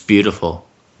 It's beautiful.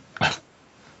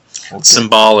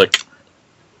 Symbolic.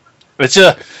 It's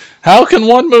how can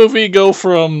one movie go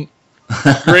from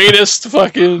greatest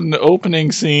fucking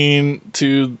opening scene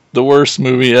to the worst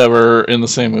movie ever in the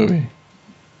same movie?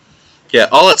 Yeah,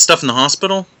 all that stuff in the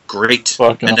hospital, great.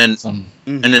 Fucking and then awesome.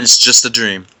 and then it's just a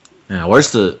dream. Yeah,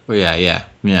 where's the? Yeah.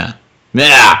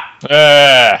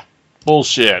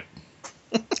 Bullshit.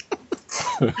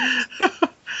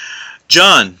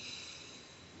 John,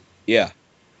 yeah.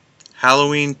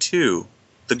 Halloween 2,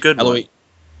 the good Halloween.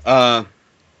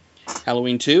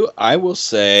 Halloween 2. I will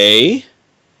say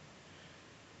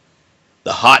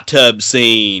the hot tub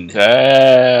scene.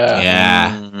 Yeah.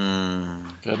 Yeah. one.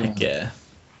 Mm. Good one. Yeah.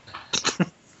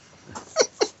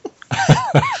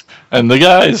 And the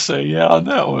guys say, yeah, on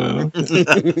that one.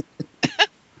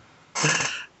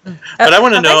 But I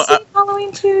want to Have know. I seen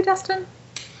Halloween 2, Dustin?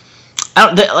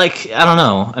 I don't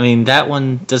know. I mean, that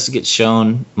one doesn't get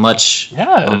shown much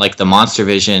Yeah. on like the Monster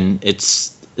Vision.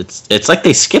 It's like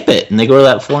they skip it and they go to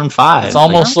that 4 and 5. It's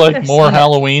almost I don't like think I've more seen it.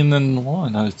 Halloween than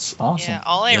one. It's awesome. Yeah,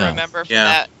 all I Yeah. remember from Yeah.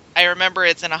 that, I remember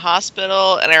it's in a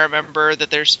hospital, and I remember that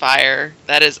there's fire.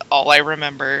 That is all I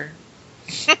remember.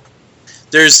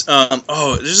 There's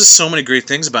there's just so many great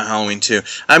things about Halloween 2.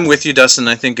 I'm with you, Dustin.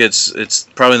 I think it's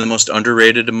probably the most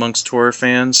underrated amongst horror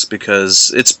fans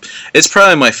because it's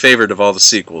probably my favorite of all the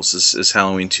sequels is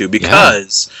Halloween 2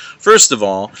 because first of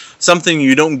all, something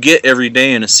you don't get every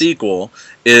day in a sequel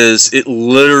is it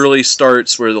literally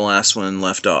starts where the last one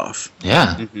left off.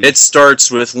 Yeah. Mhm. It starts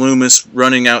with Loomis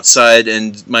running outside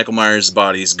and Michael Myers'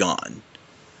 body's gone.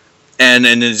 And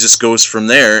then it just goes from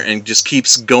there and just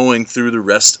keeps going through the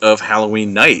rest of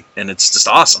Halloween night. And it's just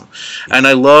awesome. And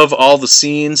I love all the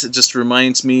scenes. It just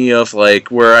reminds me of like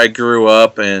where I grew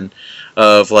up and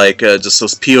of like just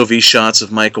those POV shots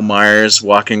of Michael Myers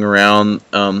walking around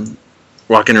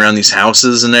these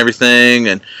houses and everything.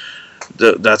 And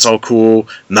that's all cool.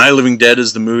 Night of the Living Dead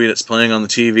is the movie that's playing on the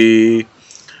TV.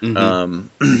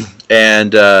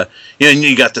 And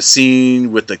you got the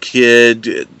scene with the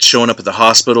kid showing up at the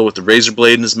hospital with the razor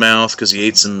blade in his mouth because he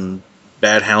ate some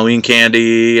bad Halloween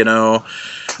candy.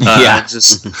 Yeah.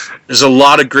 There's a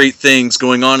lot of great things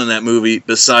going on in that movie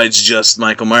besides just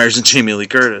Michael Myers and Jamie Lee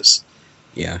Curtis.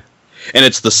 Yeah. And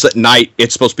it's the night,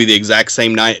 it's supposed to be the exact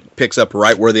same night, it picks up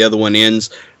right where the other one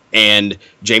ends, and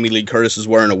Jamie Lee Curtis is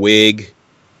wearing a wig,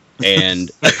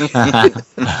 and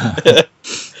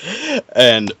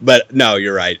but no,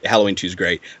 you're right. Halloween 2 is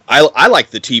great. I like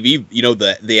the TV,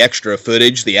 the extra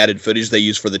footage, the added footage they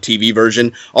use for the TV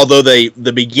version. Although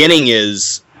the beginning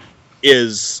is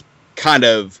kind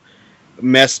of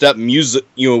messed up music,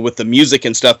 with the music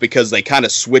and stuff because they kind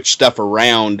of switch stuff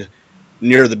around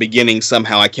near the beginning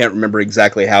somehow. I can't remember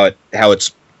exactly how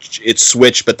it's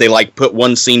switched, but they like put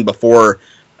one scene before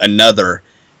another.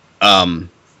 I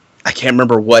can't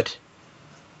remember what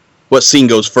scene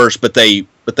goes first, but they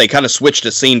kind of switched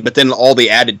a scene. But then all the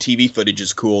added TV footage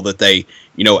is cool that they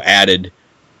added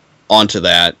onto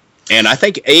that. And I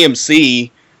think AMC,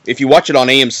 if you watch it on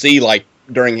AMC, like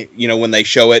during when they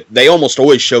show it, they almost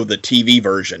always show the TV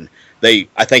version.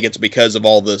 I think it's because of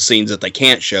all the scenes that they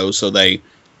can't show, so they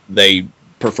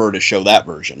prefer to show that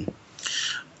version.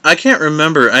 I can't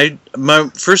remember. My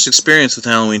first experience with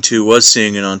Halloween 2 was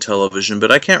seeing it on television,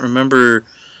 but I can't remember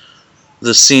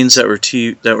the scenes that were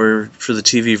for the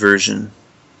TV version.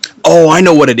 Oh, I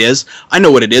know what it is.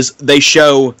 They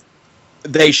show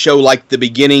like the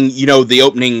beginning, the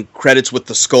opening credits with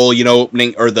the skull,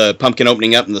 opening, or the pumpkin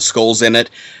opening up and the skull's in it.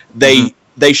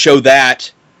 They show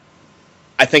that.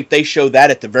 I think they show that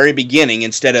at the very beginning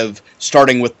instead of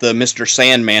starting with the Mr.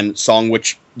 Sandman song,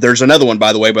 which there's another one,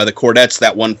 by the way, by the Chordettes,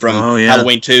 that one from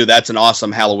Halloween 2. That's an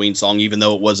awesome Halloween song, even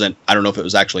though it wasn't, I don't know if it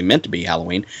was actually meant to be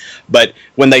Halloween. But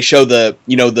when they show the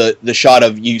shot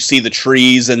of, you see the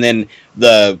trees and then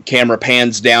the camera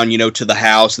pans down, to the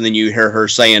house, and then you hear her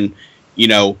saying,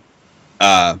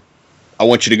 I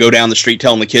want you to go down the street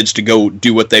telling the kids to go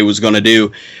do what they was going to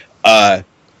do.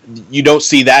 You don't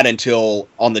see that until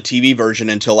on the TV version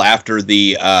until after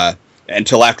the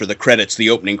credits, the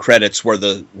opening credits, where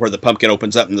the pumpkin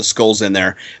opens up and the skull's in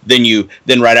there.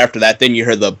 Then right after that, then you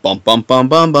hear the bum bum bum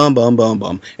bum bum bum bum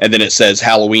bum, and then it says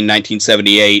Halloween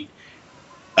 1978.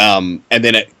 And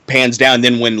then it pans down. And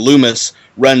then when Loomis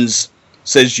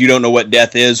says you don't know what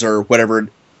death is or whatever,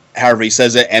 however he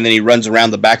says it, and then he runs around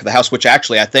the back of the house, which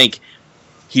actually I think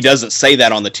he doesn't say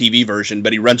that on the TV version,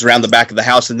 but he runs around the back of the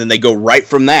house, and then they go right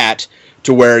from that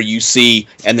to where you see,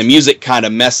 and the music kind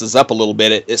of messes up a little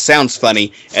bit. It sounds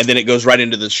funny, and then it goes right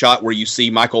into the shot where you see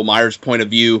Michael Myers' point of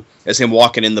view as him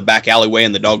walking in the back alleyway,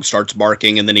 and the dog starts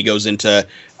barking, and then he goes into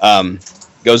the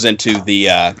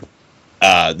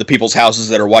people's houses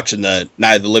that are watching the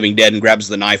Night of the Living Dead and grabs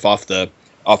the knife off the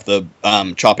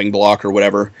chopping block or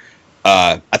whatever.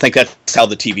 I think that's how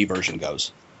the TV version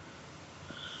goes.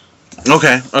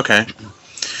 Okay.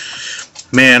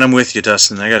 Man, I'm with you,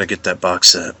 Dustin. I gotta get that box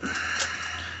set.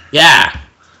 Yeah.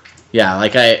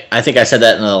 Like I think I said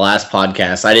that in the last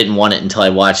podcast. I didn't want it until I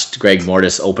watched Greg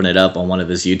Mortis open it up on one of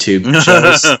his YouTube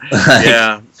shows.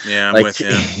 I'm with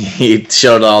you. He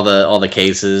showed all the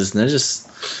cases, and it's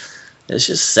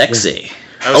just sexy.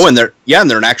 And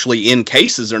they're actually in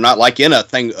cases. They're not like in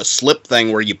a slip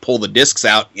thing where you pull the discs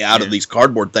out of these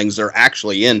cardboard things. They're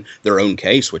actually in their own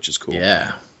case, which is cool.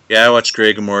 Yeah. Yeah, I watched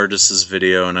Greg Mortis'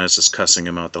 video, and I was just cussing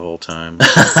him out the whole time.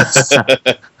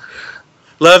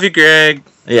 Love you, Greg.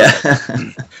 Yeah.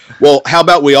 Well, how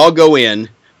about we all go in,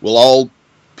 we'll all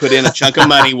put in a chunk of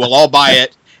money, we'll all buy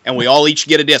it, and we all each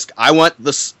get a disc. I want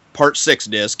this Part 6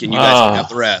 disc, and you guys can have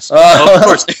the rest.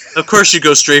 Of course you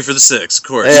go straight for the 6, of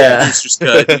course. Yeah. Easter's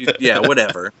cut.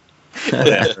 Whatever.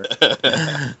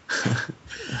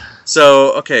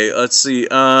 So, okay, let's see.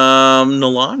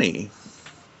 Nolani.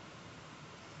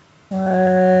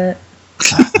 What?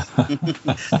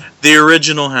 The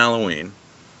original Halloween.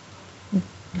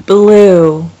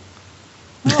 Blue.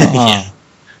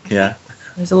 Yeah.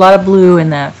 There's a lot of blue in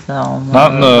that film.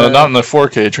 Not in the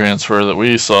 4K transfer that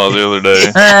we saw the other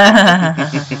day.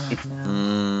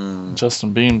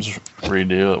 Justin Beam's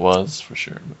redo it was for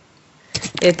sure.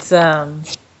 It's and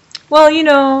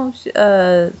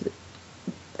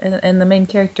the main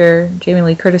character, Jamie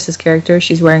Lee Curtis's character,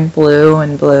 she's wearing blue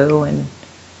and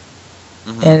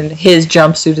and his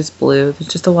jumpsuit is blue.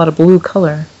 There's just a lot of blue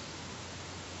color.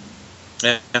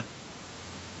 Yeah.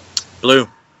 Blue.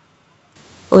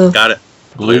 Got it.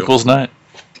 Blue equals night.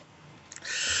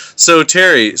 So,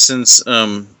 Terry, since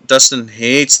Dustin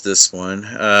hates this one,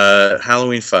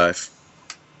 Halloween 5.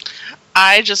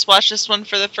 I just watched this one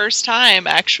for the first time,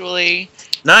 actually.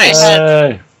 Nice.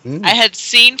 I had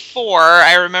seen 4.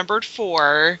 I remembered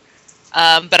 4,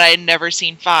 but I had never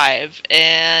seen 5,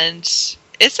 and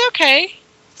it's okay.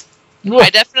 I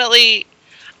definitely,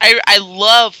 I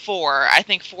love 4. I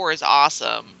think 4 is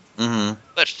awesome. Mm-hmm.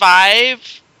 But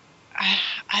 5,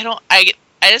 I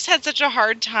just had such a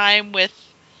hard time with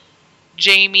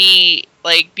Jamie,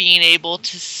 like, being able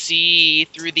to see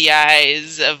through the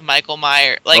eyes of Michael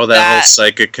Myers. Like that whole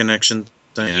psychic connection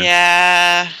thing.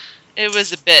 Yeah, it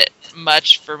was a bit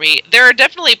much for me. There are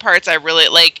definitely parts I really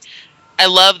like. I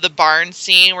love the barn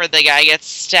scene where the guy gets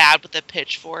stabbed with a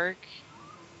pitchfork.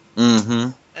 Mm-hmm.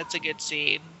 That's a good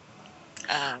scene.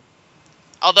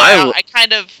 Although I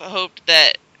kind of hoped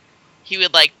that he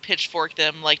would, like, pitchfork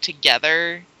them, like,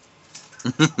 together.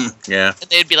 Yeah. And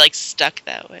they'd be, like, stuck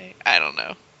that way. I don't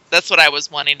know. That's what I was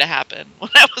wanting to happen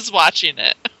when I was watching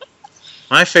it.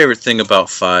 My favorite thing about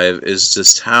 5 is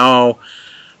just how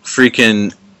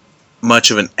freaking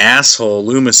much of an asshole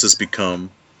Loomis has become.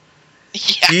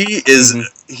 Yeah. He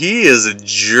is a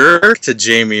jerk to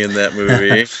Jamie in that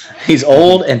movie. He's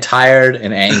old and tired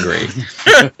and angry.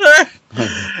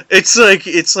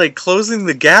 It's like closing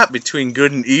the gap between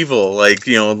good and evil. Like,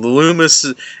 Loomis,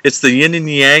 it's the yin and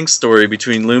yang story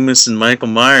between Loomis and Michael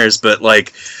Myers, but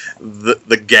like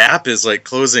the gap is like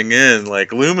closing in.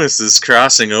 Like, Loomis is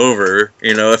crossing over.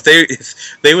 If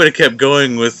they would have kept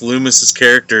going with Loomis's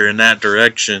character in that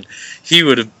direction, he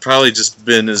would have probably just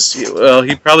been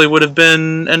he probably would have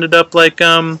ended up like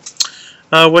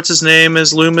what's his name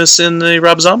as Loomis in the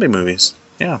Rob Zombie movies.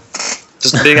 Yeah.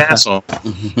 Just a big asshole.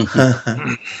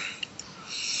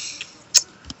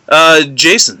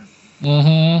 Jason.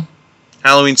 Mm-hmm.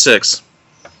 Halloween 6.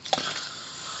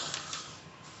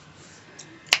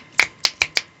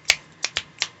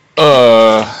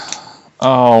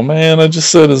 Oh man, I just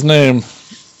said his name.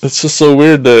 It's just so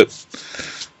weird that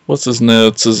what's his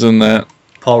nuts is in that.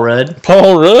 Paul Rudd.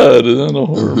 Paul Rudd is in a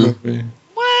horror movie.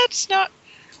 What? No.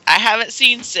 I haven't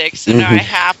seen 6, so now I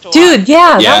have to watch. Dude,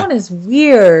 yeah, Yeah. that one is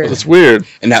weird. It's weird.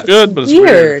 And now, It's good, but it's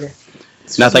weird. Weird.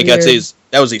 and I think weird.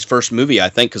 that was his first movie, I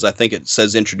think, because I think it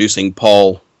says introducing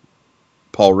Paul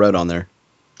Rudd on there.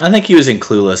 I think he was in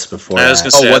Clueless before. I was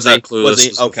that. gonna say, was I he? thought Clueless Was he?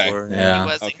 was Okay. before, Yeah. He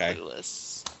wasn't Okay.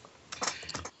 Clueless.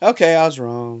 Okay, I was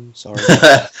wrong. Sorry.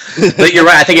 But you're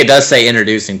right. I think it does say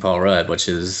introducing Paul Rudd, which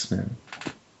is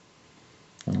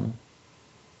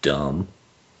dumb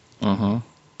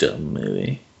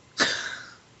movie.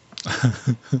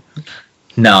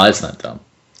 No, it's not dumb.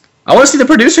 I want to see the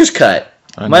producer's cut.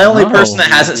 Am I the only person that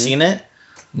hasn't seen it?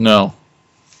 No,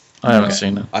 I haven't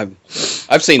seen it.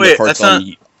 I've seen the Wait, parts I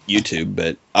on YouTube,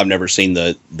 but I've never seen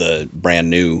the brand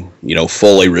new,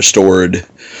 fully restored,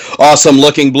 awesome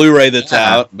looking Blu-ray that's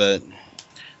out. But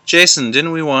Jason,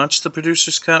 didn't we watch the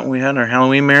producer's cut when we had our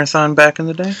Halloween marathon back in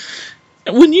the day?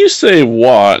 When you say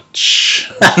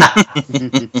watch,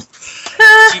 do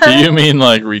you mean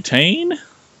like retain?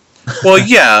 Well,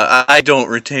 yeah, I don't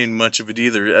retain much of it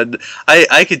either.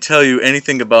 I could tell you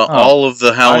anything about all of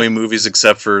the Halloween movies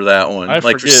except for that one. I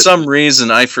For forget. some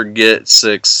reason, I forget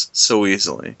 6 so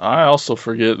easily. I also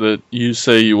forget that you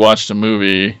say you watched a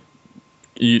movie.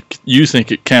 You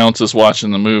think it counts as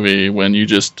watching the movie when you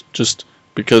just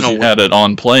because you had it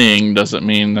on playing doesn't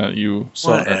mean that you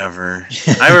saw it. Whatever.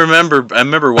 I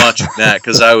remember watching that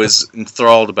because I was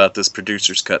enthralled about this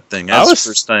producer's cut thing. That's the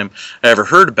first time I ever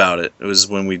heard about it. It was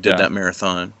when we did that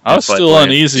marathon. I was at still Flyboy.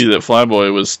 uneasy that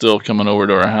Flyboy was still coming over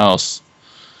to our house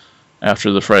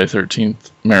after the Friday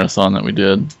 13th marathon that we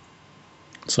did.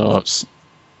 So it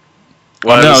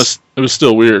was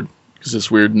still weird because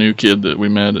this weird new kid that we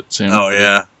met at San Oh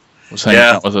yeah. was hanging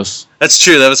out with us. That's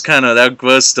true. That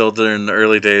was still during the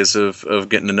early days of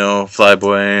getting to know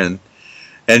Flyboy,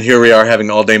 and here we are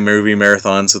having all-day movie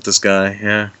marathons with this guy.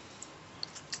 Yeah.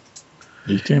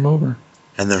 He came over.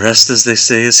 And the rest, as they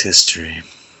say, is history.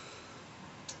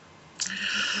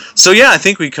 So yeah, I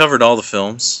think we covered all the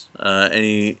films.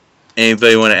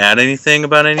 Anybody want to add anything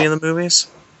about any of the movies?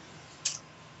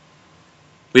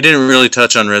 We didn't really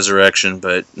touch on Resurrection,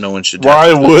 but no one should.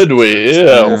 Why would we?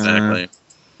 Yeah. Exactly.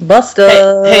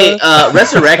 Busta. Hey,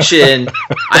 Resurrection.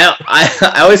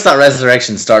 I always thought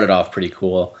Resurrection started off pretty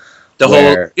cool. The whole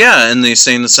in the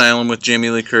insane asylum with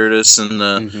Jamie Lee Curtis and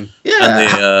the and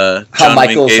the John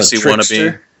Wayne Gacy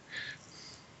wannabe.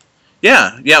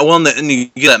 Yeah. Well, and you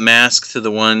get that mask to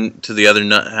the other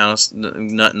nut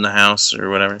in the house or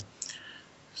whatever.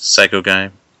 Psycho guy.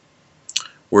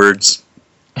 Words.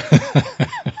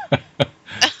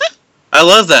 I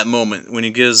love that moment when he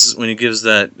gives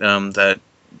that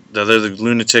the other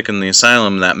lunatic in the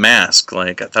asylum that mask.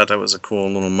 Like, I thought that was a cool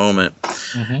little moment,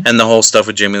 and the whole stuff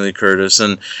with Jamie Lee Curtis,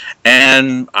 and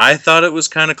I thought it was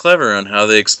kind of clever on how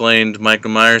they explained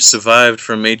Michael Myers survived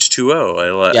from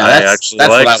H2O. That's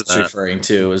what I was referring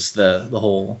to, was the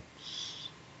whole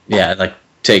like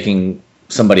taking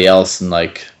somebody else and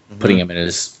like putting him in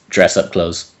his dress up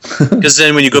clothes. Because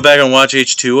then when you go back and watch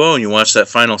H2O and you watch that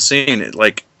final scene, it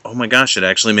like, oh my gosh, it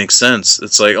actually makes sense.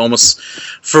 It's like almost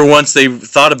for once they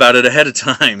thought about it ahead of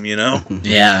time,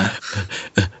 Yeah.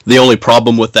 The only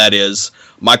problem with that is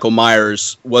Michael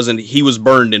Myers he was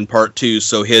burned in part 2,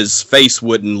 so his face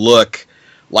wouldn't look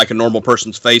like a normal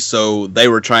person's face, so they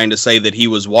were trying to say that he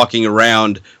was walking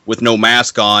around with no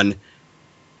mask on,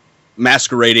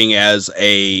 masquerading as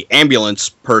a ambulance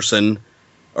person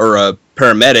or a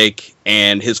paramedic,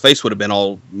 and his face would have been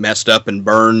all messed up and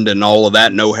burned and all of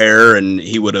that, no hair, and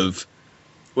he would have...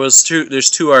 Well, there's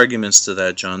two arguments to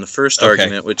that, John. The first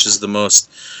argument, which is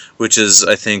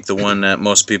I think the one that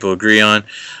most people agree on,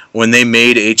 when they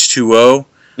made H2O,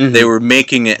 they were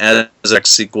making it as a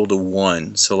sequel to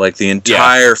 1. So like the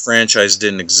entire franchise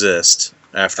didn't exist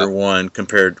after 1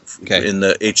 compared in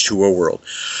the H2O world.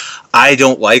 I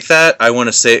don't like that. I want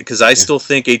to say it because I still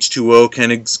think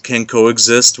H2O can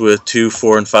coexist with 2,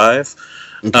 4, and 5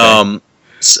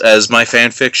 as my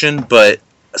fan fiction. But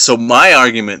so my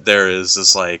argument there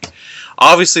is like,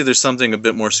 obviously there's something a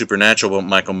bit more supernatural about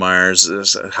Michael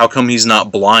Myers. How come he's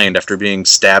not blind after being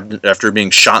stabbed, after being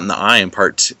shot in the eye in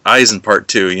part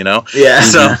 2?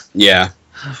 Yeah.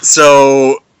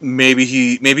 So maybe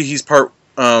he's part.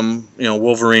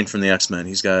 Wolverine from the X-Men.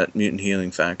 He's got mutant healing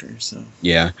factor. So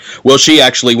yeah. Well, she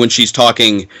actually, when she's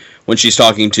talking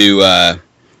to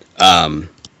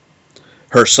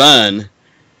her son,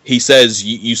 he says,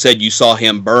 "You said you saw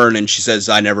him burn," and she says,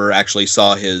 "I never actually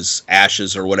saw his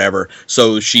ashes or whatever."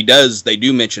 So they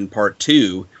do mention part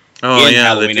 2 in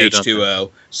Halloween H2O.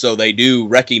 So they do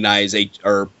recognize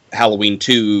Halloween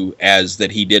 2 as that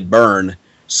he did burn.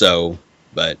 So,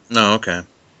 but no, okay.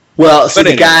 Well, so But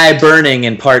the anyway. guy burning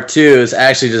in part 2 is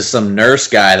actually just some nurse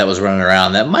guy that was running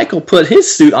around that Michael put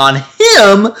his suit on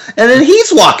him, and then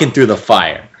he's walking through the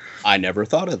fire. I never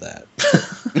thought of that.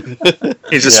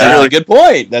 He's just That's really a good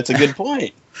point. That's a good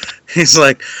point. He's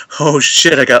like, oh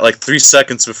shit, I got like 3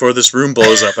 seconds before this room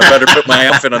blows up. I better put my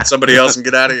outfit on somebody else and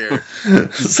get out of here.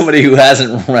 Somebody who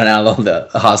hasn't run out of the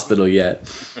hospital yet.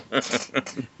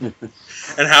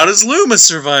 And how does Loomis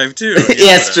survive too?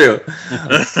 Yeah, it's true.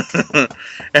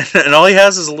 And all he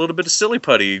has is a little bit of silly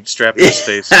putty strapped to his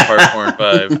face in part 4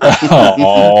 and 5.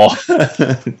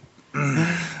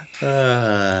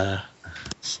 Oh,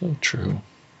 so true.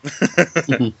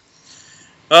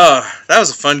 Oh, that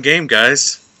was a fun game,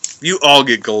 guys. You all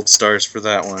get gold stars for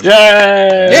that one.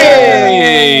 Yay!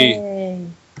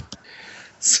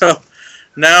 So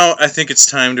now I think it's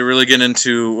time to really get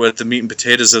into what the meat and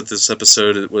potatoes of this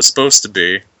episode was supposed to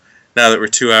be. Now that we're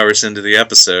 2 hours into the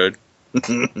episode.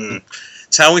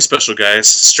 It's Halloween special, guys.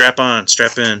 Strap on,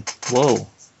 strap in. Whoa.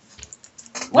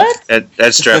 What? Ed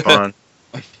strap on.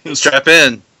 Strap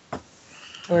in.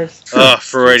 Where's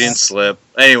Freudian slip.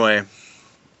 Anyway,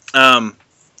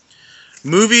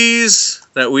 movies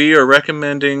that we are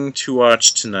recommending to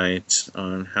watch tonight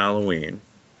on Halloween.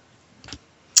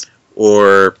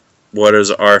 Or what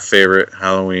is our favorite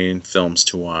Halloween films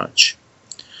to watch?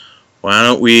 Why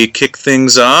don't we kick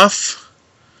things off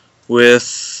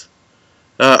with...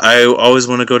 I always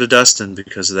want to go to Dustin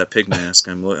because of that pig mask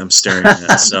I'm staring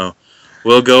at. So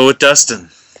we'll go with Dustin.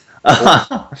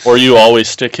 Or you always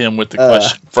stick him with the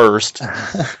question first. Do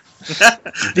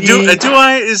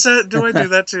I do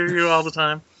that to you all the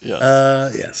time? Yeah.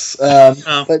 Yes.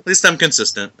 At least I'm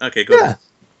consistent. Okay, go ahead.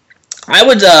 I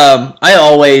would. I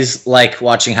always like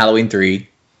watching Halloween 3.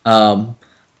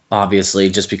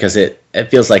 Obviously, just because it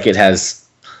feels like it has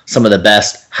some of the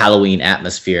best Halloween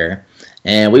atmosphere,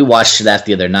 and we watched that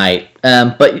the other night.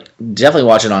 But definitely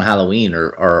watch it on Halloween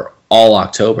or all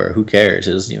October. Who cares?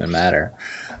 It doesn't even matter.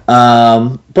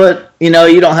 But you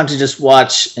don't have to just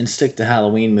watch and stick to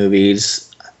Halloween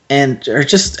movies or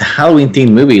just Halloween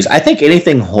themed movies. I think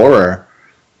anything horror,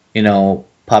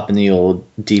 pop in the old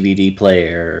DVD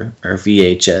player or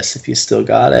VHS if you still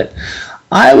got it.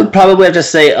 I would probably have to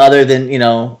say, other than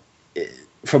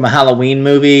from a Halloween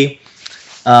movie,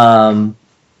 I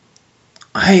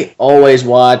always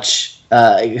watch.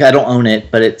 I don't own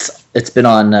it, but it's been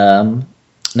on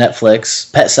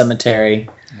Netflix. Pet Sematary.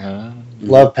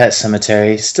 Love Pet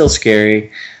Sematary. Still scary.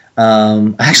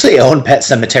 I actually own Pet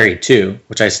Sematary 2,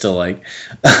 which I still like.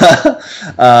 That's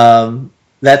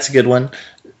a good one.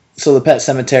 So the Pet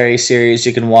Sematary series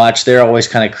you can watch. They're always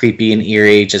kind of creepy and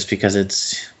eerie just because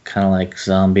it's kind of like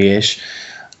zombie-ish.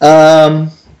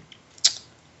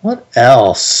 What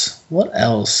else? I'm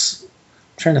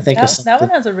trying to think of something. That one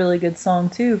has a really good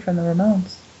song too from the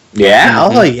Ramones. Yeah.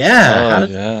 Oh yeah. Oh,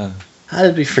 yeah. How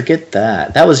did we forget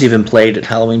that? That was even played at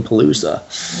Halloween Palooza.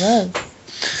 Yes.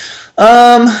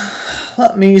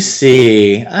 Let me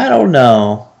see. I don't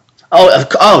know.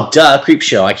 Oh, duh, Creep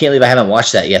Show. I can't believe I haven't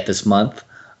watched that yet this month.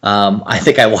 I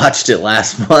think I watched it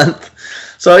last month.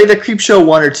 So either Creep Show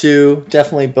 1 or 2.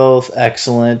 Definitely both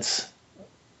excellent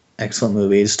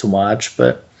movies to watch.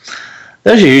 But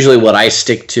those are usually what I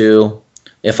stick to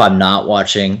if I'm not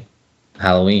watching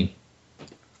Halloween.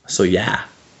 So yeah.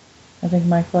 I think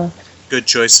Mike left. Good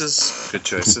choices. Good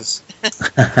choices.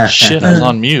 Shit, I was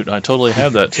on mute. I totally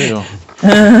had that too.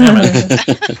 Damn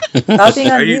it. Stop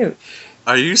being on mute.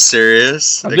 Are you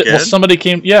serious? Well, Again? somebody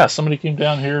came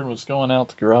down here and was going out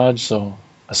the garage, so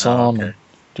I saw him and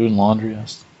doing laundry. Dang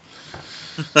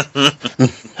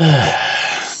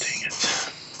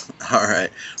it. All right.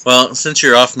 Well, since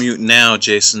you're off mute now,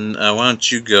 Jason, why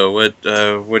don't you go? What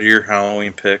are your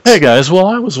Halloween picks? Hey guys, well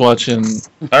I was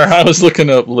looking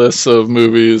up lists of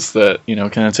movies that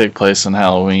kind of take place in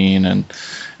Halloween, and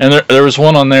there was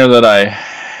one on there that I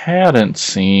hadn't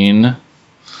seen,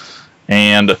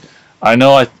 and I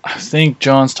know I think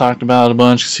John's talked about it a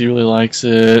bunch because he really likes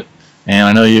it, and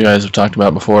I know you guys have talked about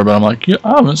it before, but I'm like,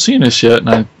 I haven't seen this yet, and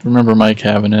I remember Mike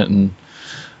having it, and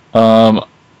it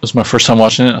was my first time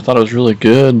watching it. I thought it was really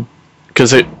good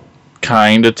because it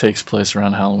kind of takes place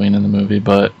around Halloween in the movie,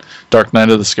 but Dark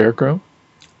Knight of the Scarecrow.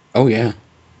 Oh yeah.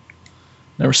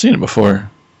 Never seen it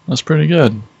before. That's pretty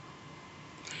good.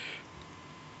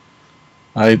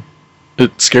 It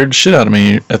scared the shit out of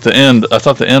me at the end. I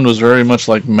thought the end was very much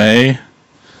like May,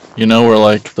 where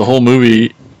like the whole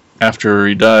movie after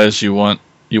he dies, you want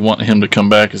him to come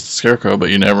back as the Scarecrow, but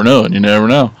you never know, and you never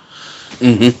know.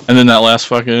 Mm-hmm. And then that last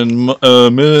fucking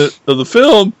minute of the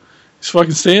film, he's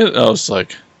fucking standing. I was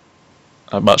like,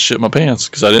 I about shit my pants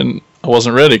because I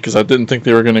wasn't ready because I didn't think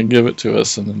they were going to give it to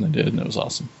us, and then they did, and it was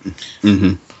awesome.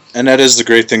 Mm-hmm. And that is the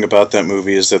great thing about that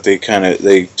movie is that they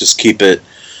just keep it.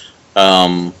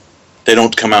 They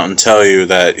don't come out and tell you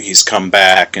that he's come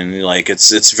back, and like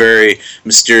it's very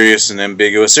mysterious and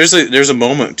ambiguous. There's a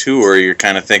moment too where you're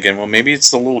kind of thinking, well, maybe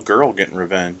it's the little girl getting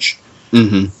revenge.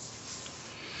 Mm-hmm.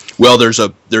 Well, there's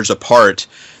a part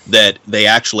that they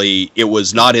actually, it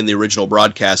was not in the original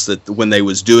broadcast, that when they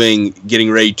was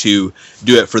getting ready to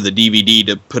do it for the DVD,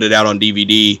 to put it out on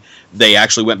DVD, they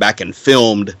actually went back and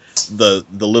filmed the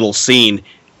little scene,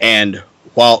 and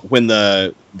when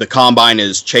the Combine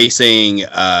is chasing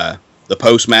the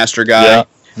postmaster guy,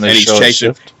 and he's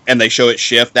chasing, and they show it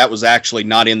shift, that was actually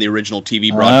not in the original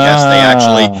TV broadcast. They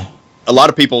actually, a lot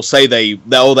of people say they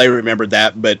remembered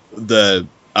that, but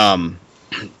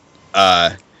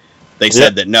they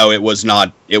said that no, it was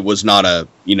not a,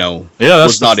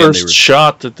 that's the first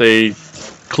shot that they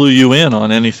clue you in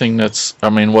on anything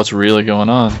what's really going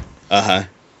on.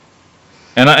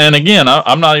 And again,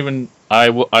 I'm not even,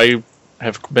 I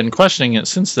have been questioning it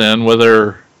since then,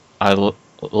 whether I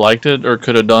liked it or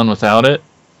could have done without it.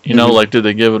 Like, did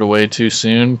they give it away too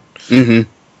soon? Mm-hmm.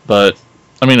 But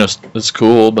it's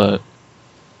cool, but.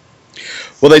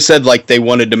 Well, they said like they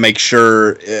wanted to make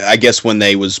sure, I guess when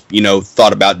they was,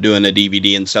 thought about doing a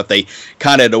DVD and stuff, they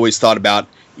kind of had always thought about,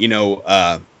 J.D.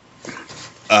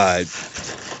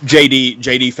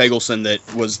 Fagelson, that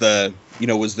was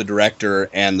the director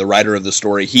and the writer of the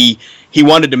story. He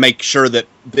wanted to make sure that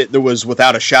there was,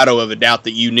 without a shadow of a doubt,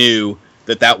 that you knew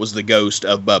that was the ghost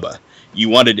of Bubba. You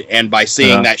wanted, and by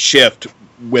seeing that shift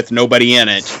with nobody in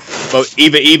it, but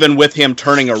even with him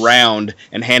turning around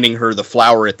and handing her the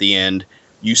flower at the end,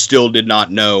 you still did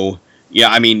not know.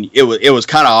 Yeah, it was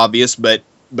kind of obvious, but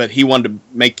he wanted to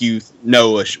make you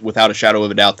know without a shadow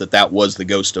of a doubt that was the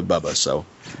ghost of Bubba. So,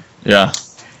 yeah,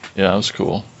 it was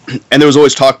cool. And there was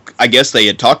always talk. I guess they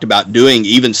had talked about doing.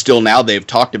 Even still now, they've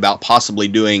talked about possibly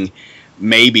doing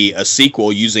maybe a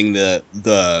sequel using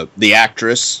the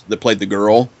actress that played the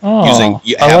girl,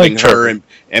 having her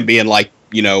and being like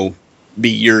be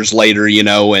years later,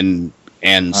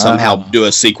 and somehow do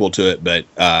a sequel to it, but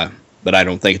I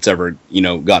don't think it's ever,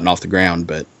 gotten off the ground.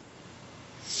 But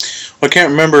I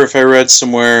can't remember if I read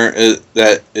somewhere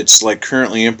that it's like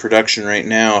currently in production right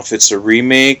now. If it's a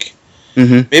remake,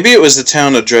 maybe it was The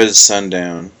Town of Dreaded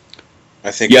Sundown. I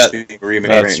think it's being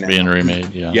remade right now. That's being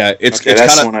remade, yeah. Yeah, that's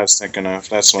the one I was thinking of.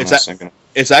 That's the one I was thinking of.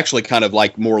 It's actually kind of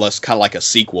like more or less kind of like a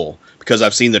sequel, because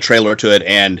I've seen the trailer to it,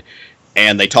 and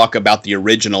they talk about the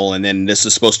original, and then this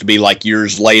is supposed to be like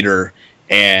years later,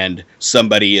 and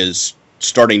somebody is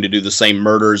starting to do the same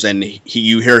murders, and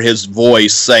you hear his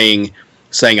voice saying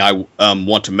I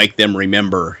want to make them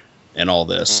remember and all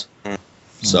this.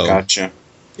 So gotcha.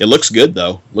 It looks good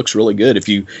though. Looks really good. If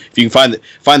you can find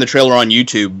the trailer on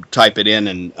YouTube, type it in,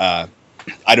 and I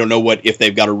don't know if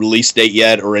they've got a release date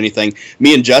yet or anything.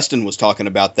 Me and Justin was talking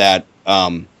about that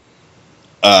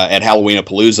at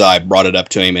Halloween-a-Palooza. I brought it up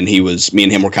to him, and me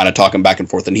and him were kind of talking back and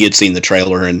forth, and he had seen the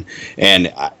trailer, and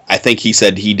I think he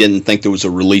said he didn't think there was a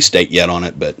release date yet on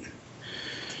it, but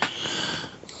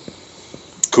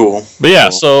cool. But yeah,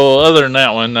 so other than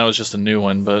that one, that was just a new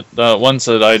one, but ones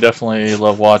that I definitely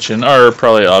love watching are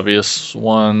probably obvious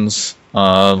ones.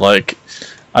 I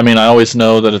always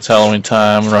know that it's Halloween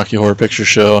time, Rocky Horror Picture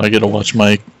Show. I get to watch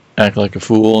Mike act like a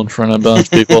fool in front of a bunch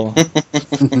of people.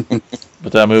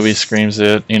 But that movie screams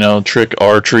it. Trick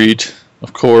or Treat,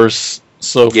 of course.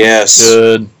 So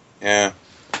good. Yeah.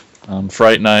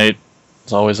 Fright Night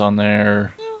is always on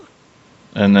there.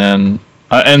 And then,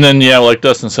 like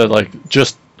Dustin said, like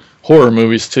just horror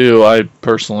movies too. I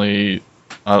personally,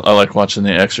 I like watching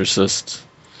The Exorcist.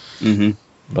 Mm-hmm.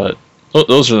 But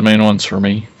those are the main ones for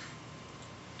me.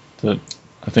 That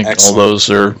I think all those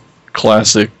are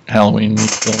classic Halloween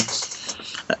films.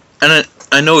 And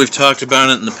I know we've talked about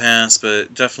it in the past,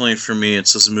 but definitely for me,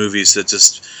 it's those movies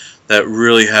that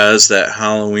really has that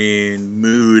Halloween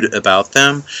mood about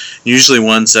them. Usually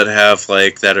ones that have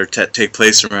take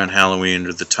place around Halloween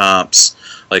are the tops,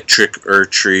 like Trick or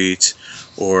Treat,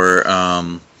 or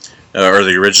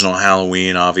the original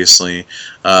Halloween, obviously.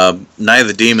 Night of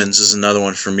the Demons is another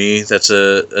one for me. That's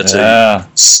a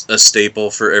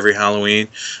staple for every Halloween.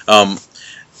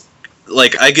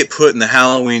 I get put in the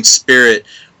Halloween spirit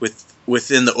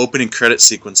within the opening credit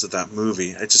sequence of that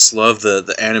movie. I just love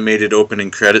the animated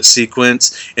opening credit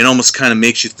sequence. It almost kind of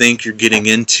makes you think you're getting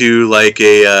into like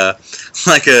a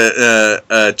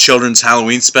children's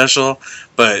Halloween special,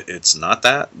 but it's not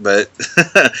that. But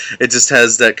it just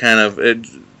has that kind of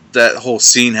that whole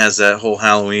scene has that whole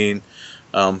Halloween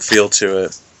feel to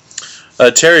it.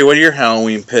 Terry, what are your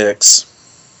Halloween picks?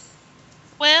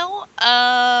 Well,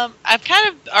 I've kind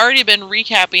of already been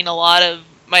recapping a lot of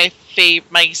my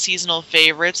seasonal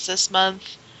favorites this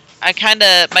month.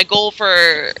 My goal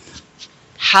for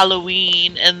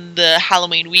Halloween and the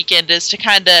Halloween weekend is to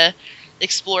kind of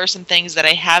explore some things that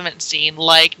I haven't seen,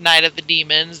 like Night of the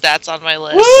Demons. That's on my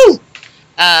list. Woo!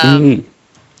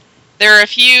 There are a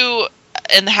few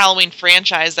in the Halloween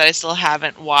franchise that I still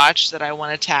haven't watched that I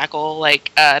want to tackle,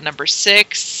 like number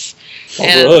 6.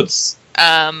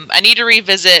 I need to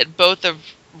revisit both of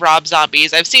Rob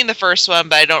Zombie's. I've seen the first one,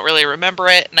 but I don't really remember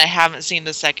it, and I haven't seen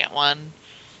the second one,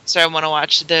 so I want to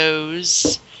watch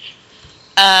those.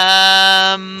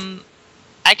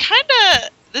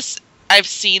 I've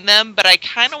seen them, but I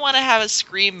kind of want to have a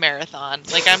Scream marathon.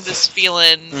 Like, I'm just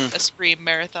feeling a Scream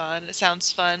marathon. It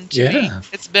sounds fun to me.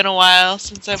 It's been a while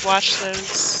since I've watched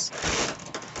those.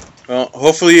 Well,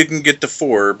 hopefully you can get to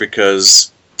 4,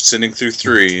 because sitting through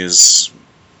 3 is...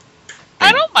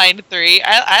 I don't mind 3.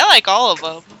 I like all of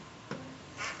them.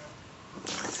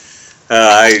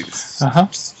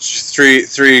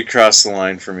 Three crossed the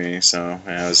line for me, so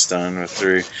I was done with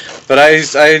 3. But I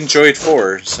enjoyed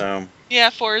 4, so... Yeah,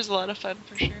 4 is a lot of fun,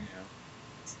 for sure.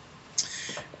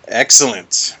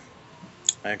 Excellent.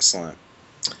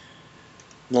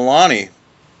 Milani,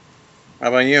 how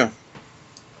about you?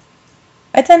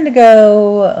 I tend to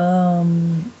go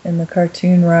in the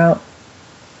cartoon route.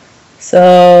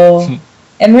 So,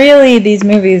 and really, these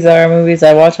movies are movies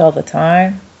I watch all the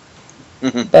time.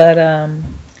 But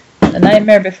The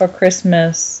Nightmare Before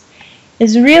Christmas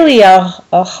is really a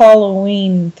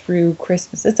Halloween through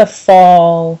Christmas. It's a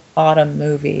fall, autumn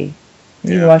movie.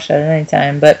 You can watch that at any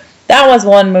time. But that was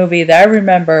one movie that I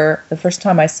remember the first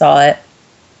time I saw it.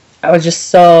 I was just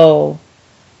so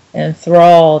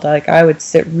enthralled. Like, I would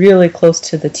sit really close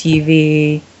to the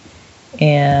TV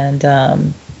and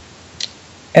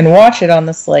watch it on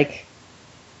this, like...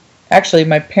 Actually,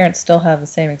 my parents still have the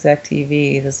same exact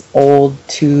TV, this old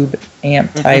tube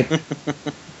amp type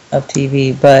of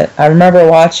TV. But I remember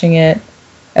watching it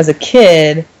as a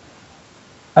kid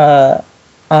on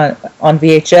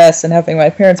VHS and having my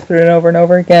parents put it over and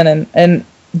over again. And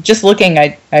just looking,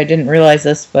 I didn't realize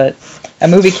this, but that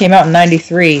movie came out in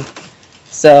 93.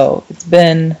 So it's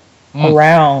been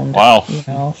around,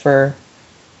 for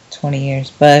 20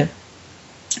 years. But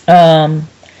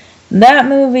that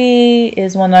movie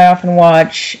is one that I often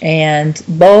watch, and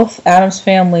both Addams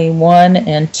Family 1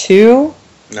 and 2.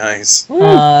 Nice.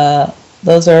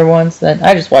 Those are ones that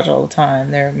I just watch all the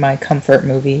time. They're my comfort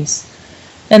movies.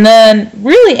 And then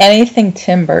really anything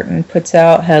Tim Burton puts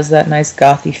out has that nice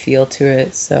gothy feel to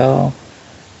it. So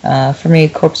for me,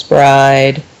 Corpse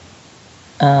Bride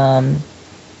and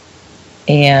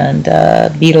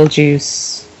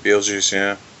Beetlejuice. Beetlejuice,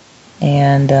 yeah.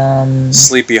 And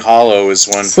Sleepy Hollow is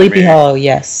one. Sleepy Hollow,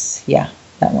 yes. Yeah,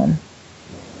 that one.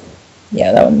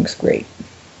 Yeah, that one looks great.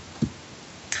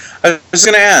 I was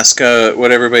going to ask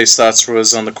what everybody's thoughts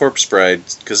was on The Corpse Bride,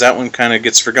 because that one kind of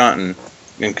gets forgotten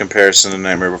in comparison to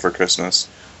Nightmare Before Christmas.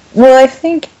 Well, I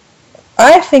think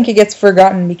it gets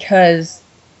forgotten because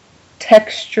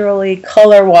texturally,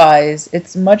 color-wise,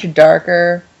 it's much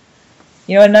darker.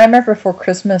 You know, in Nightmare Before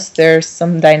Christmas, there's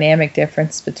some dynamic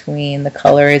difference between the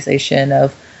colorization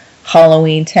of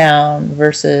Halloween Town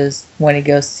versus when it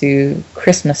goes to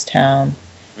Christmas Town.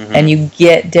 Mm-hmm. And you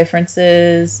get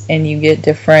differences and you get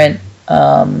different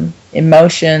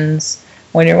emotions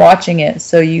when you're watching it.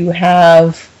 So you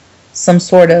have some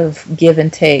sort of give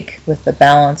and take with the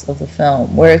balance of the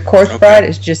film. Where Corpse Bride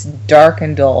is just dark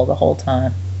and dull the whole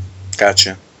time.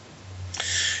 Gotcha.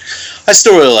 I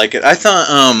still really like it. I thought...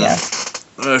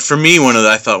 for me,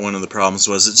 I thought one of the problems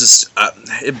was it just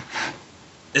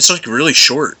it's like really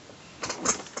short.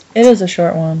 It is a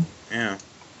short one. Yeah.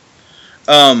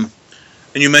 And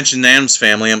you mentioned Addams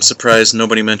Family. I'm surprised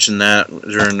nobody mentioned that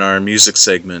during our music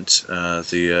segment.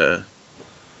 The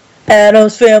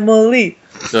Addams Family.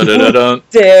 Dun-dun-dun-dun.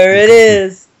 There it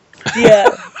is.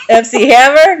 Yeah. MC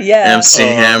Hammer. Yeah. MC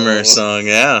Hammer song.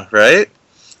 Yeah. Right.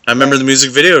 I remember the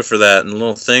music video for that and the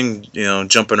little thing,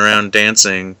 jumping around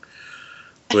dancing.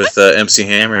 With MC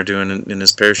Hammer doing in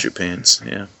his parachute pants,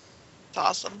 yeah. It's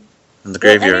awesome. In the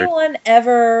graveyard. Will anyone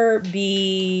ever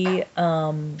be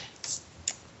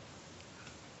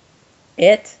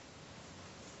it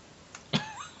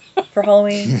for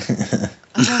Halloween?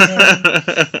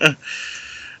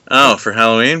 Oh, for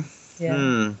Halloween? Yeah.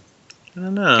 I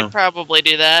don't know. You could probably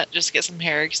do that. Just get some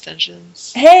hair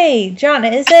extensions. Hey, John,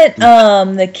 isn't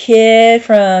the kid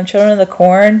from Children of the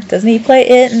Corn? Doesn't he play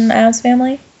it in Addams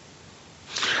Family?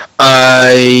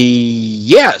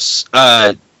 Yes.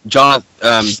 John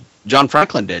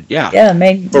Franklin did. Yeah. Yeah,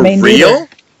 main real?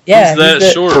 Yeah, He's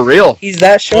that short. For real. He's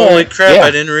that short. Holy crap! Yeah.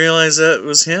 I didn't realize that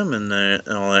was him and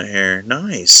all that hair.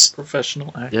 Nice. Professional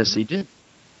actor. Yes, he did.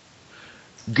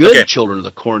 Good Okay. Children of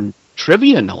the Corn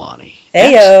trivia, Nalani.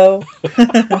 Heyo.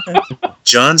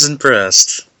 John's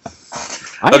impressed.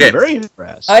 I'm Okay. very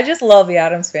impressed. I just love the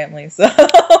Addams Family. So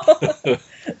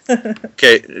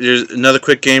Okay, here's another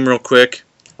quick game, real quick.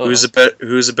 Who's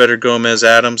a better Gomez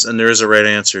Adams? And there is a right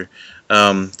answer.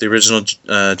 The original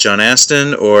John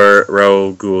Astin or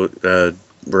Raul Gould?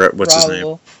 What's his name?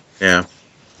 Raul. Yeah.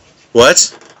 What?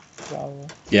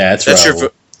 Raul. Yeah, it's That's Raul.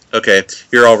 your. Okay,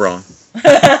 you're all wrong.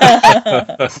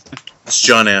 It's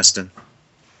John Astin.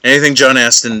 Anything John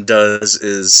Astin does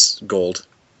is gold.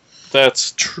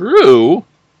 That's true.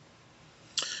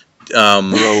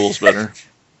 Um, Raul's better.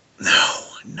 no.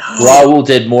 Raul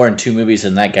did more in 2 movies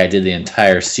than that guy did the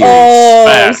entire series. Oh,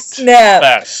 Fact. snap.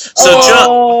 Fact. So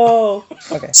Oh.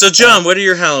 Okay. So John, what are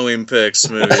your Halloween picks?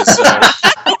 Movies.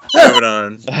 Moving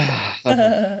on.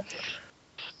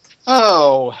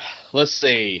 Oh, let's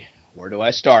see. Where do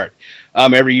I start?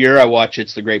 Every year I watch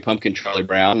It's the Great Pumpkin, Charlie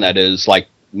Brown. That is like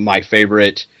my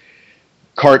favorite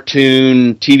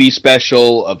cartoon TV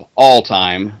special of all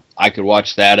time. I could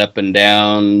watch that up and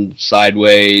down,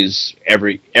 sideways,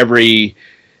 every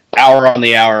hour on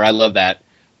the hour. I love that.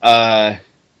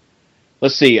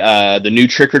 Let's see. The new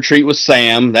Trick or Treat with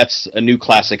Sam. That's a new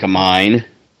classic of mine.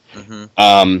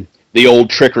 Mm-hmm. The old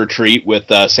Trick or Treat with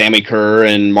Sammy Kerr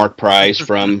and Mark Price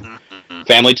from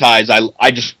Family Ties.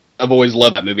 I've always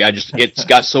loved that movie. It's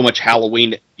got so much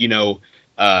Halloween,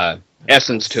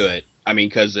 essence to it. I mean,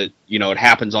 because it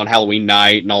happens on Halloween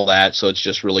night and all that, so it's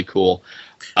just really cool.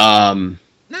 No,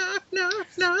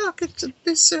 it's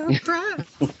a surprise.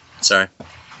 Sorry.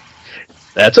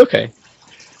 That's okay.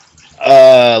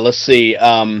 Let's see.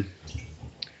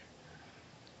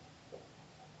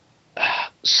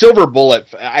 Silver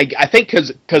Bullet. I think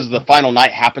because the final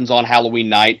night happens on Halloween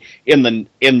night. In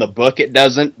the book it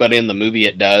doesn't, but in the movie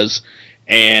it does.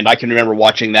 And I can remember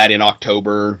watching that in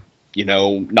October.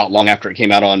 Not long after it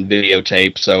came out on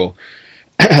videotape. So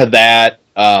that.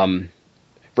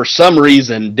 For some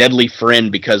reason, Deadly Friend,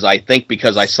 because I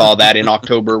saw that in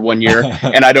October one year,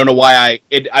 and I don't know why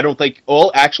I don't think.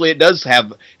 Well, actually, it does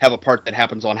have a part that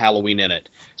happens on Halloween in it,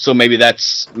 so maybe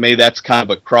that's kind of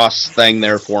a cross thing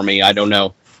there for me. I don't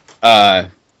know.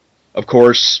 Of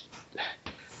course,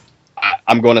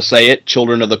 I'm going to say it,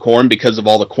 Children of the Corn, because of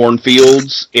all the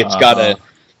cornfields. It's got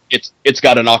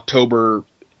an October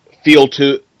feel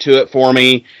to it for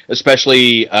me,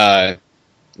 especially.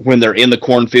 When they're in the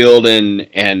cornfield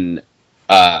and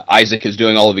Isaac is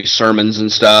doing all of these sermons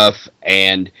and stuff,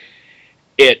 and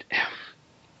at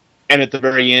the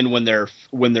very end when they're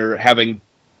having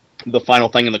the final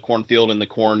thing in the cornfield and the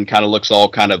corn kind of looks all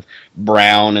kind of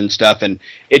brown and stuff, and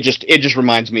it just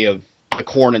reminds me of the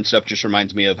corn and stuff. Just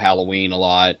reminds me of Halloween a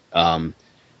lot.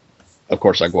 Of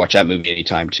course, I can watch that movie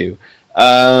anytime too.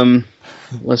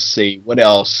 Let's see what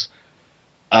else.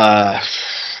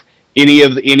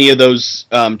 Any of those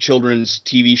children's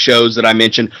TV shows that I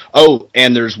mentioned. Oh,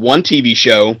 and there's one TV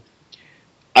show.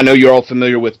 I know you're all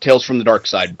familiar with Tales from the Dark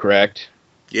Side, correct?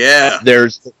 Yeah.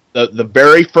 There's the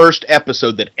very first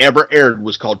episode that ever aired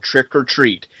was called Trick or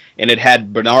Treat, and it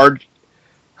had Bernard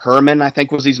Herrmann, I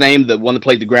think was his name, the one that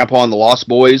played the grandpa on The Lost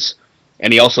Boys,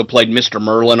 and he also played Mr.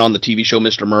 Merlin on the TV show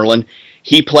Mr. Merlin.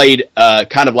 He played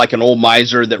kind of like an old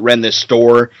miser that ran this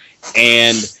store,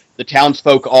 and the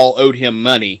townsfolk all owed him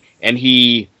money, and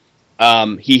he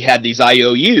had these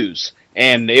IOUs,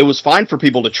 and it was fine for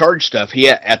people to charge stuff.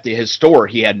 His store,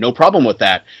 he had no problem with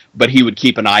that, but he would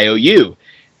keep an IOU,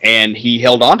 and he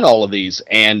held on to all of these.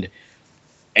 And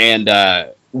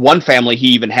one family, he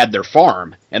even had their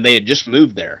farm, and they had just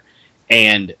moved there,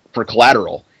 and for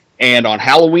collateral. And on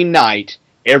Halloween night,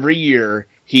 every year,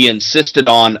 he insisted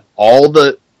on all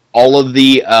of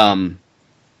the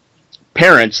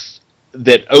parents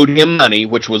that owed him money,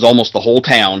 which was almost the whole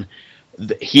town.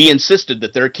 He insisted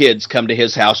that their kids come to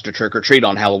his house to trick or treat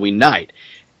on Halloween night,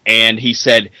 and he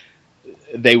said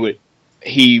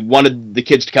he wanted the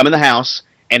kids to come in the house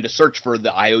and to search for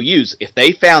the IOUs. If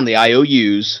they found the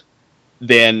IOUs,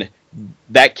 then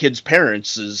that kid's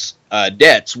parents'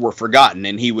 debts were forgotten,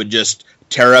 and he would just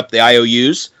tear up the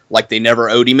IOUs like they never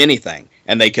owed him anything,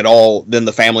 and then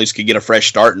the families could get a fresh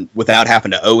start without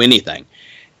having to owe anything.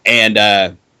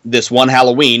 And this one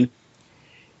Halloween,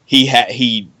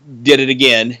 he did it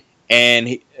again,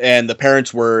 and the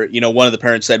parents were, one of the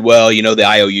parents said, well, the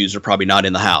IOUs are probably not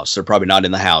in the house. They're probably not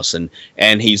in the house.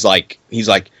 And he's like,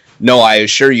 no, I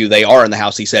assure you they are in the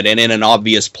house, he said, and in an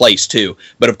obvious place too.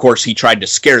 But of course he tried to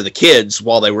scare the kids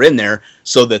while they were in there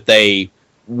so that they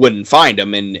wouldn't find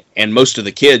them, and most of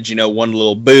the kids, you know, one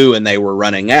little boo and they were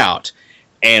running out,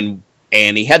 and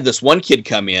he had this one kid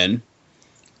come in,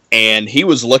 and he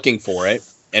was looking for it,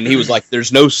 and he was like,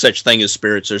 "There's no such thing as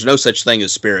spirits. There's no such thing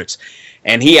as spirits."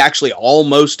 And he actually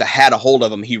almost had a hold of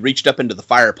them. He reached up into the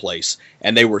fireplace,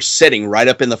 and they were sitting right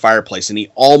up in the fireplace, and he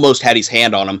almost had his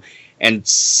hand on them, and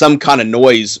some kind of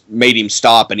noise made him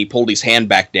stop, and he pulled his hand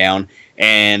back down,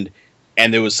 and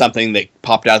there was something that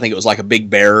popped out. I think it was like a big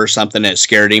bear or something that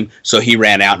scared him, so he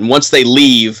ran out. And once they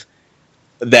leave,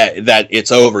 that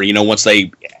it's over. You know, once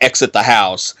they exit the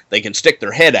house, they can stick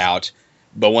their head out,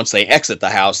 but once they exit the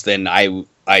house, then I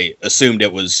assumed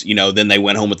it was, you know, then they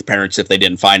went home with the parents if they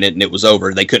didn't find it, and it was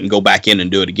over. They couldn't go back in and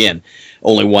do it again.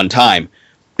 Only one time.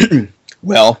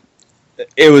 Well,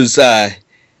 it was the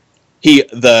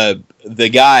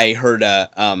guy heard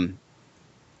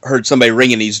somebody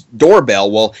ringing his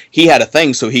doorbell. Well, he had a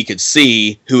thing so he could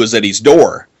see who was at his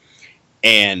door,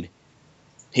 and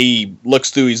he looks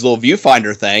through his little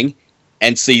viewfinder thing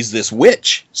and sees this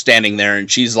witch standing there, and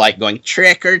she's like going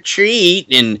trick or treat,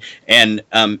 and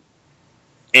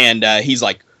he's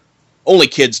like, only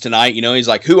kids tonight, you know. He's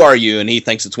like, who are you? And he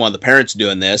thinks it's one of the parents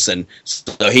doing this, and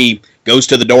so he goes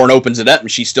to the door and opens it up,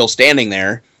 and she's still standing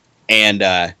there,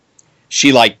 and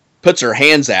she like puts her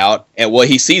hands out, and well,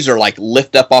 he sees her like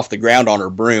lift up off the ground on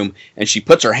her broom, and she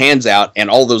puts her hands out, and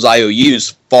all those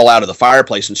IOUs fall out of the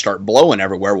fireplace and start blowing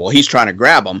everywhere. Well, he's trying to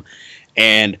grab them,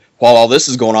 and while all this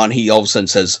is going on, he all of a sudden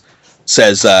says,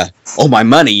 oh, my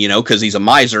money, you know, because he's a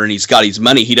miser and he's got his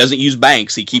money. He doesn't use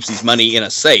banks. He keeps his money in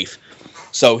a safe.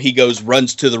 So he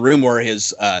runs to the room where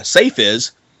his safe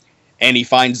is, and he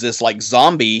finds this like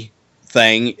zombie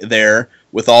thing there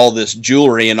with all this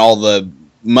jewelry and all the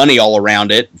money all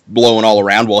around it, blowing all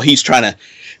around. Well, he's trying to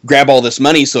grab all this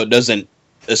money so it doesn't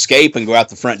escape and go out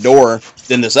the front door.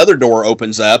 Then this other door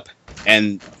opens up,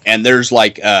 and there's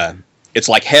like it's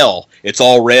like hell. It's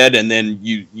all red, and then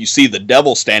you see the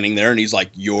devil standing there, and he's like,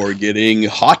 "You're getting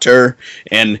hotter."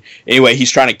 And anyway,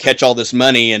 he's trying to catch all this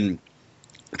money and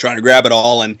trying to grab it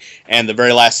all, and the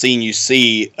very last scene you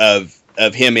see of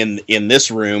him in this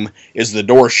room is the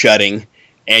door shutting,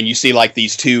 and you see like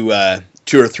these two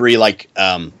or three like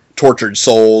tortured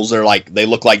souls. They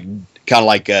look like kind of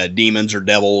like demons or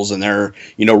devils, and they're,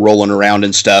 you know, rolling around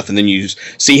and stuff. And then you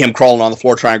see him crawling on the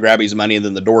floor trying to grab his money, and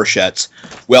then the door shuts.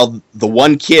 Well, the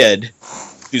one kid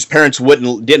whose parents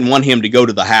didn't want him to go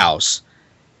to the house,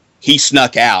 he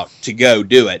snuck out to go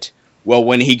do it. Well,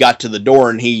 when he got to the door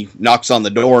and he knocks on the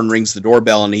door and rings the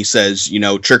doorbell and he says, you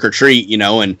know, trick or treat, you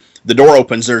know, and the door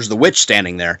opens, there's the witch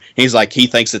standing there. He's like, he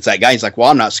thinks it's that guy. He's like, well,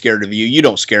 I'm not scared of you. You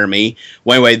don't scare me.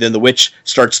 Well, anyway, then the witch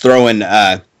starts throwing,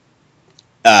 I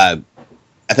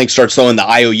think starts throwing the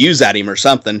IOUs at him or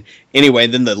something. Anyway,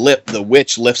 then the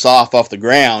witch lifts off the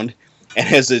ground,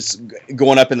 and as it's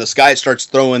going up in the sky, it starts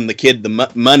throwing the kid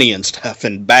the money and stuff,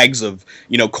 and bags of,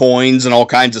 you know, coins and all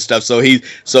kinds of stuff. So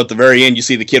at the very end, you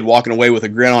see the kid walking away with a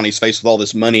grin on his face with all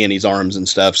this money in his arms and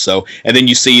stuff. So, and then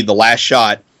you see the last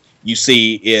shot you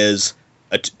see is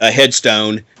a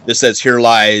headstone that says, "Here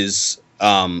lies,"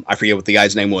 I forget what the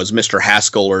guy's name was, Mr.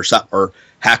 Haskell or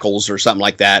Hackles or something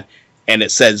like that. And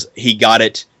it says he got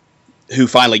it, who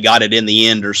finally got it in the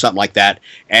end or something like that.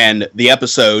 And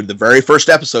the very first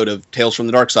episode of Tales from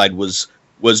the Dark Side was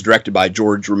directed by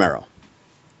George Romero.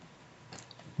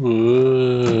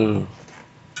 Ooh.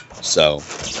 So,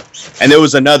 and there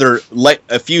was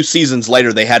a few seasons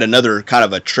later, they had another kind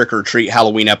of a trick or treat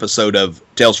Halloween episode of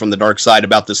Tales from the Dark Side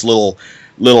about this little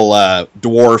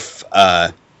dwarf,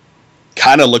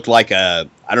 kind of looked like I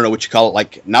don't know what you call it,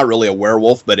 like not really a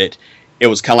werewolf, but it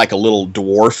was kind of like a little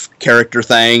dwarf character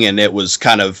thing, and it was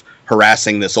kind of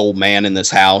harassing this old man in this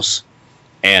house,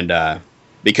 and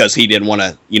because he didn't want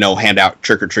to, you know, hand out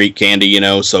trick-or-treat candy, you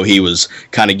know, so he was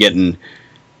kind of getting,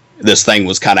 this thing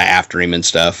was kind of after him and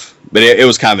stuff. But it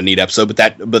was kind of a neat episode.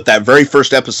 But that very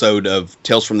first episode of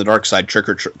Tales from the Dark Side,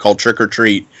 called Trick or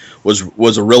Treat,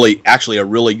 was a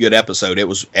really good episode. It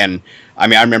was, and I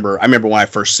mean, I remember when I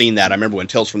first seen that. I remember when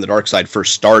Tales from the Dark Side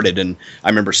first started, and I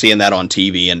remember seeing that on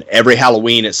TV. And every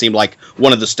Halloween, it seemed like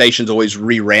one of the stations always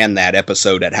reran that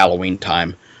episode at Halloween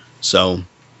time. So,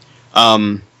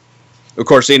 of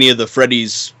course, any of the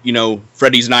Freddy's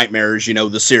Nightmares, you know,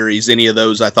 the series, any of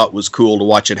those I thought was cool to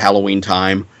watch at Halloween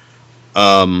time.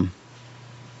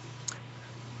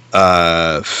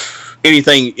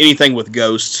 Anything with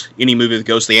ghosts, any movie with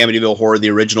ghosts, the Amityville Horror, the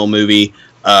original movie.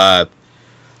 The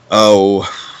Fog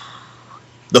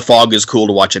is cool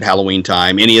to watch at Halloween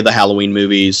time. Any of the Halloween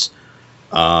movies.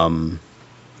 Yeah,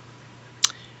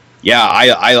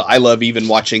 I love even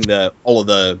watching all of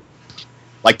the,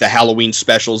 like the Halloween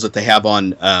specials that they have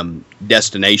on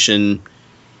Destination,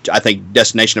 I think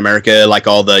Destination America, like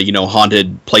all the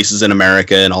haunted places in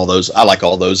America and all those. I like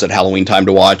all those at Halloween time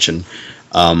to watch. And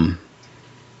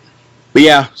but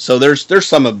yeah, so there's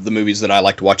some of the movies that I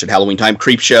like to watch at Halloween time.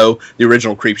 Creepshow, the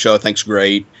original Creepshow, I think's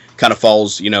great. Kind of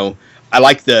falls, I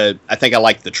think I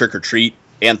like the Trick or Treat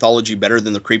anthology better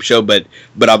than the Creepshow,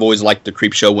 but I've always liked the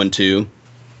Creepshow one too.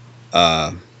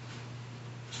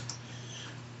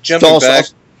 Jumping back.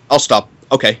 I'll stop.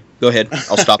 Okay, go ahead.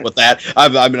 I'll stop with that.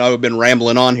 I've been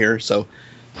rambling on here. So,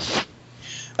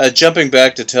 jumping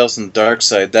back to Tales from the Dark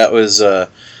Side, that was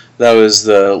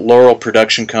the Laurel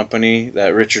production company that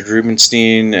Richard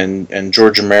Rubenstein and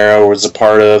George Romero was a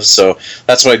part of. So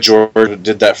that's why George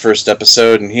did that first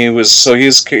episode, and he was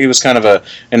kind of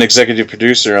an executive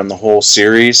producer on the whole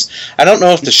series. I don't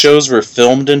know if the shows were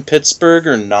filmed in Pittsburgh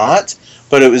or not,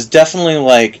 but it was definitely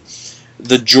like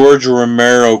the George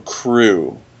Romero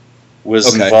crew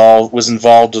was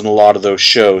involved in a lot of those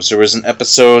shows. There was an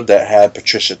episode that had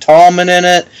Patricia Tallman in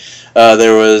it.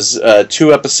 There was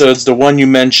 2 episodes. The one you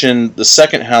mentioned, the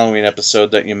second Halloween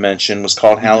episode that you mentioned, was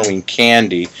called Halloween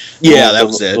Candy. Yeah, that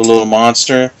was it. The little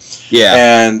monster.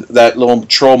 Yeah. And that little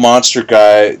troll monster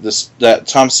guy, that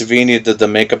Tom Savini did the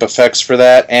makeup effects for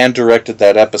that and directed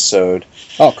that episode.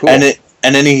 Oh, cool.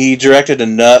 And then he directed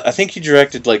I think he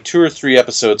directed like 2 or 3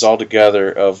 episodes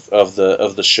altogether of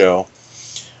the show,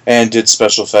 and did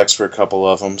special effects for a couple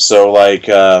of them. So it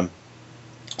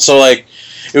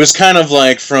was kind of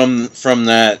like from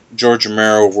that George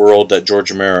Romero world, that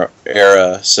George Romero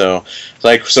era. So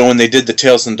when they did the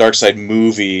Tales from the Dark Side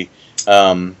movie,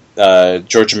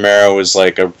 George Romero was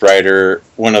like a writer,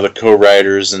 one of the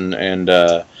co-writers, and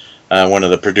one of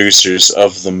the producers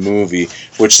of the movie,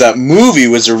 which that movie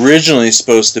was originally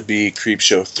supposed to be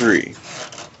Creepshow 3.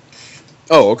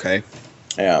 Oh, okay.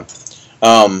 Yeah.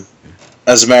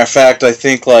 As a matter of fact, I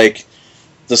think like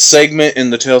the segment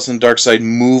in the Tales from the Dark Side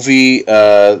movie,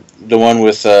 the one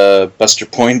with Buster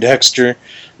Poindexter,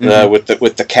 with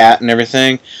the cat and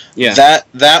everything,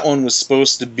 that one was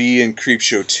supposed to be in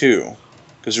Creepshow 2,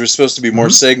 because there were supposed to be more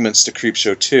segments to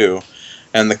Creepshow 2.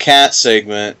 And the cat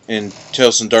segment in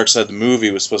Tales from the Dark Side of the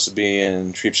movie was supposed to be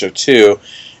in Creepshow 2.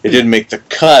 It didn't make the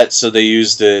cut, so they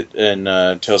used it in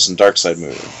Tales from the Dark Side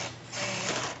movie.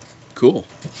 Cool.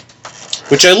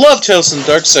 Which I love Tales from the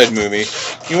Dark Side movie.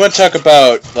 You want to talk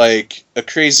about like a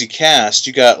crazy cast?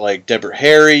 You got like Deborah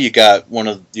Harry. You got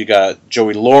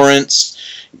Joey Lawrence,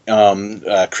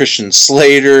 Christian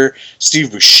Slater, Steve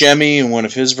Buscemi in one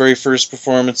of his very first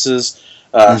performances.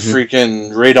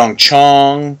 Freaking Raedong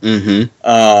Chong,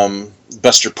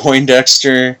 Buster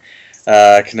Poindexter.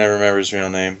 I can never remember his real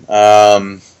name. A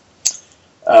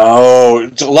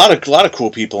lot of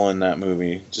cool people in that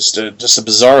movie. Just a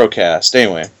bizarro cast.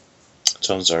 Anyway, Tales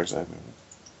from the Dark Side movie.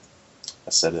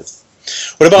 I said it.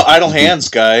 What about Idle Hands,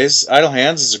 guys? Idle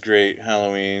Hands is a great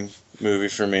Halloween movie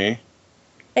for me.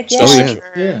 Heck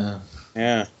yeah.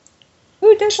 Yeah.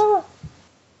 Who did that?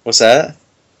 What's that?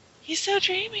 He's so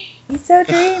dreamy. He's so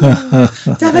dreamy.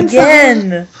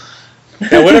 Again.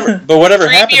 Yeah, whatever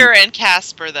happened. Dreamier and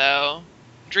Casper, though.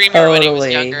 Dreamier when he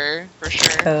was younger, for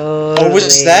sure. Oh,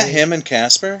 was that him and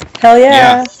Casper? Hell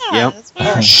yeah. Yeah.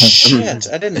 Oh shit!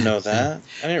 I didn't know that.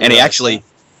 And he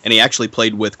actually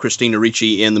played with Christina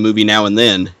Ricci in the movie Now and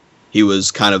Then. He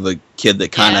was kind of a kid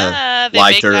that kind of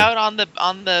liked her. They make out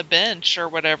on the bench or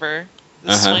whatever.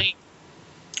 The swing.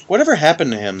 Whatever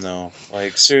happened to him, though?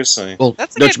 Like, seriously. Well,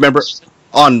 don't you remember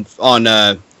on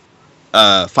Final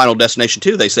Destination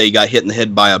 2, they say he got hit in the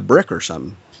head by a brick or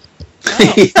something.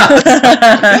 Oh.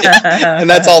 And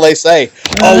that's all they say.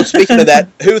 Oh, speaking of that,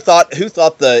 who thought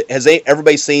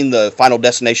everybody seen the Final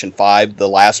Destination 5, the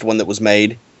last one that was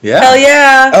made? Yeah. Hell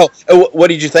yeah. Oh, what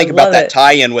did you think about that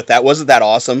tie-in with that? Wasn't that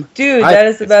awesome? Dude, that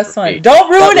is the best one. Don't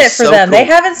ruin it for them. Cool. They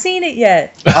haven't seen it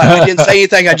yet. I didn't say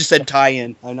anything. I just said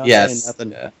tie-in. I'm not saying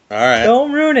nothing. Yeah. All right.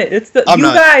 Don't ruin it. It's you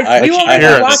want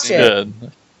to watch it.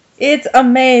 It's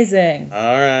amazing.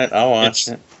 All right, I'll watch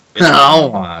it.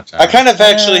 I'll watch it. I kind of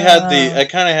actually had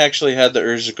the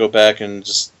urge to go back and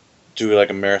just do like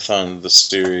a marathon of the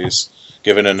series,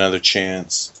 give it another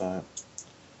chance, but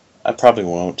I probably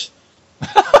won't.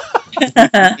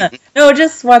 No,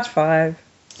 just watch 5.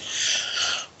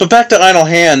 But back to Idle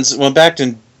Hands. Well, back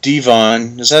to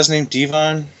Devon. Is that his name,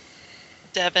 Devon?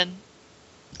 Devon.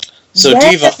 So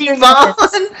yes,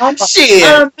 Devon.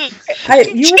 Shit.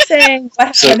 You were saying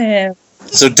what happened to him.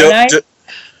 So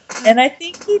and I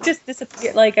think he just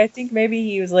disappeared. Like, I think maybe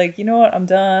he was like, you know what, I'm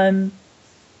done.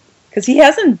 Because he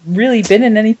hasn't really been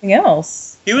in anything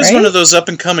else. He was one of those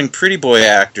up-and-coming pretty boy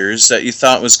actors that you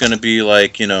thought was going to be,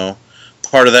 like,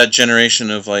 part of that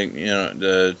generation of, like,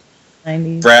 the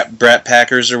 90s. Brat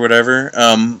Packers or whatever.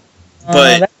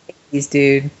 But that's 80s,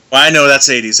 dude. well, I know that's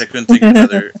 80s. I couldn't think of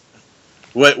other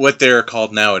what they're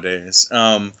called nowadays.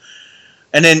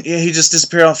 And then he just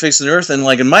disappeared off the face of the earth. And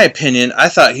like in my opinion, I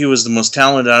thought he was the most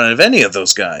talented out of any of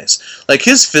those guys. Like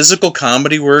his physical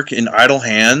comedy work in Idle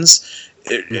Hands,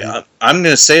 I'm going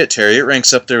to say it, Terry. It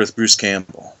ranks up there with Bruce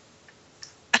Campbell.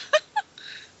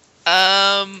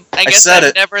 I guess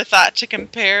I've never thought to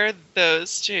compare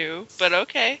those two, but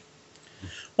okay.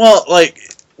 Well, like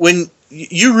when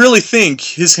you really think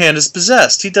his hand is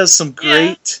possessed, he does some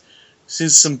great.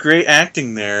 Sees some great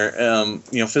acting there,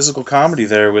 physical comedy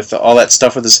there with all that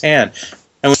stuff with his hand,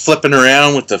 and flipping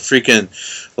around with the freaking,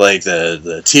 like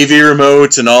the TV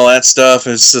remote and all that stuff.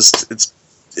 It's just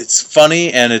it's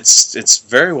funny and it's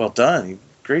very well done.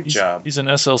 Great job. He's an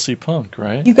SLC Punk,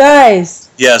 right? You guys.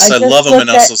 Yes, I love him in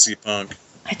SLC Punk.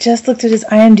 I just looked at his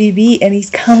IMDb and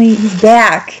he's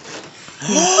back.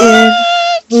 He's in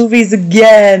movies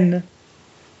again.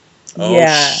 Oh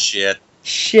yeah.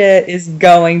 Shit is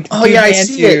going to I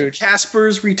see it.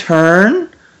 Casper's Return.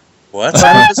 What?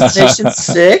 Final Destination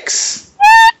 6.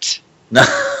 What?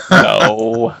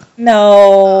 No.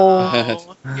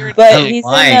 But he's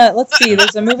in let's see,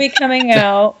 there's a movie coming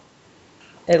out.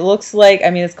 It looks like,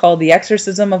 it's called The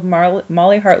Exorcism of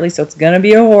Molly Hartley, so it's going to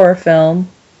be a horror film.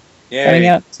 Yay. Coming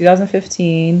out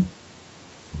 2015.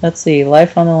 Let's see,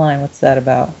 Life on the Line, what's that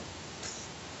about?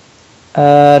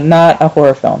 Not a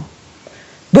horror film.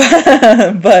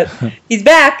 But he's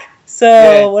back,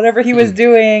 so whatever he was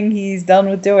doing, he's done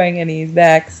with doing, and he's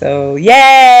back. So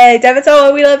yay, Devin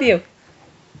Solo, we love you.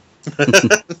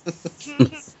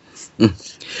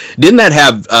 Didn't that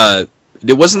have?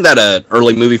 Wasn't that an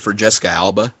early movie for Jessica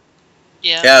Alba?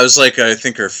 Yeah, it was like I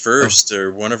think her first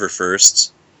or one of her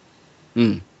firsts.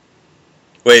 Hmm.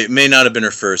 Wait, it may not have been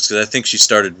her first because I think she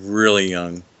started really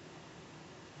young,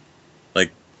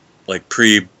 like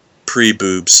pre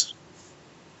boobs.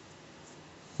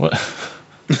 What?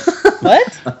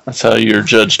 What? That's how you're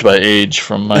judged by age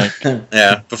from Mike.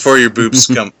 Yeah, before your boobs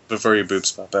pop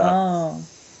out. Oh.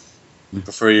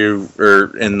 Before you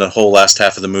are in the whole last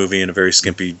half of the movie in a very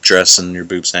skimpy dress and your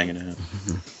boobs hanging out.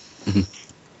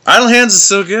 Idle Hands is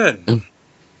so good.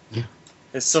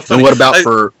 It's so funny. And what about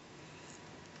for?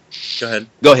 Go ahead.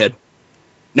 Go ahead.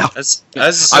 No, I was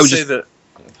just that.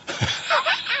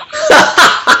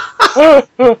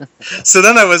 So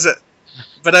then I was,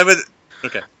 but I would.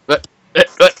 Okay. But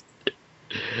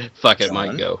fuck it, John?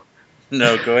 Mike, go.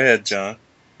 No, go ahead, John.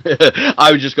 I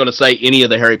was just going to say any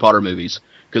of the Harry Potter movies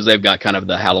because they've got kind of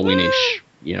the Halloweenish,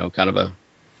 kind of a.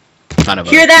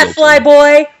 Hear that, Fly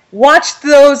Boy? Watch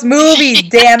those movies,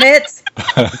 damn it!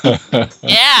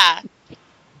 Yeah.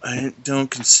 I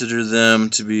don't consider them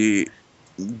to be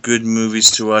good movies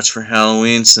to watch for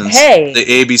Halloween since the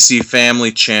ABC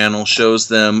Family Channel shows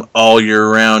them all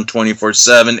year round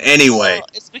 24/7 anyway. Well,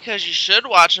 it's because you should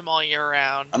watch them all year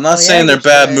round. I'm not saying they're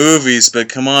bad movies, but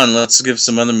come on, let's give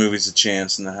some other movies a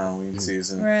chance in the Halloween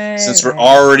season. Right, since we're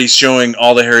already showing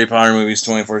all the Harry Potter movies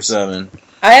 24/7.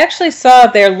 I actually saw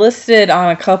they're listed on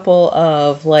a couple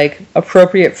of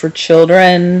appropriate for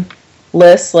children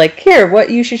lists, here, what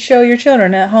you should show your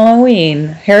children at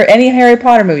Halloween. Any Harry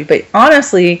Potter movie. But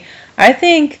honestly, I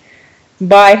think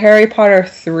by Harry Potter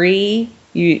 3,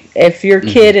 if your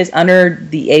kid is under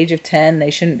the age of 10, they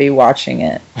shouldn't be watching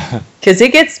it. Because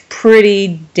it gets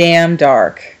pretty damn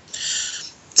dark.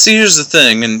 See, here's the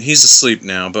thing, and he's asleep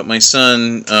now, but my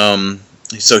son,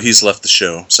 so he's left the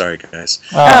show. Sorry, guys.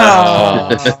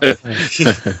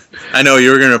 I know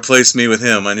you were going to replace me with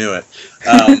him. I knew it.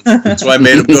 That's why I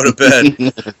made him go to bed.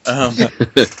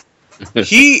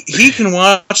 He can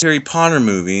watch Harry Potter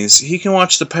movies. He can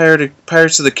watch the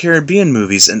Pirates of the Caribbean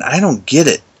movies, and I don't get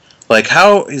it.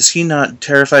 How is he not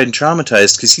terrified and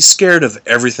traumatized? Because he's scared of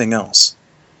everything else.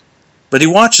 But he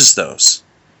watches those.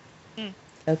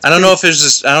 I don't know if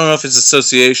it's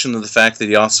association of the fact that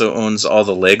he also owns all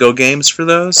the Lego games for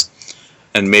those,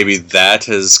 and maybe that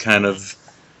has kind of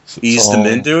eased him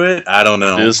into it. I don't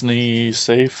know. Disney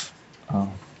safe. Oh.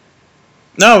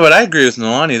 No, but I agree with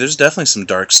Nalani. There's definitely some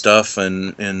dark stuff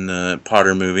in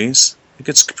Potter movies. It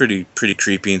gets pretty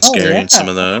creepy and scary in some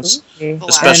of those,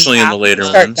 especially in the later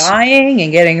ones. Start dying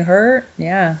and getting hurt.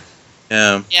 Yeah.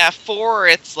 Yeah. Yeah. 4,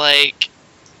 it's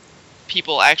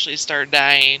people actually start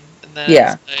dying. And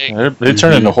then they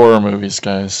turn into horror movies,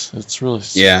 guys. It's really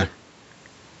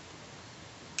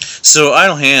So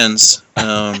Idle Hands.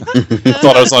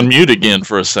 Thought I was on mute again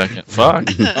for a second. Fuck.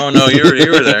 Oh no, you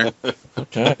were there.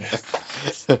 Okay.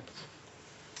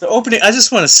 The opening. I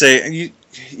just want to say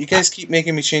you guys keep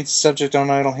making me change the subject on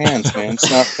Idle Hands, man. It's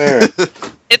not fair.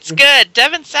 It's good.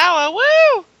 Devin Sawa,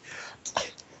 woo!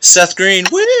 Seth Green,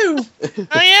 woo!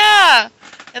 Oh yeah.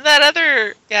 And that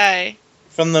other guy.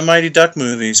 From the Mighty Duck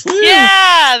movies. Woo!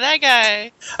 Yeah, that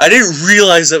guy. I didn't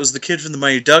realize that was the kid from the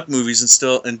Mighty Duck movies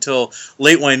until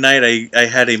late one night I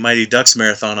had a Mighty Ducks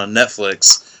marathon on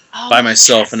Netflix by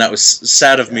myself, and that was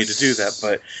sad of me to do that,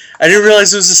 but I didn't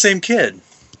realize it was the same kid.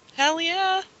 Hell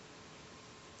yeah.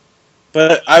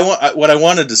 But what I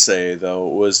wanted to say, though,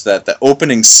 was that the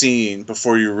opening scene,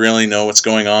 before you really know what's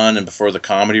going on and before the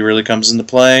comedy really comes into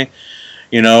play,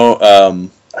 you know,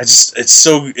 it's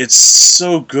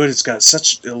so good. It's got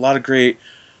such a lot of great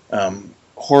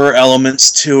horror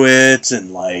elements to it,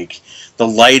 and like the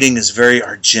lighting is very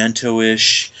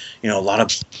Argento-ish. You know, a lot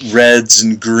of reds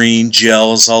and green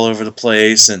gels all over the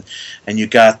place, and you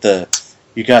got the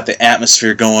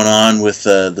atmosphere going on with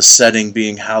the setting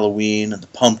being Halloween and the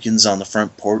pumpkins on the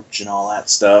front porch and all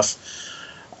that stuff.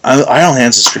 Idle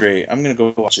Hands is great. I'm gonna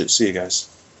go watch it. See you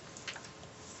guys.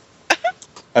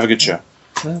 Have a good show.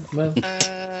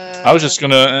 I was just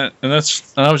gonna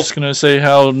say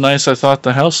how nice I thought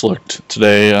the house looked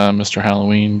today, Mr.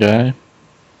 Halloween guy.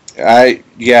 I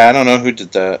don't know who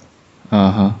did that.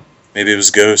 Maybe it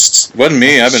was ghosts. It wasn't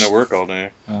me. I've been at work all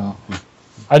day. Oh.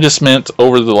 I just meant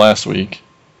over the last week.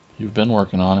 You've been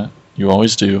working on it. You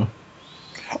always do.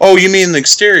 Oh, you mean the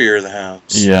exterior of the house?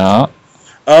 Yeah.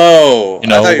 Oh. You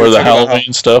know, where the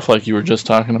Halloween stuff like you were just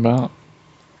talking about?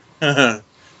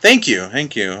 Thank you.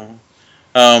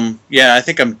 Yeah, I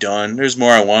think I'm done. There's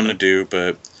more I want to do,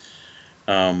 but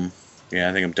yeah,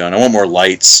 I think I'm done. I want more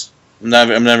lights. I'm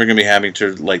never going to be happy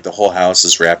to, like, the whole house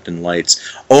is wrapped in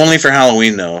lights. Only for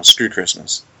Halloween, though. Screw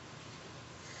Christmas.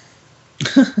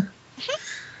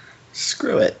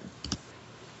 Screw it.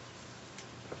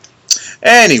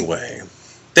 Anyway,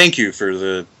 thank you for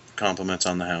the compliments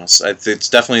on the house. It's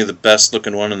definitely the best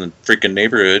looking one in the freaking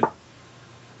neighborhood.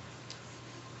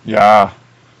 Yeah.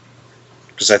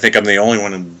 Because I think I'm the only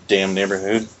one in the damn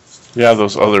neighborhood. Yeah,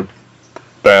 those other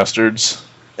bastards.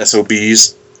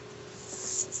 SOBs.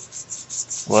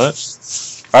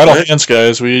 What? Idle Hands,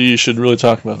 guys. You should really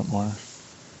talk about it more.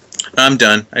 I'm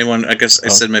done. I guess I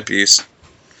said my piece.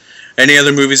 Any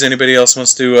other movies anybody else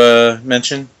wants to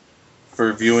mention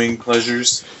for viewing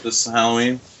pleasures this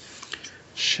Halloween?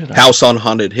 House on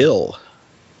Haunted Hill.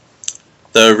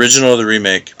 The original or the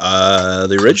remake?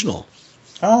 The original.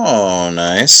 Oh,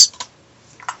 nice.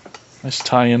 Nice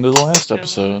tie into the last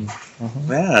episode.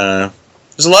 Yeah.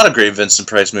 There's a lot of great Vincent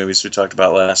Price movies we talked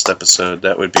about last episode.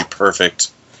 That would be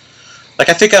perfect. Like,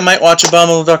 I think I might watch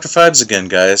Abominable Dr. Phibes again,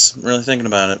 guys. I'm really thinking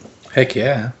about it. Heck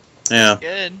yeah. Yeah.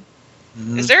 Good.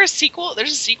 Is there a sequel?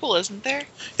 There's a sequel, isn't there?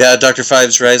 Yeah, Dr.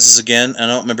 Phibes Rises Again. I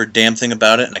don't remember a damn thing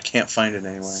about it, and I can't find it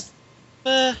anywhere.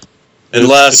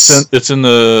 Unless... It's in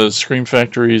the Scream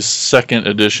Factory's second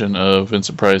edition of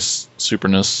Vincent Price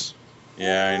Superness.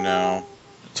 Yeah, I know.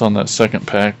 It's on that second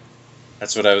pack.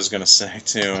 That's what I was going to say,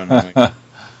 too. And it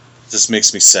just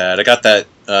makes me sad. I got that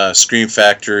Scream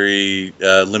Factory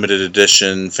limited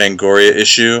edition Fangoria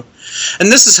issue. And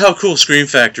this is how cool Scream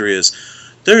Factory is.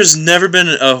 There has never been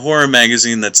a horror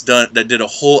magazine that did a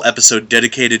whole episode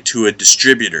dedicated to a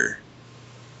distributor.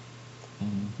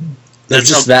 They're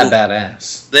just that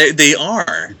badass. They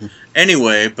are.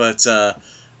 Anyway, but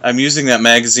I'm using that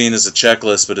magazine as a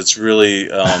checklist, but it's really...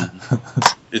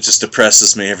 it just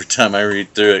depresses me every time I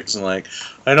read through it, because I'm like,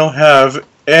 I don't have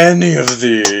any of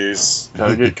these.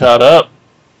 Gotta get caught up.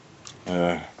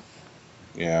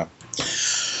 Yeah.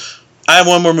 I have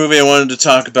one more movie I wanted to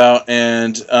talk about,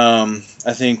 and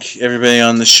I think everybody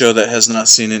on the show that has not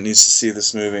seen it needs to see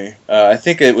this movie. I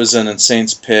think it was an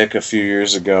Insane's pick a few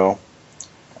years ago.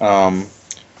 And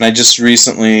I just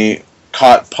recently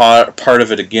caught part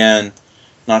of it again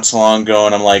not so long ago,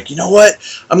 and I'm like, you know what?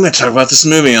 I'm going to talk about this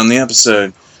movie on the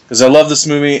episode, because I love this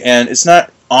movie, and it's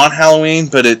not on Halloween,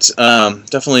 but it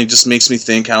definitely just makes me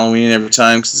think Halloween every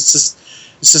time, because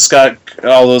it's just got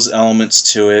all those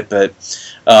elements to it, but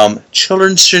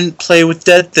children shouldn't play with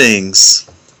dead things.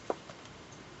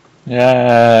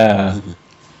 Yeah.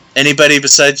 Anybody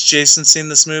besides Jason seen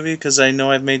this movie? Because I know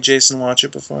I've made Jason watch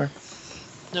it before.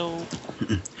 No.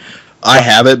 I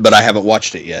have it, but I haven't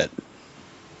watched it yet.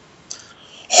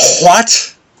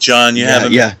 What? John, you have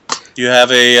You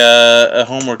have a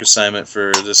homework assignment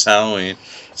for this Halloween.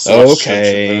 So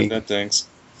okay. Good things.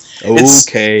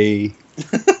 Okay.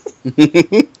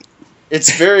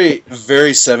 It's very,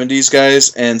 very 70s,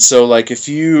 guys. And so, like, if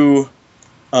you...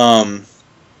 what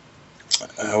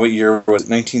year was it?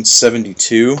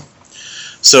 1972?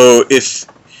 So,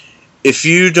 if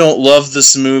you don't love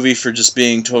this movie for just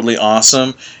being totally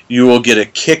awesome, you will get a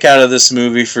kick out of this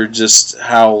movie for just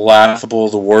how laughable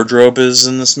the wardrobe is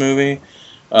in this movie.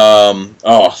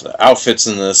 The outfits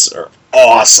in this are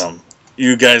awesome.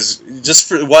 you guys, just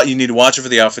for what you need to watch it for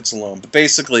the outfits alone. But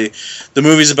basically, the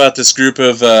movie's about this group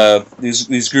of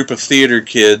these group of theater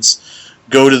kids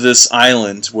go to this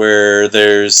island where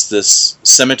there's this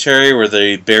cemetery where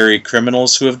they bury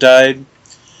criminals who have died,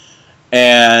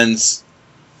 and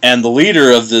the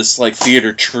leader of this like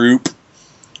theater troupe,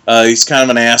 he's kind of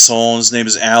an asshole. His name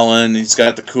is Alan. He's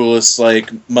got the coolest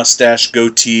like mustache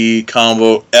goatee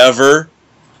combo ever.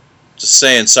 Just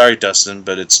saying, sorry Dustin,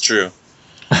 but it's true.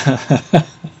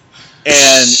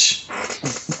 And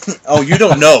oh, you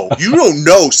don't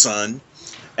know, son.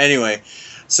 Anyway,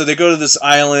 so they go to this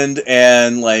island,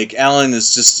 and like Alan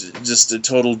is just a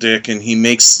total dick, and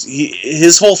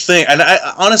his whole thing. And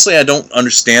I honestly don't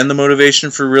understand the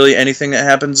motivation for really anything that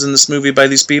happens in this movie by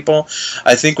these people.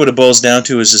 I think what it boils down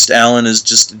to is just Alan is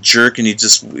just a jerk, and he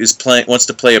just wants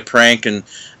to play a prank and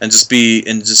just be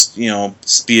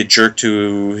a jerk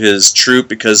to his troupe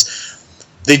because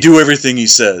they do everything he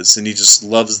says, and he just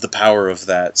loves the power of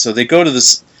that. So they go to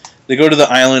the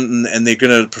island, and they're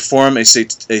going to perform a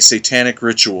satanic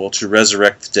ritual to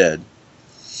resurrect the dead.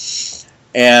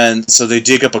 And so they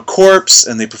dig up a corpse,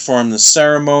 and they perform the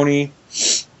ceremony.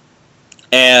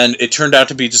 And it turned out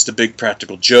to be just a big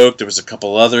practical joke. There was a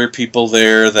couple other people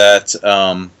there that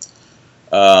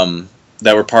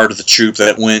were part of the troupe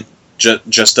that went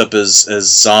dressed up as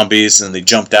zombies, and they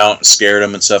jumped out and scared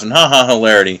them and stuff, and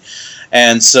hilarity.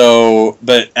 And so,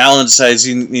 but Alan decides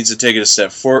he needs to take it a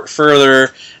step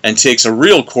further and takes a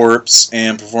real corpse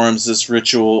and performs this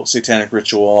satanic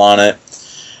ritual on it.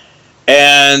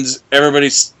 And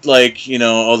everybody's like,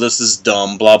 oh, this is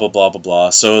dumb, blah, blah, blah, blah,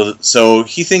 blah. So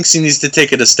he thinks he needs to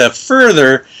take it a step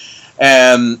further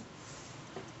and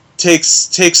takes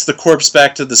the corpse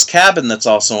back to this cabin that's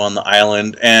also on the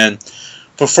island and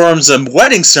performs a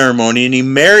wedding ceremony, and he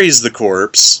marries the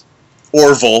corpse.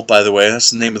 Orville, by the way, that's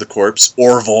the name of the corpse,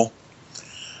 Orville.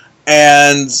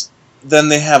 And then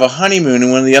they have a honeymoon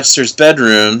in one of the upstairs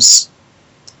bedrooms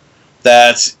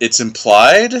that it's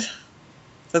implied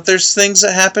that there's things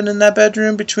that happen in that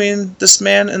bedroom between this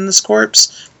man and this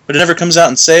corpse, but it never comes out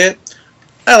and say it.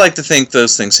 I like to think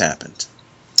those things happened.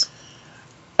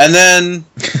 And then,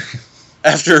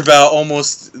 after about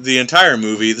almost the entire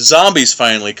movie, the zombies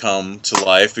finally come to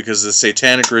life because the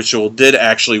satanic ritual did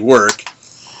actually work.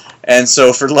 And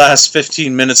so for the last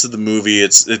 15 minutes of the movie,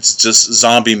 it's just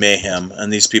zombie mayhem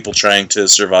and these people trying to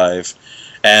survive.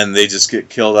 And they just get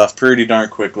killed off pretty darn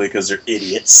quickly because they're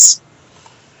idiots.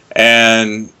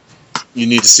 And you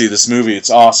need to see this movie.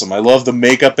 It's awesome. I love the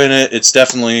makeup in it. It's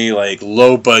definitely like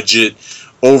low budget,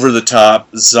 over the top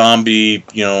zombie,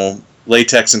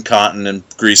 latex and cotton and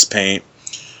grease paint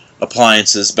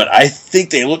appliances. But I think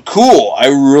they look cool. I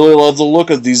really love the look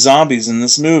of these zombies in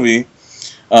this movie.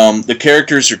 The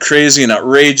characters are crazy and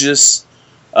outrageous.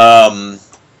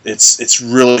 It's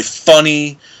really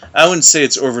funny. I wouldn't say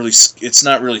it's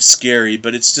not really scary,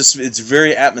 but it's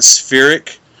very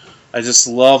atmospheric. I just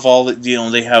love all that,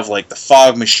 they have like the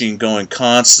fog machine going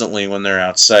constantly when they're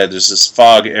outside. There's this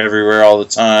fog everywhere all the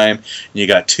time. And you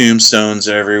got tombstones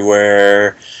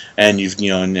everywhere, and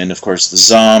and of course the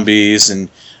zombies, and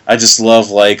I just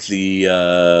love like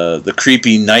the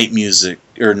creepy night music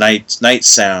or night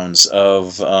sounds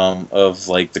of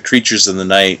like the creatures in the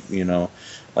night,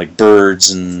 like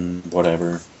birds and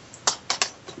whatever.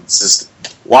 It's just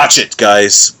watch it,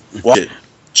 guys. Watch it.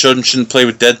 Children shouldn't play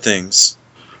with dead things.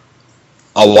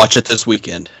 I'll watch it this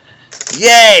weekend.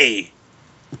 Yay!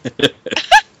 I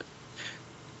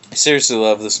seriously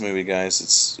love this movie,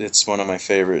 guys. It's one of my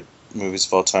favorite movies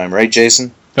of all time, right,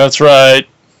 Jason? That's right.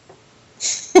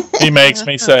 He makes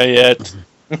me say it.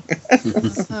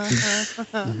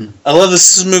 I love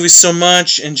this movie so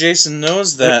much, and Jason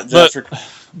knows that.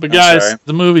 But guys,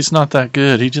 the movie's not that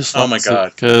good. He just oh my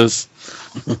god, because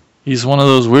he's one of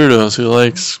those weirdos who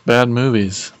likes bad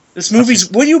movies. This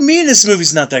movie's. What do you mean this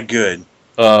movie's not that good?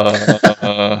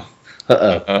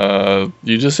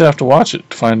 You just have to watch it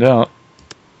to find out.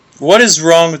 What is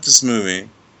wrong with this movie?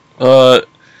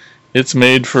 It's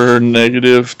made for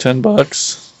negative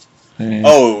 $10.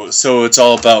 Oh, so it's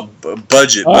all about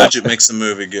budget. Budget makes the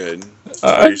movie good.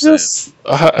 It's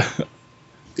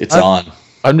on.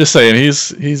 I'm just saying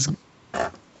he's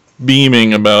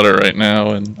beaming about it right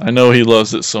now, and I know he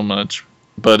loves it so much,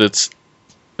 but it's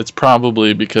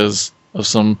probably because of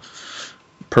some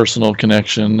personal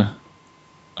connection.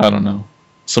 I don't know,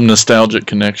 some nostalgic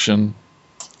connection.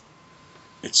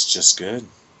 It's just good,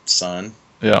 son.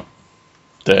 Yeah,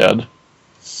 Dad.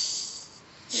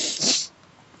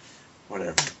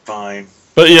 Whatever, fine.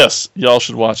 But yes, y'all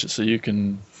should watch it so you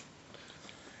can.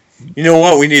 You know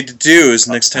what we need to do is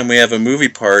next time we have a movie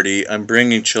party, I'm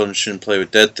bringing Children Shouldn't Play with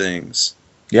Dead Things.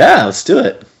 Yeah, let's do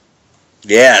it.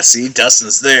 Yeah, see,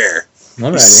 Dustin's there.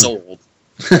 Alrighty. He's sold.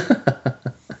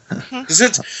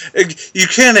 Because you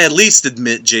can at least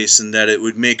admit, Jason, that it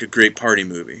would make a great party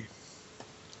movie.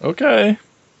 Okay.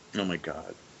 Oh my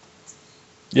god.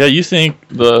 Yeah, you think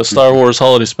the Star Wars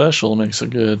Holiday Special makes it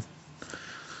good.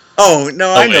 Oh,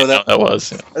 no, I know that. No, that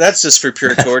was. Yeah. That's just for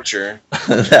pure torture.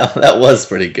 that was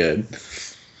pretty good.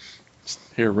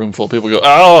 Hear a room full of people go,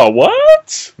 oh,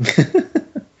 what?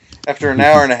 After an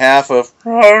hour and a half of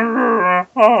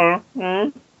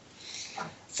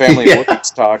family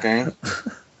Wookiees talking.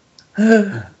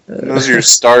 Those are your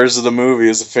stars of the movie,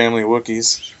 is the family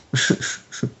Wookiees.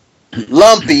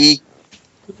 Lumpy!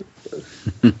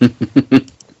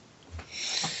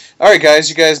 Alright, guys,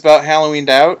 you guys about Halloweened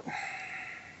out?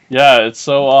 Yeah, it's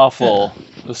so awful.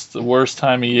 It's the worst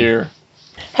time of year.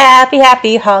 Happy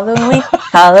Halloween, Halloween,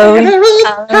 Halloween.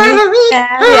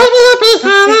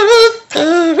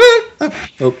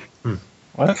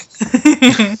 What?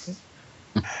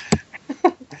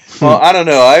 Well, I don't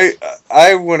know.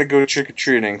 I want to go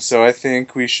trick-or-treating, so I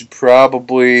think we should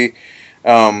probably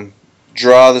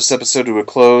draw this episode to a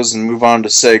close and move on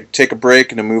to take a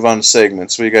break and then move on to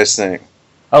segments. What do you guys think?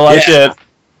 I like it.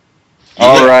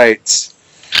 All right.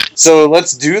 So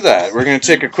let's do that. We're going to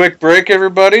take a quick break,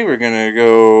 everybody. We're going to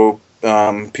go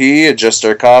pee, adjust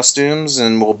our costumes,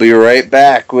 and we'll be right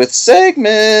back with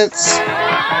segments.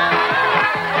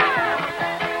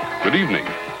 Good evening.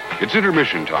 It's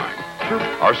intermission time.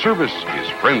 Our service is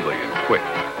friendly and quick.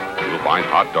 You'll find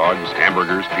hot dogs,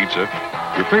 hamburgers, pizza,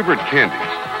 your favorite candies,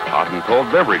 hot and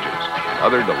cold beverages, and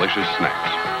other delicious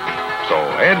snacks. So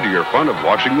add to your fun of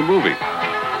watching the movie.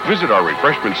 Visit our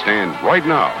refreshment stand right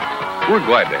now. We're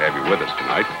glad to have you with us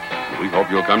tonight. We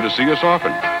hope you'll come to see us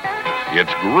often.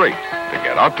 It's great to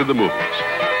get out to the movies.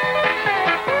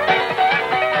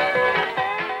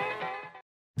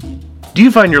 Do you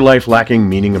find your life lacking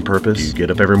meaning and purpose? Do you get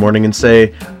up every morning and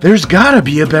say, there's gotta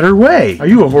be a better way? Are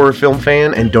you a horror film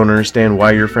fan and don't understand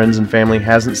why your friends and family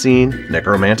hasn't seen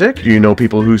Necromantic? Do you know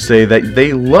people who say that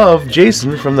they love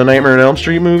Jason from the Nightmare on Elm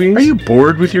Street movies? Are you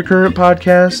bored with your current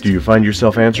podcast? Do you find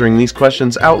yourself answering these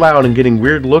questions out loud and getting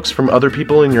weird looks from other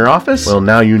people in your office? Well,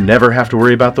 now you never have to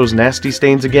worry about those nasty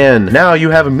stains again. Now you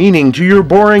have a meaning to your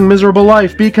boring, miserable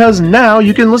life because now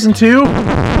you can listen to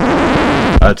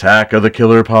Attack of the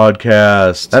Killer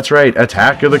Podcast. That's right,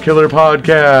 Attack of the Killer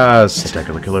Podcast. Attack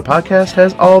of the Killer Podcast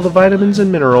has all the vitamins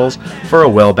and minerals for a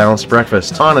well-balanced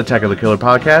breakfast. On Attack of the Killer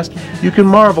Podcast, you can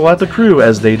marvel at the crew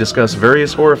as they discuss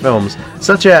various horror films,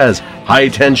 such as High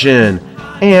Tension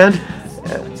and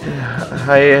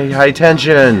High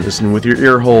Tension. Listen with your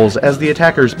ear holes as the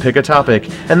attackers pick a topic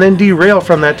and then derail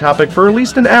from that topic for at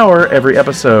least an hour every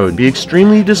episode. Be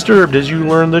extremely disturbed as you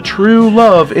learn the true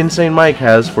love Insane Mike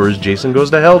has for his Jason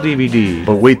Goes to Hell DVD.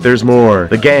 But wait, there's more.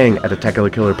 The gang at Attack of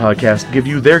the Killer Podcast give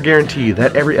you their guarantee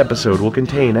that every episode will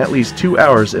contain at least 2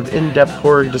 hours of in-depth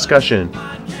horror discussion.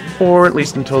 Or at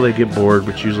least until they get bored,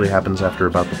 which usually happens after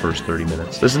about the first 30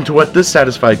 minutes. Listen to what this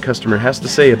satisfied customer has to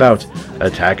say about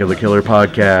Attack of the Killer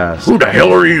Podcast. Who the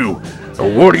hell are you?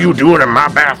 What are you doing in my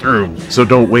bathroom? So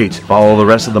don't wait. Follow the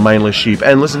rest of the mindless sheep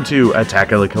and listen to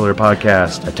Attack of the Killer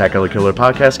Podcast. Attack of the Killer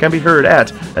Podcast can be heard at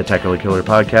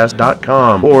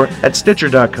attackofthekillerpodcast.com or at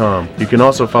stitcher.com. You can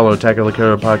also follow Attack of the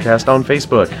Killer Podcast on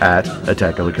Facebook at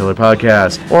Attack of the Killer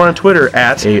Podcast or on Twitter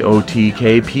at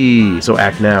AOTKP. So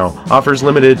act now. Offers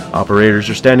limited.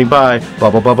 Operators are standing by. Blah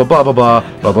blah blah blah blah blah blah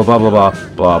blah blah blah blah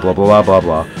blah blah blah blah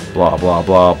blah blah blah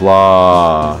blah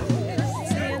blah.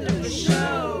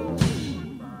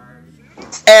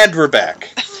 And we're back.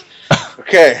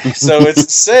 Okay, so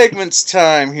it's segments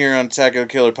time here on Attack of the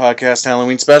Killer Podcast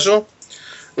Halloween Special.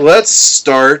 Let's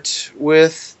start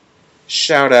with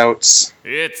shout-outs.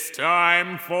 It's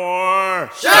time for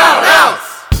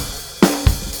shout-outs!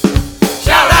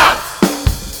 Shout-outs!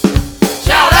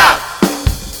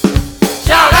 Shout-outs!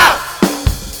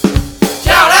 Shout-outs!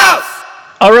 Shout-outs!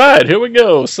 All right, here we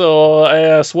go. So I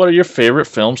asked, what are your favorite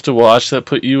films to watch that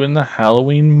put you in the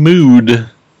Halloween mood?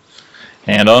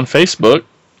 And on Facebook,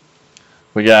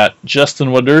 we got Justin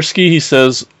Wadersky. He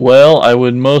says, well, I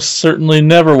would most certainly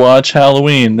never watch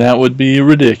Halloween. That would be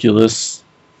ridiculous.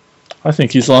 I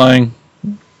think he's lying.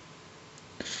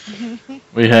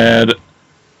 We had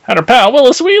our pal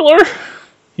Willis Wheeler.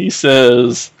 He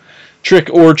says, Trick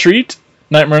or Treat,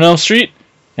 Nightmare on Elm Street,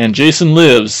 and Jason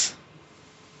Lives.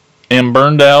 Am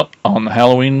burned out on the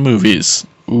Halloween movies.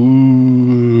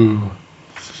 Ooh.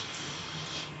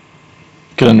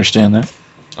 Could understand that.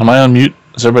 Am I on mute?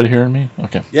 Is everybody hearing me?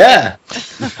 Okay. Yeah.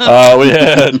 We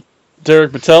had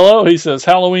Derek Patello. He says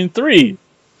Halloween 3,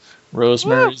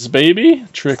 Rosemary's Baby,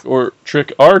 Trick or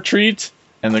Treat,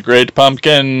 and The Great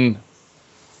Pumpkin.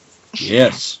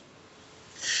 Yes.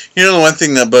 You know, the one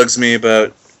thing that bugs me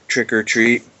about Trick or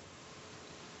Treat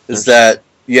is that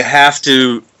you have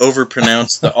to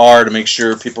overpronounce the R to make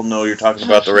sure people know you're talking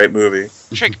about the right movie.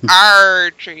 Trick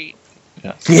or treat.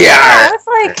 Yeah, it's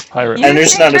like Pirate. you And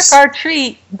there's say not a trick or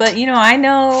treat, but you know, I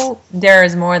know there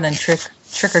is more than trick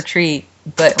or treat.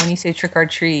 But when you say trick or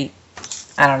treat,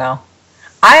 I don't know.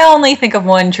 I only think of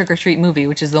one Trick or Treat movie,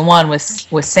 which is the one with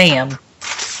Sam,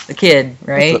 the kid,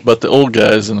 right? But the old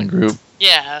guys in the group.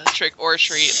 Yeah, Trick or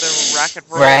Treat, the rock and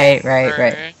roll. Right.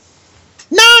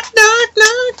 Knock, knock,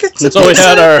 knock. It's So we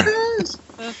had our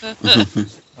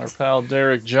Right. pal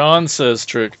Derek John says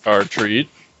Trick or Treat.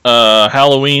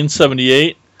 Halloween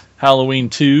 78, Halloween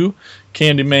 2,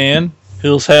 Candyman,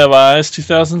 Hills Have Eyes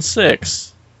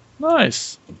 2006.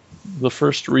 Nice. The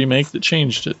first remake that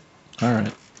changed it. All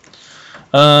right.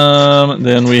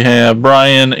 Then we have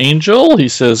Brian Angel. He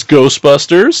says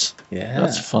Ghostbusters. Yeah.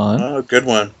 That's fun. Oh, good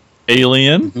one.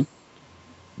 Alien.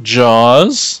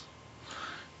 Jaws.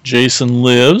 Jason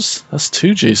Lives. That's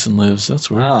 2 Jason Lives.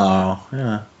 That's weird. Oh,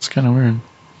 yeah. It's kind of weird.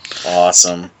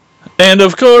 Awesome. And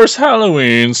of course,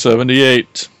 Halloween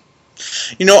 78.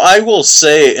 You know, I will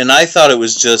say, and I thought it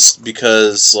was just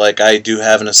because, like, I do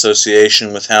have an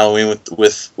association with Halloween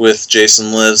with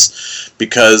Jason Lives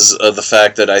because of the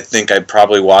fact that I think I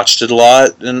probably watched it a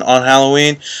lot on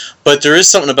Halloween. But there is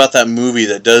something about that movie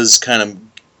that does kind of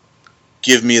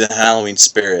give me the Halloween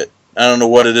spirit. I don't know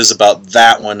what it is about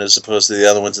that one as opposed to the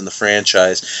other ones in the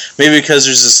franchise. Maybe because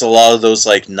there's just a lot of those,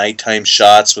 like, nighttime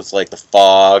shots with, like, the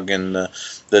fog and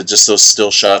just those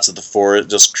still shots of the forest,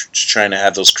 just trying to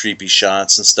have those creepy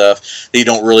shots and stuff that you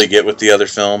don't really get with the other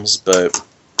films, but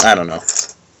I don't know.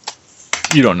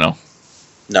 You don't know.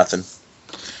 Nothing.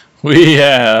 We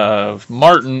have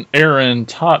Martin Aaron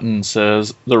Totten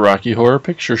says The Rocky Horror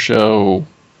Picture Show.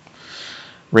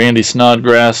 Randy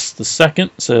Snodgrass II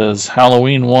says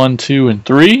Halloween 1, 2, and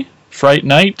 3, Fright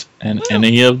Night, and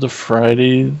any of the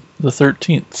Friday the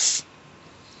 13th.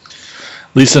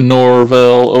 Lisa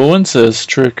Norvell Owen says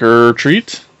Trick or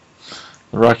Treat,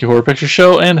 The Rocky Horror Picture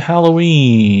Show, and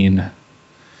Halloween.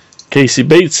 Casey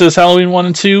Bates says Halloween 1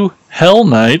 and 2, Hell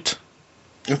Night.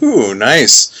 Ooh,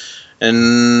 nice.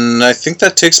 And I think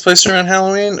that takes place around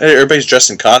Halloween. Everybody's dressed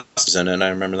in costumes in it, I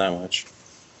remember that much.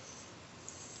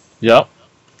 Yep.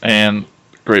 And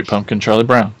Great Pumpkin Charlie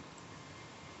Brown.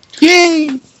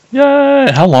 Yay!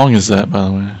 Yay! How long is that, by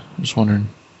the way? I'm just wondering.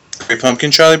 Great Pumpkin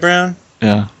Charlie Brown?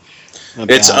 Yeah.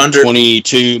 It's About under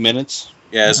 22 minutes.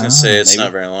 Yeah, I was going to say it's maybe.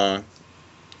 not very long.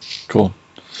 Cool.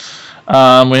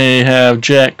 We have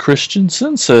Jack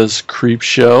Christensen says Creep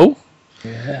Show.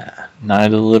 Yeah. Night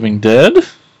of the Living Dead.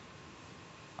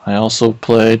 I also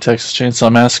play Texas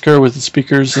Chainsaw Massacre with the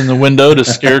speakers in the window to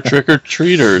scare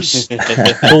trick-or-treaters.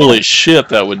 Holy shit,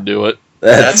 that would do it.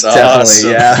 That's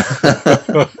definitely, awesome.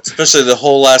 yeah. Especially the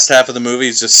whole last half of the movie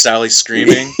is just Sally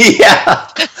screaming. Yeah.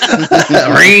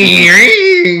 Ring,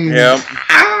 ring. Yeah.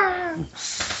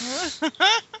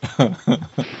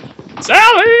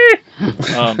 Sally!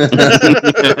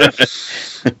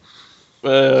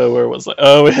 Where was I?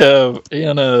 Oh, we have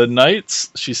Anna Knights.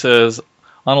 She says,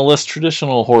 on a less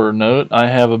traditional horror note, I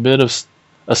have a bit of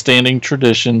a standing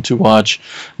tradition to watch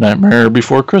Nightmare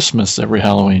Before Christmas every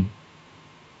Halloween.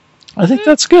 I think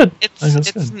that's good.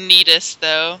 It's neatest,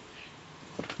 though.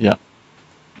 Yeah.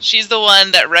 She's the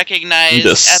one that recognized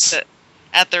Neatest.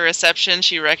 at the reception.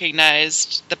 She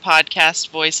recognized the podcast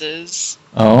voices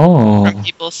Oh, from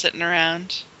people sitting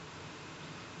around.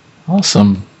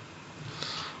 awesome.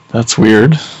 That's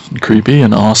weird and creepy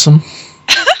and awesome.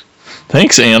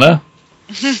 Thanks, Anna.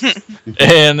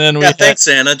 And then we Yeah, thanks,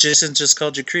 Anna. Jason just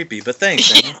called you creepy, but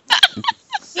thanks, Anna.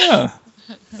 Yeah,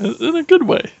 in a good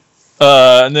way.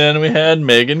 And then we had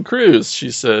Megan Cruz.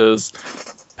 She says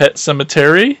Pet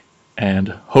Cemetery and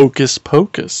Hocus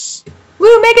Pocus.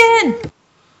 Woo, Megan!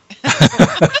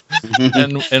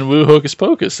 and Woo Hocus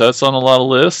Pocus. That's on a lot of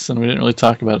lists, and we didn't really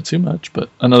talk about it too much, but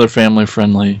another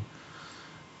family-friendly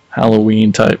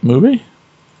Halloween type movie.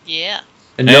 Yeah.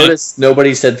 And notice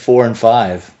nobody said 4 and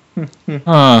 5.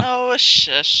 Oh,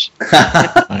 shush.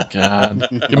 My God.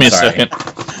 Give me a Sorry. second.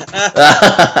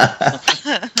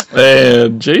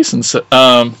 And Jason said,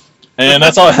 and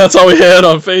that's all we had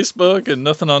on Facebook, and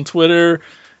nothing on Twitter,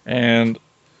 and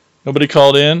nobody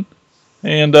called in.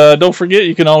 And don't forget,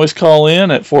 you can always call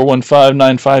in at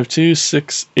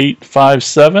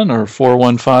 415-952-6857 or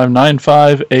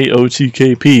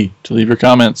 415-95-AOTKP to leave your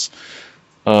comments.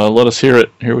 Let us hear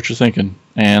it. Hear what you're thinking.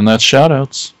 And that's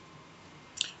shout-outs.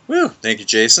 Woo! Thank you,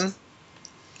 Jason.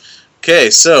 Okay,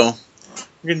 so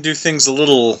we're going to do things a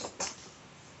little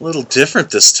different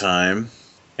this time.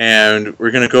 And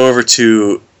we're going to go over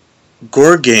to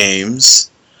Gore Games,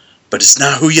 but it's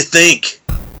not who you think.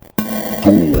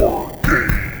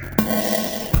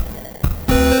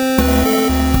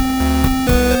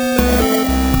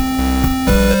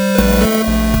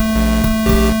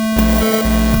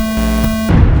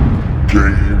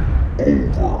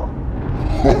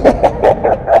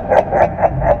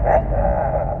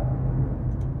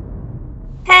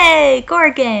 Hey,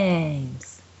 Gore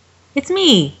Games! It's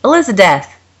me, Elizabeth,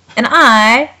 and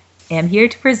I am here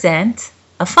to present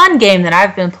a fun game that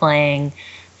I've been playing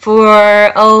for,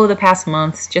 the past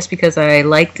months, just because I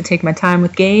like to take my time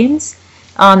with games.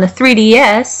 On the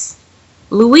 3DS,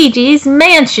 Luigi's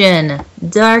Mansion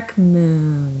Dark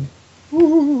Moon.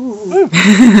 This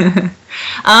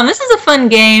is a fun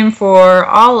game for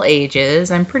all ages.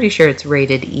 I'm pretty sure it's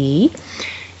rated E.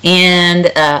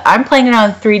 And I'm playing it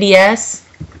on 3DS.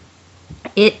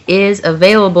 It is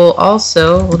available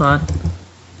also. Hold on.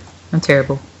 I'm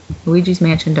terrible. Luigi's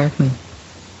Mansion Dark Moon.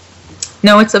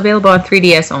 No, it's available on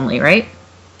 3DS only, right?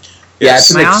 Yeah,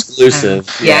 it's an exclusive.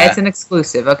 Yeah, it's an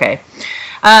exclusive. Okay.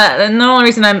 And the only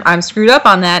reason I'm screwed up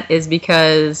on that is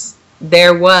because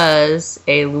there was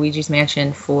a Luigi's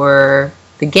Mansion for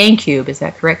the GameCube. Is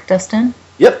that correct, Dustin?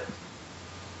 Yep.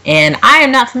 And I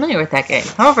am not familiar with that game.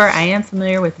 However, I am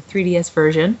familiar with the 3DS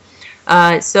version.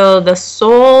 So the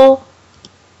sole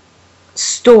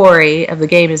story of the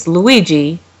game is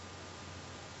Luigi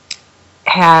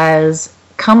has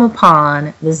come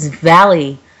upon this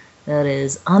valley that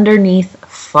is underneath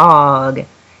fog.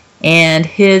 And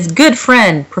his good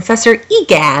friend, Professor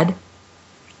Egad,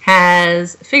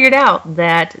 has figured out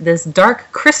that this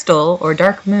dark crystal, or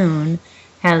dark moon,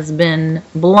 has been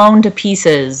blown to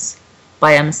pieces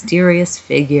by a mysterious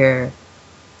figure.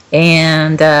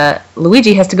 And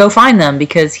Luigi has to go find them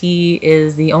because he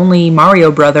is the only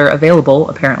Mario brother available,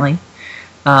 apparently.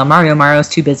 Mario's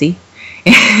too busy.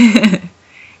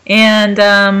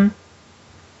 And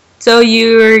so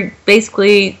you're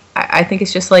basically, I think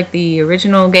it's just like the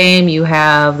original game. You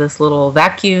have this little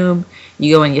vacuum.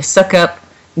 You go and you suck up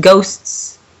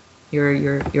ghosts.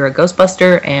 You're a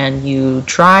Ghostbuster, and you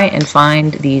try and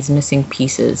find these missing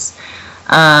pieces.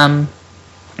 Gameplay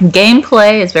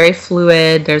is very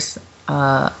fluid. There's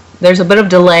a bit of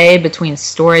delay between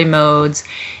story modes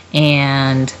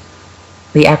and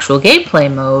the actual gameplay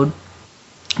mode,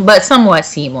 but somewhat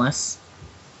seamless.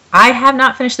 I have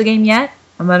not finished the game yet,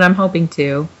 but I'm hoping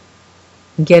to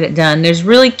get it done. There's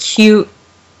really cute,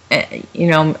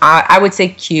 I would say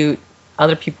cute.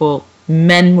 Other people,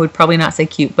 men would probably not say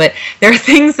cute, but there are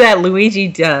things that Luigi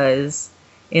does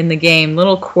in the game,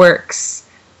 little quirks.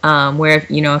 Where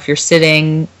if you're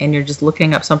sitting and you're just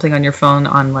looking up something on your phone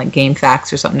on like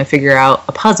GameFAQs or something to figure out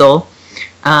a puzzle,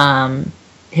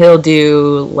 he'll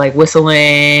do like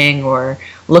whistling or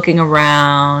looking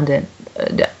around and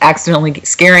accidentally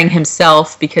scaring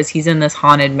himself because he's in this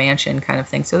haunted mansion kind of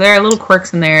thing. So there are little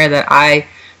quirks in there that I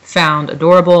found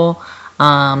adorable.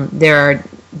 There are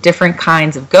different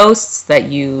kinds of ghosts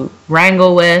that you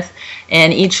wrangle with,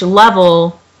 and each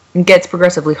level gets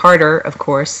progressively harder, of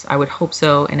course. I would hope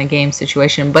so in a game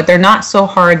situation, but they're not so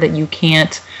hard that you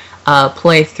can't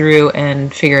play through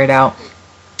and figure it out.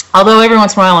 Although every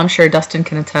once in a while, I'm sure Dustin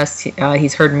can attest,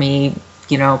 he's heard me,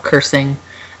 cursing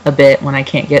a bit when I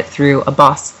can't get through a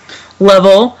boss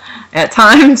level at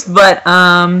times. But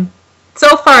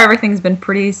so far, everything's been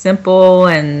pretty simple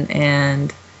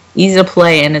and easy to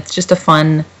play, and it's just a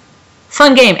fun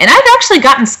game. And I've actually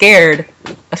gotten scared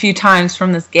a few times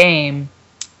from this game.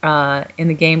 In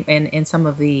the game, in some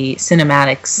of the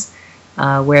cinematics,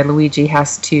 where Luigi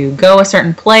has to go a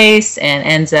certain place and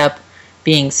ends up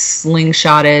being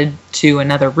slingshotted to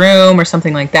another room or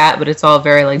something like that, but it's all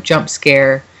very like jump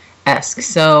scare-esque.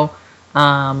 So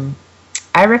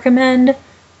I recommend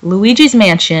Luigi's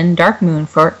Mansion Dark Moon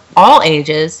for all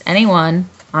ages, anyone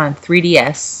on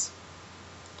 3DS.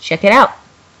 Check it out.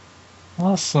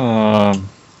 Awesome.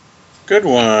 Good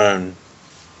one.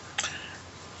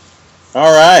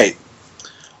 All right,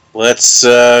 let's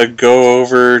go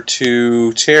over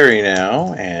to Terry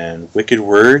now and Wicked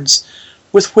Words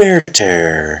with Wear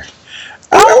Tear.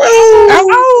 Ow, ow,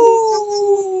 ow.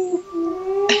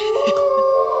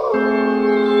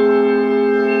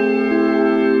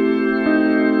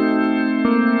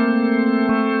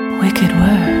 Wicked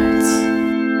Words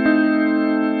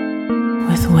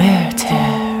with Wear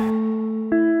Tear.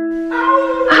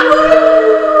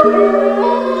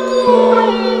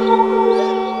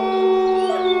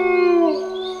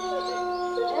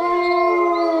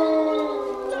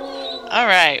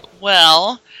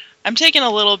 Well, I'm taking a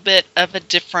little bit of a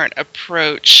different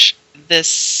approach this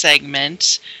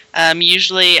segment.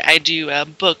 Usually I do a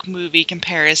book-movie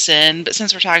comparison, but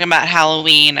since we're talking about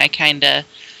Halloween, I kind of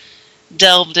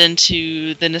delved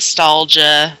into the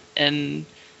nostalgia and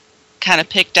kind of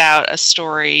picked out a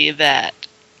story that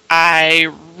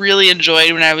I really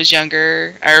enjoyed when I was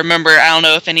younger. I remember, I don't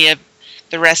know if any of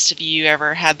the rest of you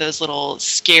ever had those little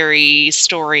scary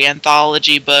story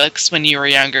anthology books when you were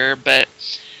younger, but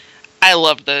I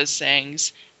loved those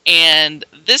things. And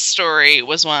this story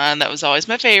was one that was always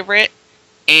my favorite,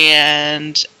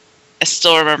 and I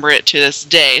still remember it to this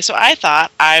day. So I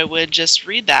thought I would just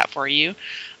read that for you.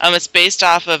 It's based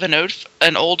off of an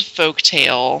old folk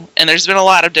tale, and there's been a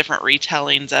lot of different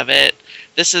retellings of it.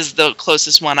 This is the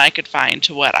closest one I could find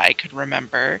to what I could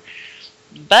remember.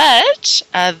 But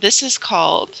this is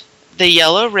called The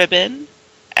Yellow Ribbon,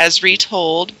 as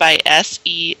retold by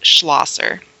S.E.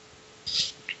 Schlosser.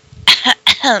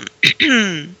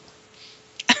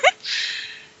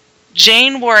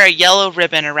 Jane wore a yellow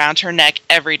ribbon around her neck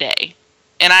every day.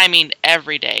 And I mean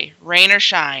every day, rain or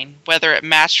shine, whether it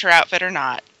matched her outfit or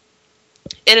not.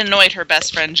 It annoyed her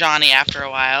best friend Johnny after a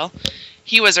while.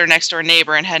 He was her next-door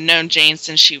neighbor and had known Jane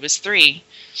since she was 3.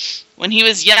 When he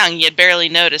was young, he had barely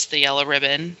noticed the yellow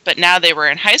ribbon, but now they were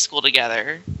in high school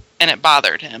together, and it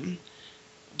bothered him.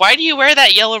 "Why do you wear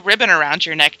that yellow ribbon around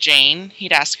your neck, Jane?"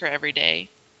 he'd ask her every day.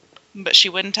 But she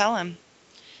wouldn't tell him.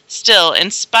 Still,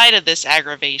 in spite of this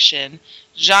aggravation,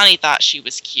 Johnny thought she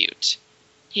was cute.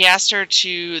 He asked her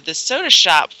to the soda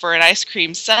shop for an ice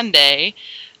cream sundae,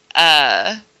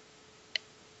 and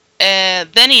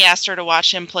then he asked her to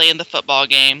watch him play in the football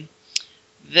game.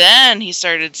 Then he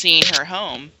started seeing her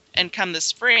home, and come the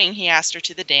spring, he asked her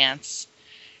to the dance.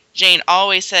 Jane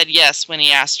always said yes when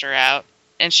he asked her out,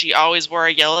 and she always wore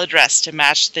a yellow dress to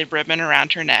match the ribbon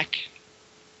around her neck.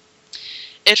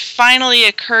 It finally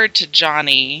occurred to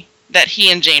Johnny that he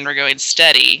and Jane were going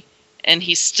steady, and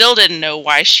he still didn't know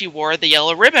why she wore the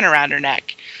yellow ribbon around her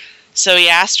neck. So he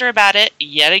asked her about it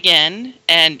yet again,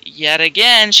 and yet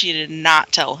again she did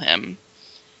not tell him.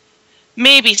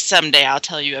 "Maybe someday I'll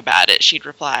tell you about it," she'd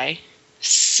reply.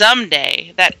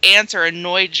 Someday. That answer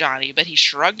annoyed Johnny, but he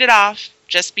shrugged it off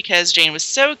just because Jane was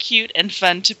so cute and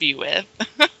fun to be with.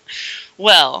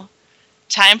 Well,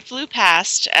 time flew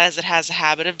past, as it has a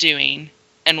habit of doing,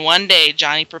 and one day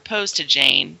Johnny proposed to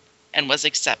Jane and was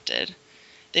accepted.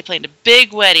 They planned a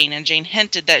big wedding, and Jane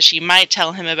hinted that she might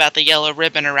tell him about the yellow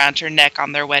ribbon around her neck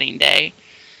on their wedding day.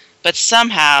 But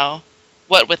somehow,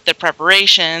 what with the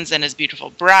preparations and his beautiful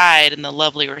bride and the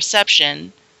lovely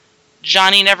reception,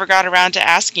 Johnny never got around to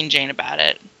asking Jane about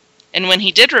it. And when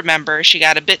he did remember, she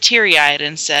got a bit teary-eyed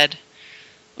and said,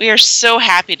 "We are so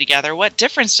happy together, what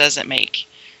difference does it make?"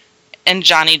 And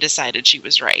Johnny decided she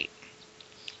was right.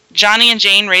 Johnny and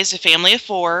Jane raised a family of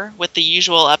 4, with the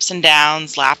usual ups and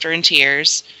downs, laughter and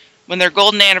tears. When their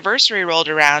golden anniversary rolled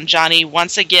around, Johnny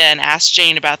once again asked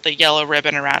Jane about the yellow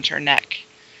ribbon around her neck.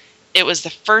 It was the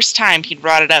first time he'd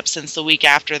brought it up since the week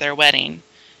after their wedding.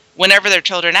 Whenever their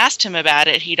children asked him about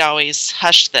it, he'd always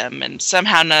hushed them, and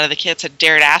somehow none of the kids had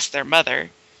dared ask their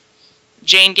mother.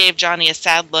 Jane gave Johnny a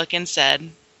sad look and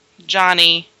said,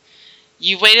 "Johnny,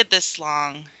 you've waited this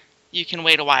long. You can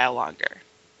wait a while longer."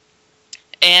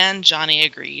 And Johnny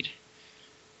agreed.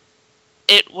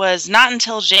 It was not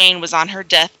until Jane was on her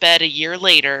deathbed a year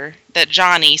later that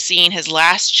Johnny, seeing his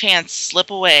last chance slip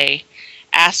away,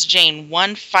 asked Jane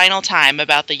one final time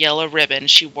about the yellow ribbon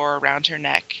she wore around her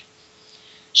neck.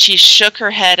 She shook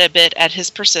her head a bit at his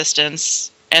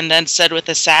persistence, and then said with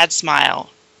a sad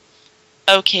smile,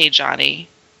 "Okay, Johnny,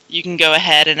 you can go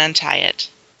ahead and untie it."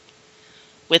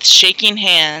 With shaking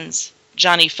hands,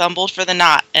 Johnny fumbled for the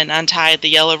knot and untied the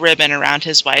yellow ribbon around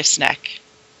his wife's neck.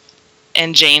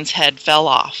 And Jane's head fell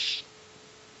off.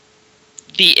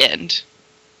 The end.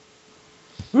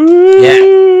 Yeah.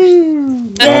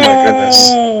 Oh my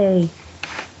goodness.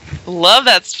 Love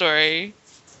that story.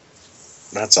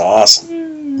 That's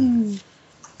awesome.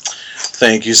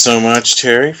 Thank you so much,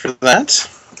 Terry, for that.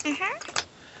 Mm-hmm.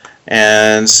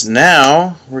 And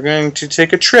now we're going to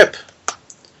take a trip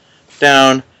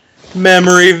down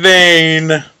memory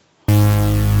lane.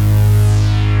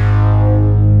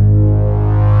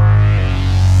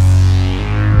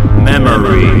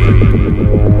 Memory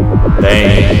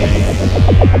lane.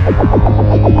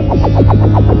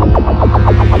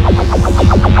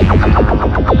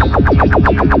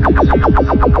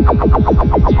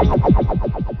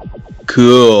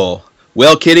 Cool.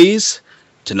 Well, kiddies,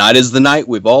 tonight is the night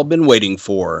we've all been waiting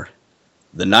for.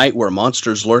 The night where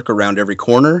monsters lurk around every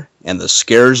corner and the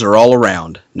scares are all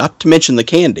around, not to mention the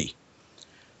candy.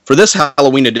 For this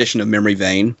Halloween edition of Memory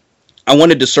Vein, I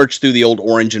wanted to search through the old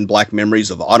orange and black memories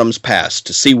of autumn's past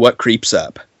to see what creeps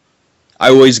up. I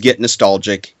always get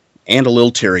nostalgic and a little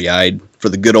teary-eyed for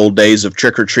the good old days of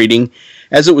trick-or-treating,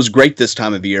 as it was great this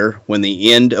time of year when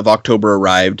the end of October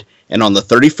arrived, and on the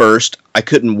 31st, I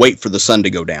couldn't wait for the sun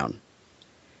to go down.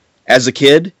 As a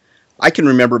kid, I can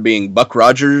remember being Buck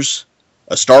Rogers,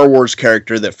 a Star Wars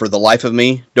character that for the life of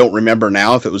me don't remember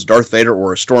now if it was Darth Vader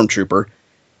or a Stormtrooper.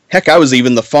 Heck, I was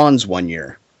even the Fonz one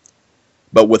year.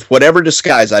 But with whatever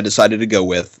disguise I decided to go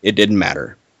with, it didn't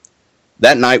matter.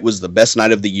 That night was the best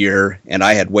night of the year, and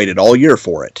I had waited all year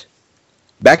for it.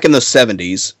 Back in the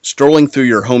 70s, strolling through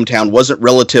your hometown wasn't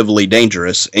relatively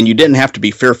dangerous, and you didn't have to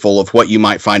be fearful of what you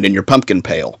might find in your pumpkin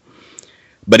pail.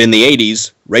 But in the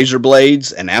 80s, razor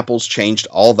blades and apples changed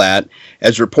all that,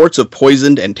 as reports of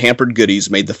poisoned and tampered goodies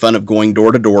made the fun of going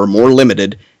door to door more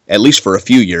limited, at least for a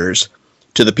few years,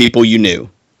 to the people you knew.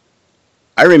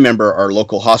 I remember our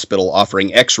local hospital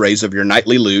offering x-rays of your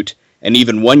nightly loot, and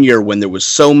even one year when there was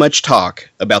so much talk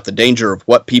about the danger of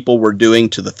what people were doing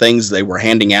to the things they were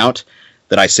handing out,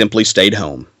 that I simply stayed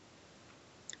home.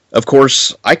 Of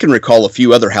course, I can recall a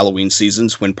few other Halloween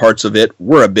seasons when parts of it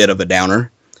were a bit of a downer.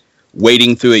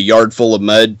 Wading through a yard full of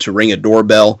mud to ring a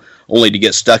doorbell, only to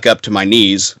get stuck up to my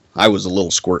knees. I was a little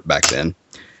squirt back then.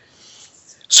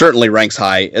 Certainly ranks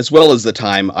high, as well as the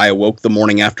time I awoke the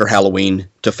morning after Halloween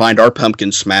to find our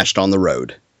pumpkin smashed on the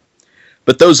road.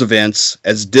 But those events,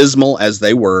 as dismal as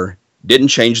they were, didn't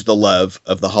change the love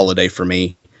of the holiday for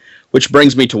me, which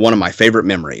brings me to one of my favorite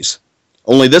memories.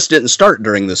 Only this didn't start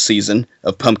during the season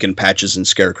of pumpkin patches and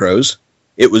scarecrows.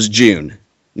 It was June,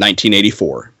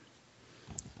 1984.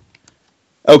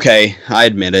 Okay, I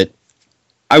admit it.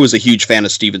 I was a huge fan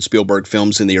of Steven Spielberg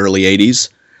films in the early 80s.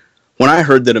 When I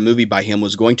heard that a movie by him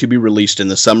was going to be released in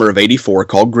the summer of 84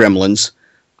 called Gremlins,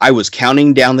 I was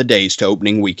counting down the days to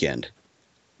opening weekend.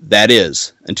 That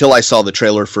is, until I saw the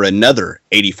trailer for another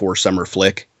 84 summer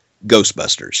flick,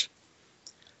 Ghostbusters.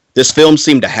 This film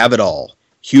seemed to have it all.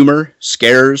 Humor,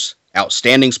 scares,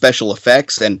 outstanding special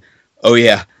effects, and, oh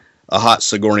yeah, a hot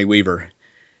Sigourney Weaver.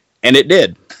 And it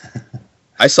did.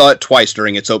 I saw it twice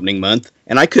during its opening month,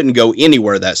 and I couldn't go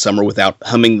anywhere that summer without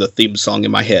humming the theme song in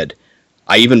my head.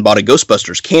 I even bought a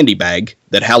Ghostbusters candy bag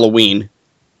that Halloween,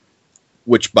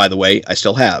 which, by the way, I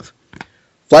still have.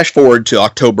 Flash forward to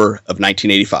October of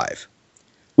 1985.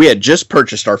 We had just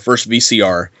purchased our first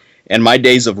VCR, and my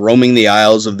days of roaming the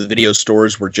aisles of the video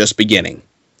stores were just beginning.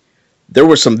 There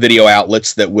were some video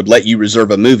outlets that would let you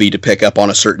reserve a movie to pick up on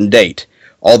a certain date,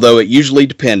 although it usually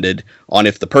depended on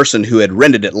if the person who had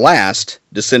rented it last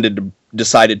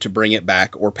decided to bring it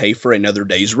back or pay for another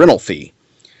day's rental fee.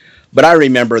 But I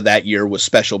remember that year was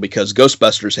special because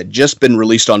Ghostbusters had just been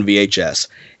released on VHS,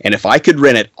 and if I could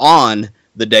rent it on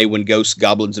the day when ghosts,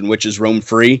 goblins, and witches roam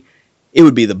free, it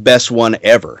would be the best one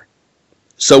ever.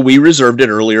 So we reserved it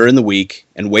earlier in the week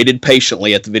and waited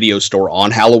patiently at the video store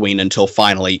on Halloween until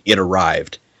finally it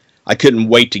arrived. I couldn't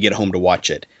wait to get home to watch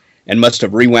it, and must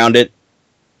have rewound it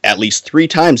at least 3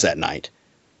 times that night.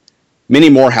 Many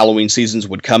more Halloween seasons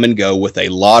would come and go with a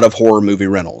lot of horror movie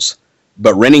rentals,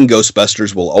 but renting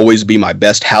Ghostbusters will always be my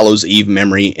best Hallows Eve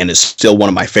memory and is still one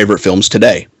of my favorite films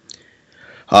today.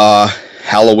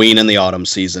 Halloween in the autumn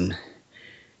season.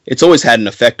 It's always had an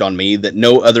effect on me that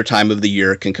no other time of the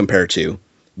year can compare to.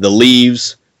 The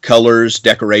leaves, colors,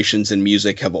 decorations, and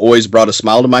music have always brought a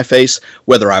smile to my face,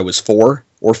 whether I was 4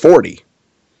 or 40.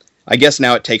 I guess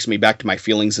now it takes me back to my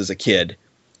feelings as a kid,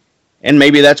 and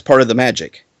maybe that's part of the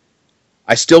magic.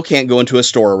 I still can't go into a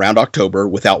store around October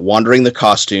without wandering the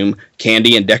costume,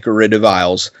 candy, and decorative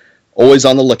aisles, always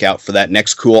on the lookout for that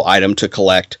next cool item to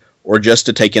collect or just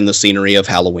to take in the scenery of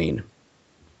Halloween.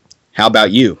 How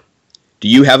about you? Do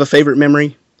you have a favorite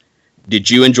memory? Did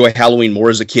you enjoy Halloween more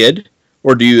as a kid,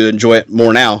 or do you enjoy it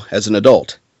more now as an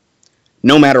adult?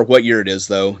 No matter what year it is,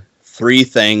 though, 3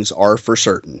 things are for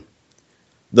certain.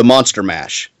 The Monster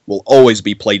Mash will always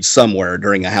be played somewhere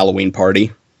during a Halloween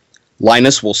party.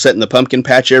 Linus will sit in the pumpkin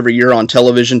patch every year on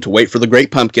television to wait for the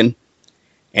Great Pumpkin.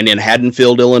 And in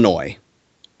Haddonfield, Illinois,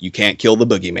 you can't kill the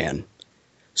boogeyman.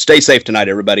 Stay safe tonight,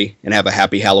 everybody, and have a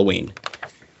happy Halloween.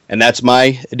 And that's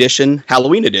my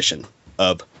Halloween edition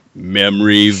of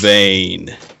Memory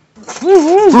Vein.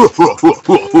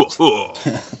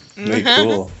 Very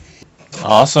cool.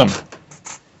 Awesome.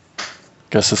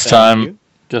 Guess it's time.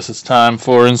 Guess it's time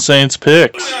for Insane's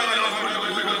Picks.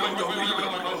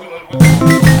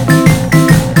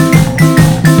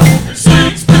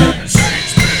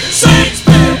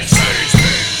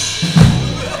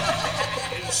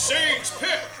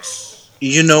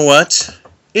 You know what?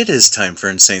 It is time for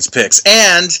Insane's Picks.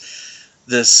 And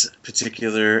this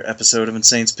particular episode of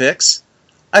Insane's Picks,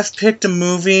 I've picked a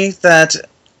movie that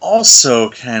also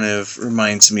kind of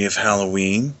reminds me of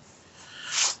Halloween.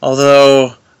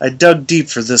 Although I dug deep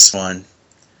for this one.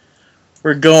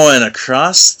 We're going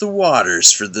across the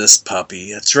waters for this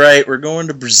puppy. That's right, we're going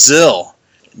to Brazil,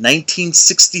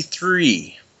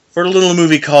 1963, for a little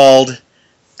movie called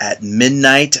At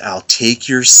Midnight I'll Take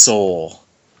Your Soul,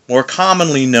 more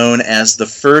commonly known as the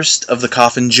first of the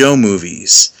Coffin Joe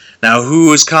movies. Now,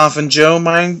 who is Coffin Joe,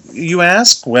 you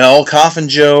ask? Well, Coffin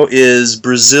Joe is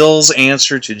Brazil's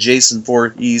answer to Jason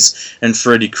Voorhees and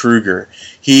Freddy Krueger.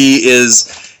 He is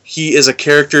a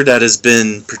character that has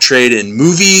been portrayed in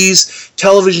movies,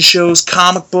 television shows,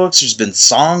 comic books. There's been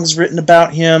songs written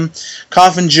about him.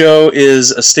 Coffin Joe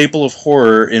is a staple of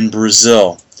horror in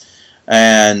Brazil.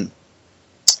 And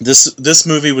this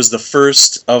movie was the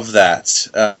first of that.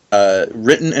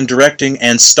 Written and directing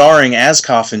and starring as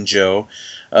Coffin Joe,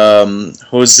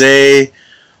 Jose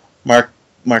how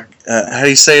do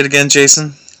you say it again,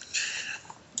 Jason?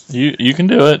 You can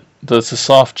do it. That's a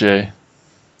soft J.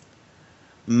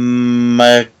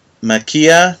 Mejia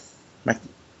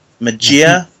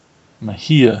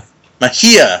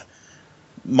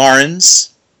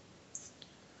Marins,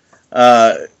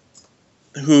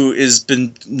 who has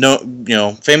been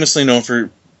famously known for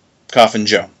Coffin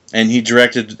Joe, and he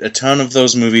directed a ton of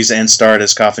those movies and starred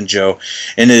as Coffin Joe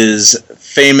in his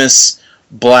famous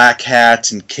black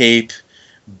hat and cape,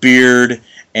 beard,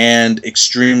 and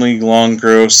extremely long,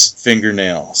 gross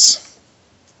fingernails.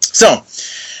 So,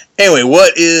 anyway,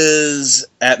 what is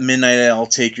At Midnight I'll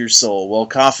Take Your Soul? Well,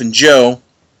 Coffin Joe,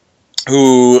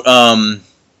 who I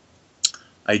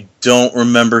don't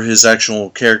remember his actual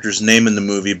character's name in the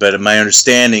movie, but my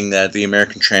understanding that the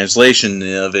American translation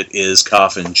of it is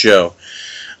Coffin Joe.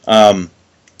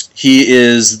 He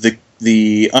is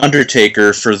the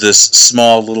undertaker for this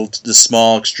small,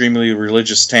 extremely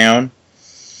religious town,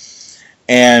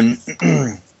 and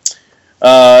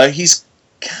he's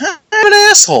kind of an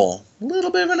asshole. A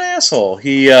little bit of an asshole.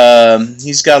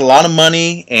 He's got a lot of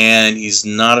money, and he's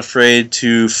not afraid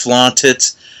to flaunt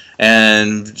it,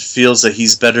 and feels that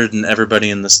he's better than everybody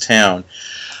in this town.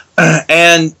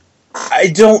 And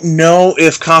I don't know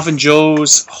if Coffin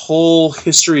Joe's whole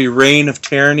reign of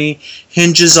tyranny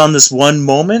hinges on this one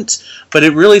moment, but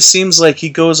it really seems like he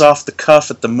goes off the cuff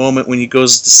at the moment when he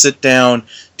goes to sit down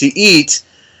to eat,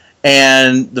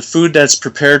 and the food that's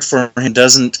prepared for him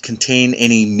doesn't contain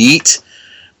any meat,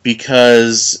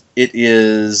 because it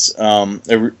is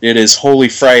Holy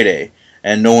Friday,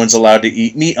 and no one's allowed to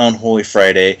eat meat on Holy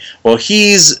Friday. Well,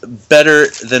 he's better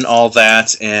than all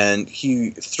that, and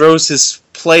he throws his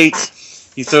plate,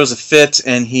 he throws a fit,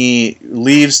 and he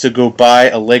leaves to go buy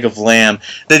a leg of lamb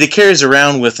that he carries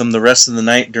around with him the rest of the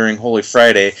night during Holy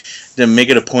Friday to make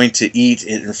it a point to eat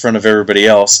it in front of everybody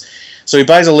else. So he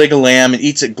buys a leg of lamb and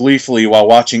eats it gleefully while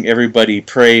watching everybody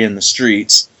pray in the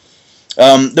streets.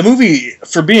 The movie,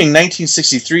 for being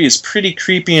 1963, is pretty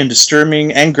creepy and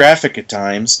disturbing and graphic at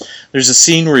times. There's a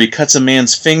scene where he cuts a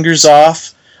man's fingers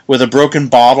off with a broken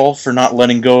bottle for not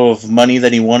letting go of money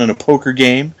that he won in a poker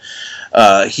game.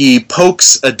 He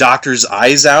pokes a doctor's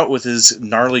eyes out with his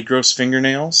gnarly, gross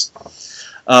fingernails.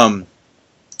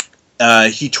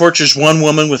 He tortures one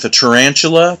woman with a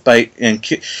tarantula basically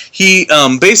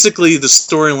the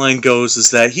storyline goes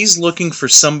is that he's looking for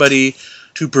somebody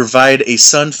to provide a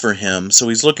son for him. So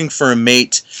he's looking for a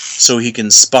mate so he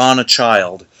can spawn a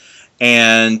child.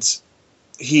 And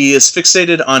he is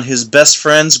fixated on his best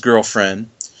friend's girlfriend,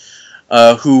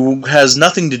 who has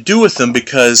nothing to do with him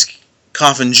because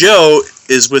Coffin Joe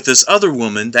is with this other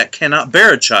woman that cannot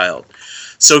bear a child.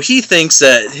 So he thinks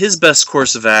that his best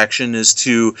course of action is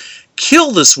to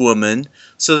kill this woman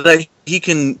so that he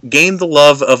can gain the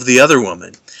love of the other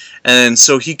woman. And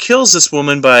so he kills this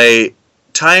woman by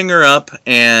tying her up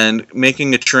and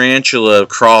making a tarantula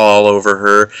crawl all over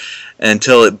her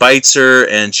until it bites her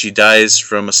and she dies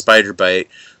from a spider bite,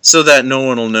 so that no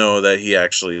one will know that he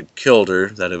actually killed her,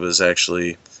 that it was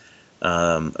actually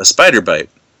a spider bite.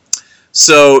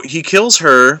 So he kills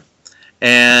her,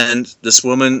 and this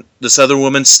other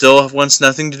woman still wants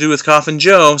nothing to do with Coffin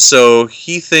Joe, so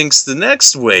he thinks the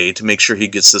next way to make sure he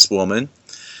gets this woman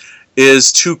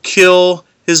is to kill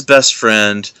his best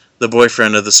friend, the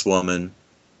boyfriend of this woman.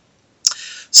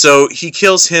 So he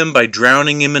kills him by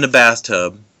drowning him in a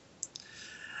bathtub.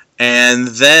 And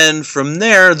then from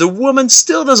there, the woman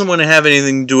still doesn't want to have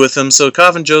anything to do with him, so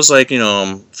Coffin Joe's like,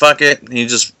 fuck it. And he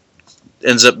just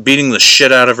ends up beating the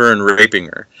shit out of her and raping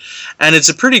her. And it's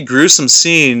a pretty gruesome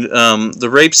scene. The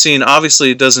rape scene,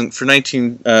 obviously, it doesn't, for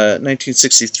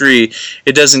 1963,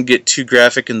 it doesn't get too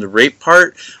graphic in the rape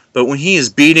part, but when he is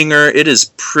beating her, it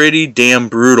is pretty damn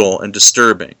brutal and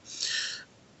disturbing.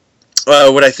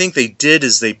 what I think they did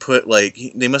is they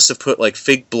must have put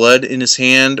fake blood in his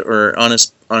hand or on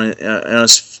his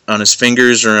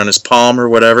fingers or on his palm or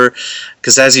whatever,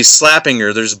 because as he's slapping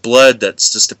her, there's blood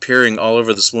that's just appearing all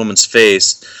over this woman's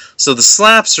face. So the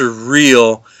slaps are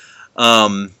real,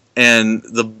 and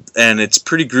it's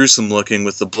pretty gruesome looking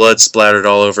with the blood splattered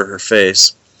all over her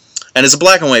face. And it's a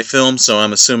black and white film, so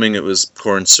I'm assuming it was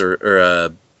corn syrup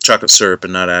or chocolate syrup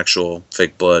and not actual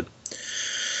fake blood.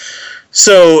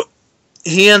 So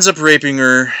he ends up raping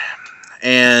her,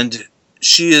 and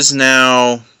she is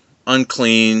now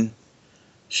unclean.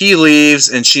 He leaves,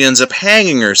 and she ends up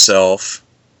hanging herself.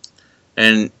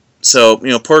 And so,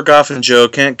 poor Coffin Joe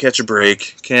can't catch a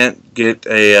break, can't get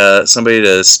somebody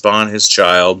to spawn his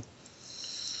child.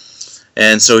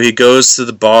 And so he goes to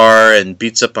the bar and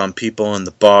beats up on people in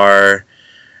the bar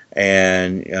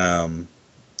and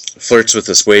flirts with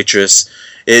this waitress.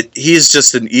 He's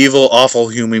just an evil, awful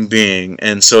human being.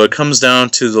 And so it comes down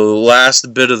to the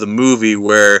last bit of the movie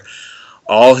where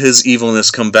all his evilness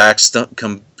comes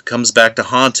back to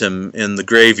haunt him in the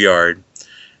graveyard.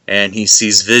 And he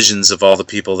sees visions of all the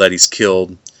people that he's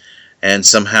killed. And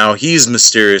somehow he's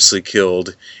mysteriously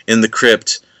killed in the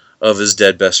crypt of his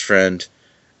dead best friend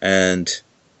and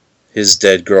his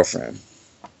dead girlfriend.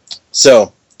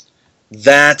 So,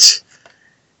 that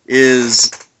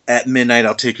is At Midnight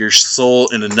I'll Take Your Soul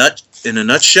in a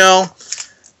nutshell.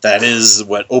 That is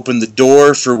what opened the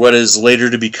door for what is later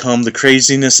to become the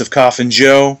craziness of Coffin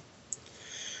Joe.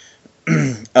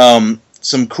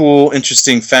 Some cool,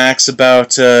 interesting facts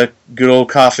about good old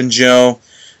Coffin Joe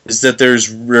is that there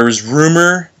was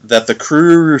rumor that the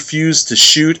crew refused to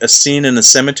shoot a scene in a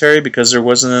cemetery because there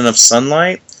wasn't enough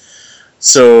sunlight.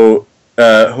 So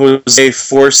Jose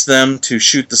forced them to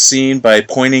shoot the scene by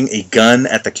pointing a gun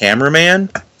at the cameraman,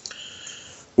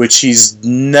 which he's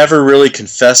never really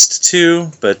confessed to,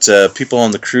 but people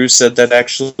on the crew said that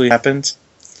actually happened.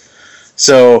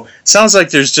 So it sounds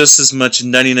like there's just as much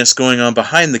nuttiness going on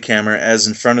behind the camera as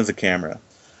in front of the camera.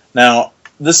 Now,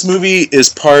 this movie is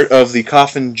part of the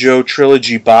Coffin Joe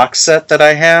Trilogy box set that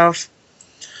I have,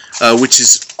 which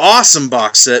is awesome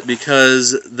box set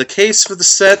because the case for the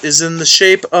set is in the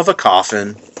shape of a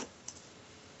coffin.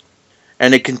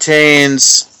 And it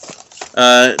contains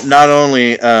not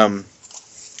only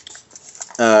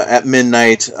At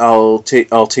Midnight I'll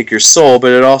Take Your Soul,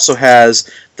 but it also has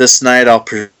This Night I'll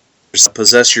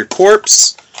Possess Your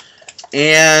Corpse,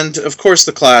 and of course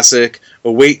the classic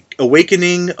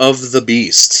Awakening of the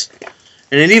Beast.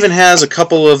 And it even has a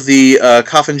couple of the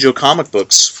Coffin Joe comic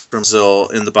books from Brazil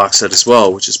in the box set as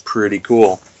well, which is pretty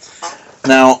cool.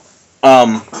 Now,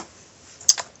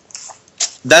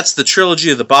 that's the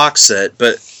trilogy of the box set,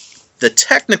 but the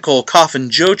technical Coffin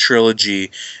Joe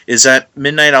trilogy is At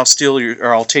Midnight I'll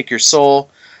Take Your Soul,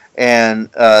 and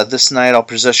This Night I'll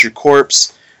Possess Your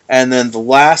Corpse. And then the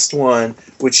last one,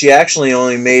 which he actually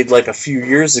only made like a few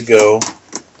years ago,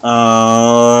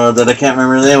 that I can't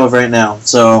remember the name of right now.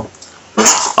 So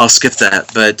I'll skip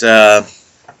that. But God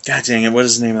dang it, what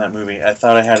is the name of that movie? I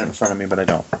thought I had it in front of me, but I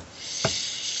don't.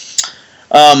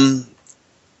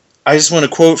 I just want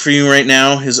to quote for you right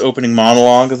now his opening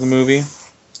monologue of the movie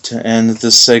to end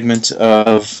this segment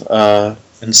of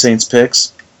Insane's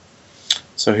Picks.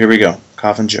 So here we go.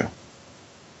 Coffin Joe.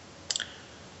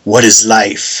 What is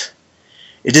life?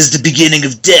 It is the beginning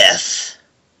of death.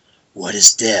 What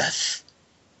is death?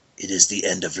 It is the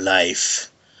end of life.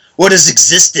 What is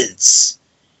existence?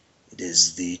 It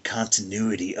is the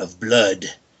continuity of blood.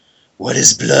 What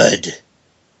is blood?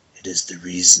 It is the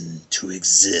reason to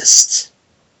exist.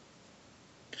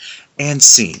 And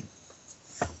scene.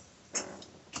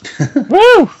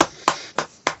 Woo!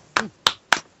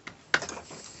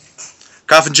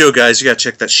 Coffin Joe, guys, you gotta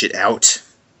check that shit out.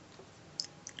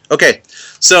 Okay,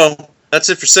 so that's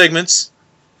it for segments.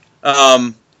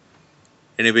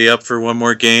 Anybody up for one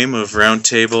more game of round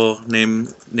table? Name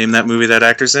that movie that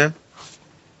actor's in.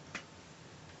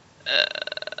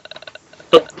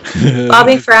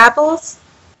 Bobby for apples.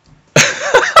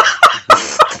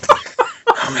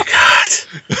 Oh my god.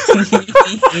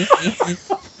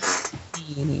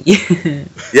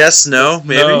 Yes, no,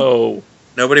 maybe. No.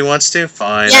 Nobody wants to.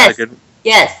 Fine. Yes.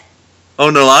 Yes.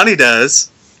 Oh, Nolani does.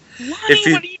 Lonnie, If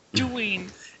you- what are you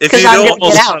doing? If Because you I'm don't,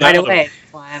 gonna get out right away.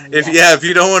 That's why I'm if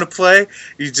you don't want to play,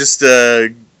 you just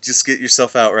get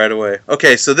yourself out right away.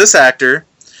 Okay, so this actor,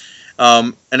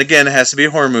 and again, it has to be a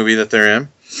horror movie that they're in,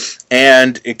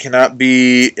 and it cannot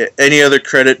be any other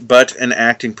credit but an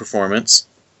acting performance.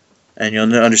 And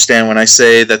you'll understand when I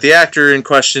say that the actor in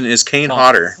question is Kane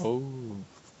Hodder. Oh,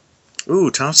 Ooh,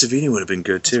 Tom Savini would have been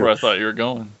good that's too. where I thought you were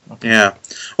going. Okay. Yeah.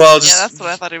 Well, just Yeah, that's what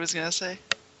I thought he was gonna say.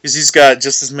 Because he's got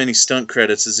just as many stunt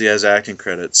credits as he has acting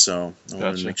credits, so I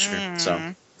wanted to make sure.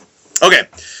 So, okay,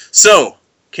 so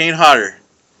Kane Hodder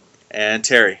and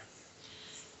Terry.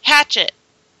 Hatchet.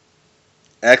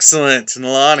 Excellent,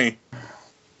 Nalani.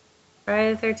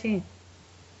 Friday the 13th.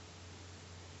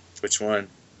 Which one?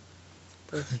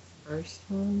 The first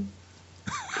one.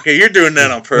 Okay, you're doing that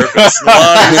on purpose.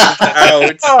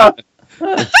 Nalani's out.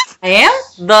 I am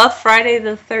the Friday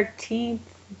the 13th.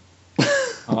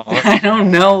 I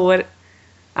don't know what.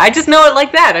 I just know it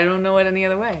like that. I don't know it any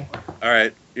other way. All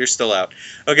right, you're still out.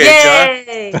 Okay,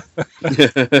 Yay!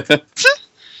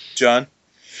 John.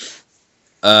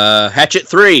 Hatchet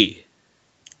 3.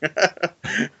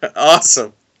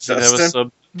 Awesome. Does it have a Justin?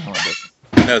 sub? No, it doesn't.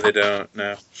 No, they don't.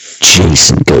 No.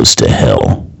 Jason Goes to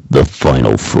Hell, the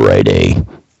final Friday.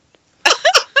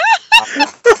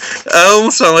 I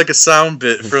almost sound like a sound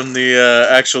bit from the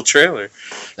actual trailer.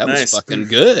 That Nice. was fucking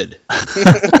good.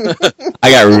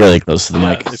 I got really close to the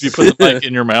mic. If you put the mic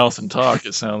in your mouth and talk,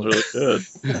 it sounds really good.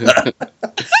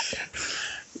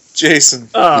 Jason.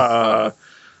 The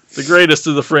greatest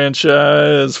of the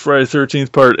franchise, Friday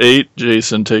 13th, Part 8,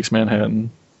 Jason Takes Manhattan.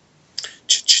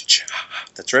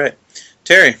 That's right.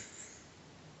 Terry.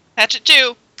 Hatchet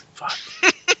 2.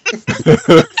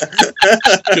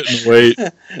 Couldn't wait.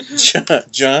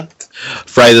 John.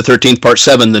 Friday the 13th, Part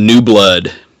 7, The New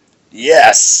Blood.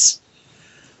 Yes.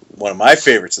 One of my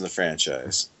favorites in the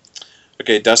franchise.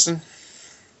 Okay, Dustin.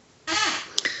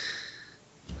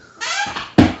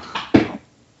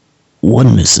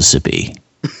 One Mississippi.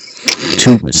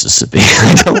 Two Mississippi.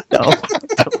 I don't know.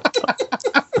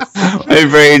 My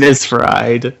brain is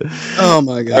fried. Oh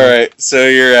my god. All right, so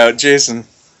you're out. Jason.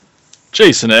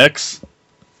 Jason X.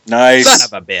 Nice. Son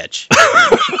of a bitch.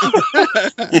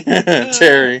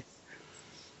 Terry.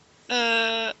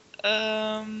 I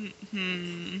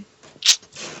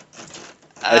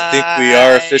think we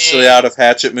are officially out of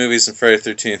Hatchet movies and Friday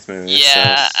the 13th movies.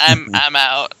 Yeah, so. I'm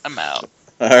out. I'm out.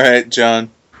 All right, John.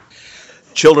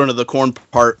 Children of the Corn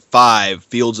Part 5,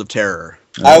 Fields of Terror.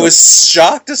 I was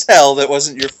shocked as hell that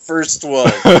wasn't your first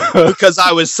one. Because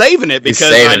I was saving it because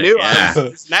saving I knew it, yeah. I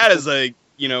was not as a,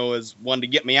 as one to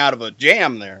get me out of a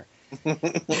jam there.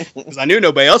 Because I knew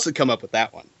nobody else had come up with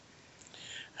that one.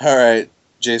 All right,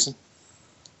 Jason.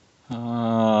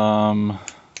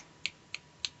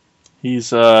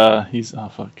 He's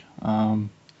oh fuck. I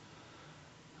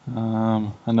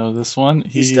know this one.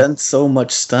 He's done so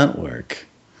much stunt work.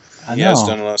 I He know. has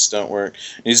done a lot of stunt work.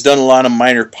 He's done a lot of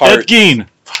minor parts. Ed Gein.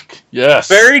 Fuck. Yes.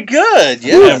 Very good.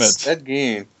 Yes, Damn Ed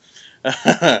Gein.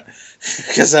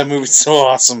 Because that movie's so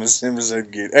awesome as him as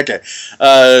Ed Gein. Okay,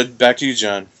 back to you,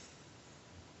 John.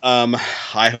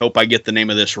 I hope I get the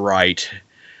name of this right.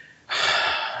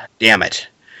 Damn it.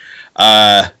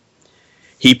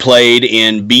 He played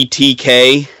in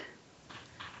BTK.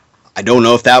 I don't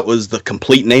know if that was the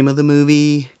complete name of the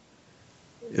movie.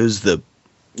 It was the...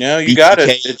 No, you got it.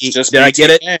 BTK. It's just Did I get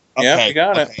it? BTK. Okay, Yeah, you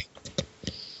got okay.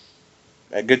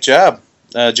 it. Good job.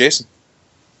 Jason.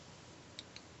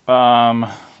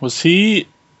 Was he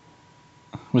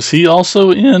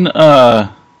also in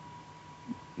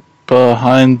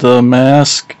Behind the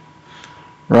Mask,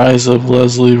 Rise of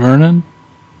Leslie Vernon?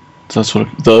 That's what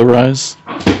The Rise.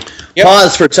 Yep.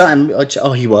 Pause for time.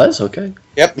 Oh, he was? Okay.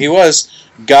 Yep, he was.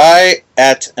 Guy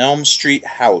at Elm Street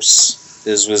House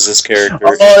was his character.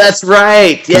 Oh, that's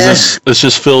right. Yes. It's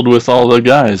just filled with all the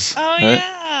guys. Oh right?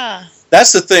 yeah.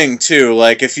 That's the thing too.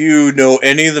 Like, if you know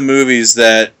any of the movies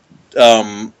that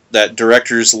that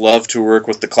directors love to work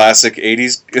with the classic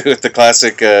 '80s, with the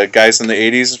classic guys in the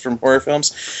 '80s from horror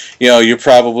films, you're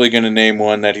probably going to name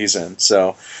one that he's in.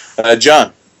 So,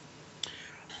 John.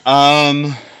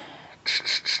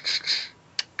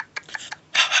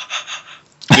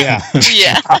 Yeah.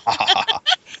 Yeah.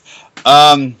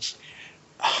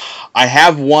 I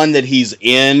have one that he's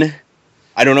in.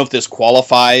 I don't know if this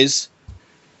qualifies.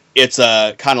 It's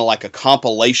a kind of like a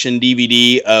compilation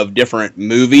DVD of different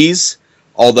movies,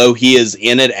 although he is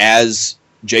in it as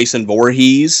Jason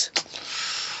Voorhees.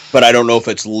 But I don't know if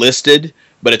it's listed,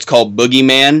 but it's called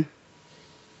Boogeyman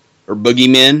or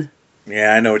Boogeymen.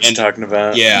 Yeah, I know what you're talking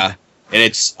about. Yeah. And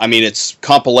it's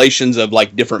compilations of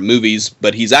like different movies,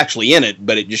 but he's actually in it,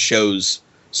 but it just shows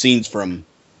scenes from...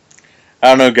 I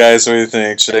don't know, guys. What do you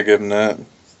think? Should I give him that?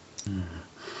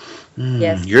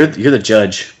 Yes. You're the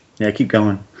judge. Yeah, keep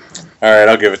going. All right,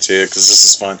 I'll give it to you because this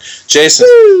is fun. Jason.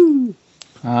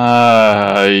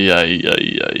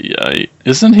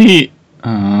 Isn't he?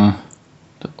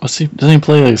 What's he? Doesn't he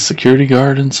play a security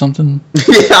guard in something?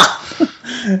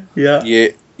 Yeah.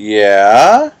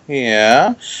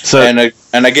 Yeah. So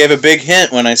And I gave a big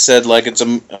hint when I said like it's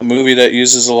a movie that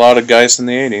uses a lot of guys in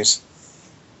the '80s.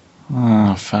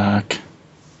 Oh, fuck.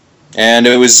 And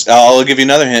it was, I'll give you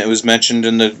another hint, it was mentioned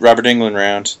in the Robert Englund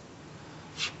round.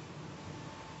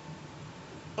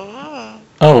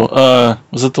 Oh.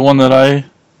 Was it the one that I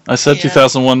said, Yeah.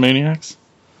 2001 Maniacs?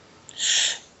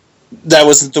 That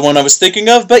wasn't the one I was thinking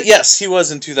of, but yes, he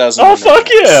was in 2001. Oh, fuck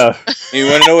yeah! You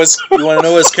want to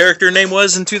know what his character name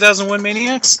was in 2001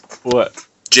 Maniacs? What?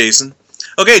 Jason.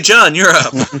 Okay, John, you're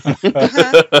up.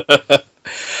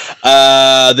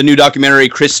 The new documentary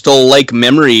Crystal Lake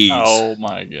Memories. Oh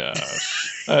my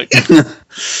gosh. And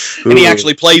he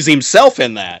actually plays himself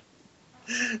in that.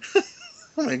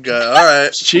 Oh my god! All right.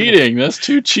 That's cheating. That's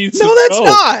 2 cheats. No, in a that's row.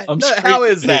 not. I'm No, straight how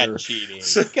is there. that cheating?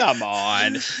 Come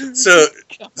on. So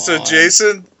on.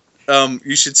 Jason,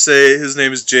 you should say his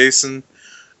name is Jason.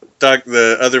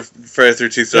 The other Friday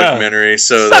 13th Yeah. documentary,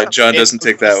 so that John doesn't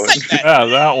take that one. Yeah,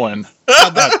 that one.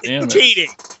 God damn it.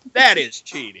 Cheating. That is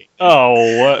cheating.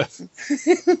 Oh, what?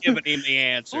 Giving him the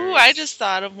answer. Ooh, I just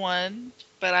thought of one,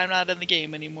 but I'm not in the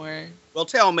game anymore. Well,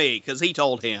 tell me, because he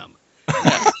told him.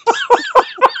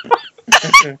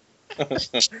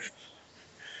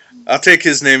 I'll take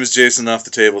his name as Jason off the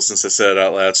table since I said it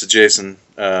out loud. So Jason,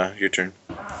 your turn.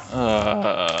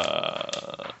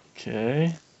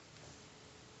 Okay.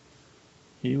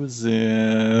 He was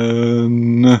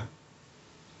in.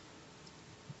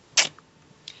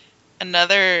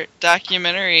 Another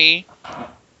documentary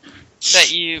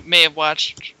that you may have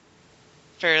watched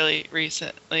fairly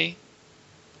recently.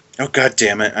 Oh god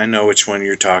damn it! I know which one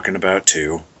you're talking about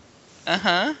too.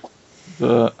 Uh-huh.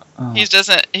 The. He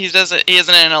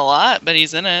isn't in a lot, but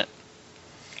he's in it.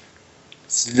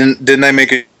 Didn't I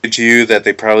make it to you that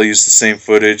they probably used the same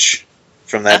footage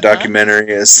from that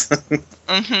documentary as?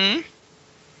 Mm-hmm.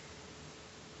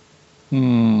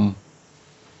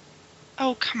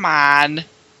 Oh, come on.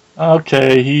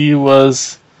 Okay, he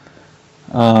was.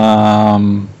 Okay,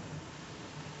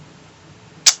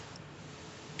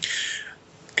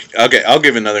 I'll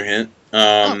give another hint.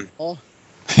 I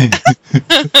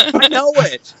know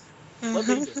it. Let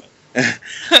me do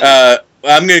it.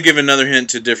 I'm going to give another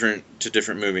hint to different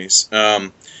movies.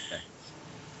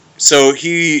 So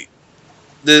he's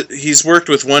worked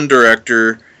with one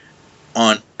director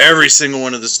on every single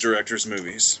one of this director's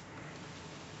movies.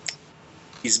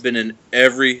 He's been in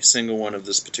every single one of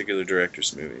this particular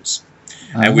director's movies,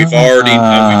 and we've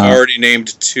already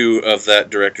named 2 of that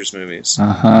director's movies.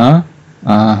 What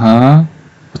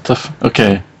the?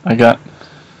 Okay, I got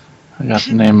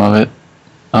the name of it.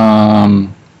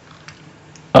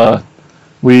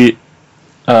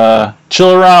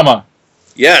 Chillerama.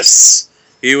 Yes,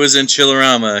 he was in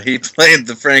Chillerama. He played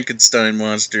the Frankenstein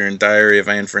monster in Diary of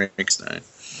Anne Frankenstein.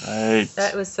 Right.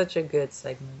 That was such a good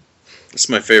segment. That's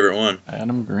my favorite one.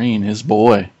 Adam Green, his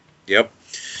boy. Yep.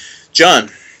 John.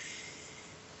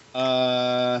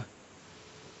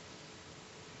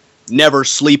 Never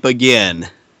Sleep Again.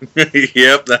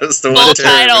 Yep, that was the Full one.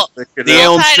 title. The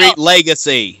Elm Street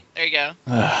Legacy. There you go.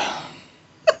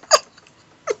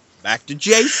 Back to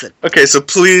Jason. Okay, so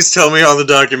please tell me all the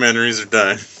documentaries are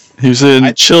done. He was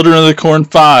in Children of the Corn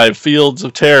 5, Fields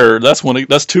of Terror. That's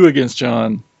 2 against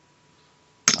John.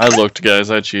 I looked, guys.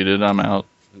 I cheated. I'm out.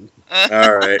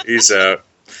 All right, he's out.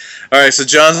 All right, so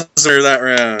John's winner that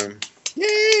round.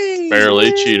 Yay!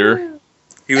 Barely, cheater.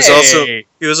 He was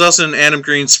also in Adam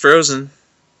Green's Frozen.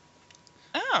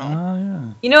 Oh.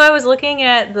 Yeah. You know, I was looking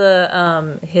at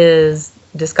the his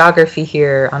discography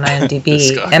here on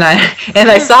IMDb, and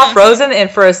I saw Frozen,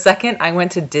 and for a second I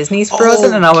went to Disney's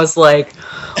Frozen, and I was like,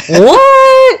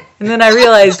 what? And then I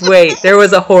realized, wait, there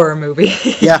was a horror movie.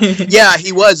 Yeah,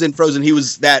 he was in Frozen. He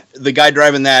was the guy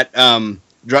driving that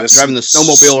driving the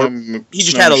snowmobile. He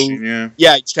just had he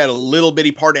just had a little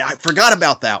bitty part. I forgot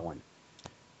about that one.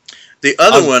 The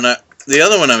other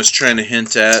one I was trying to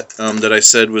hint at that I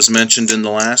said was mentioned in the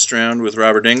last round with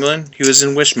Robert Englund. He was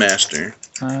in Wishmaster.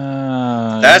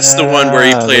 That's the one where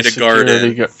he played a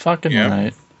garden. Fucking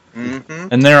right. Mm-hmm.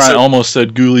 And there I almost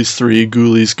said Ghoulies 3,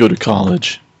 Ghoulies Go to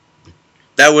College.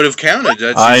 That would have counted.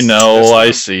 I know,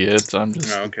 I see it. I'm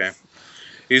just... Oh, okay.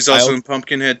 He's also in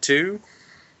Pumpkinhead 2.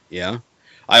 Yeah.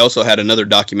 I also had another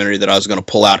documentary that I was going to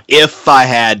pull out if I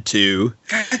had to.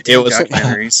 It was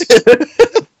documentaries.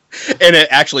 And it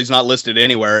actually is not listed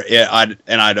anywhere. I'd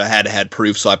had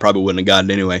proof, so I probably wouldn't have gotten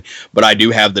it anyway. But I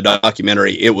do have the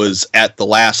documentary. It was at the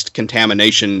last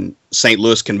Contamination St.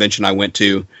 Louis convention I went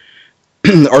to.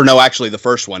 Or no, actually the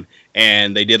first one.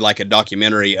 And they did like a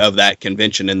documentary of that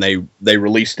convention, and they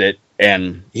released it,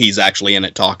 and he's actually in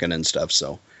it talking and stuff.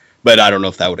 So, but I don't know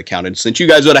if that would have counted, since you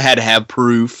guys would have had to have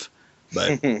proof.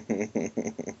 But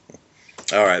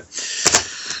all right,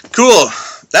 cool.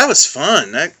 That was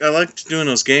fun. I liked doing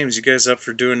those games. You guys up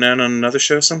for doing that on another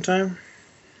show sometime?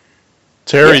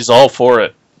 Terry's all for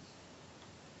it.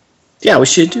 Yeah, we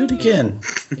should do it again.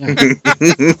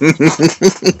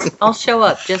 I'll show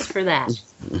up just for that.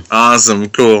 Awesome,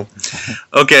 cool.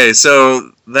 Okay,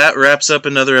 so that wraps up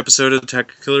another episode of the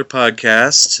Attack the Killer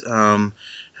podcast.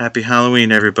 Happy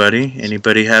Halloween, everybody.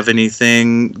 Anybody have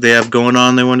anything they have going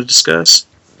on they want to discuss?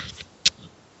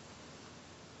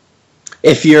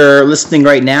 If you're listening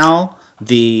right now,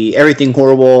 the Everything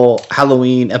Horrible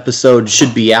Halloween episode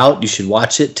should be out. You should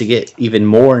watch it to get even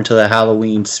more into the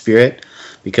Halloween spirit.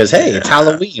 Because, hey, it's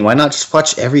Halloween. Why not just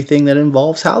watch everything that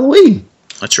involves Halloween?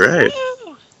 That's right.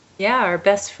 Yeah, our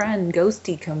best friend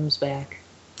Ghosty comes back.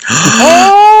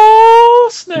 Oh,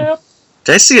 snap.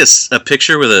 Did I see a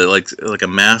picture with a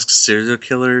masked serial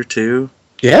killer, too?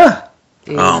 Yeah.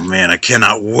 Dude, Oh, man, I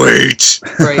cannot wait.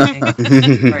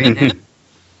 frightening.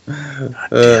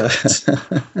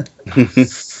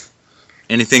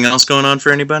 Anything else going on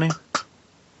for anybody?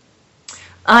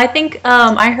 I think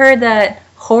I heard that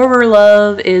Horror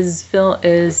Love is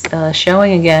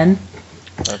showing again.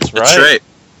 That's right. That's right.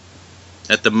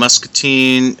 At the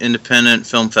Muscatine Independent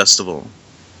Film Festival.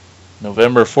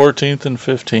 November 14th and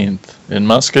 15th in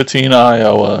Muscatine,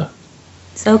 Iowa.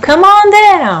 So come on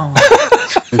down.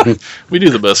 We do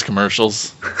the best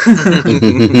commercials.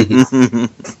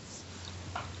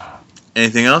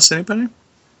 Anything else, anybody?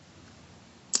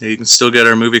 You can still get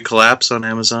our movie Collapse on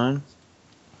Amazon.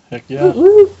 Heck yeah.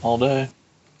 All day.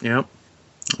 Yep.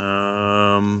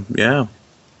 Yeah.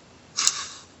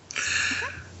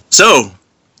 So,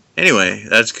 anyway,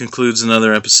 that concludes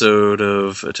another episode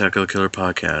of Attack of the Killer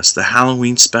podcast, the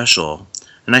Halloween special.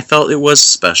 And I felt it was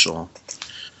special.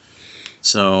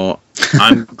 So,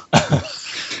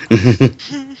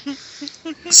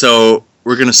 So,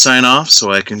 we're going to sign off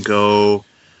so I can go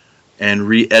and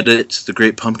re-edit The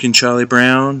Great Pumpkin Charlie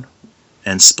Brown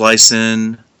and splice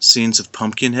in scenes of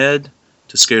Pumpkinhead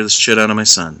to scare the shit out of my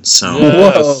son. So,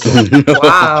 Yes.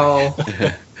 Wow.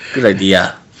 Good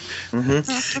idea.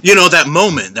 You know, that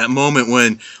moment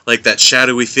when, like, that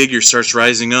shadowy figure starts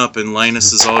rising up and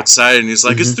Linus is all excited and he's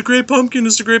like, it's the Great Pumpkin,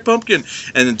 it's the Great Pumpkin.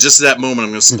 And then just that moment, I'm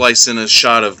going to splice in a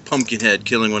shot of Pumpkinhead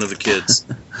killing one of the kids.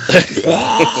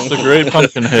 The Great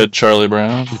Pumpkinhead, Charlie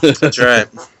Brown. That's right.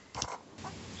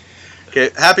 Okay,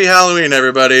 happy Halloween,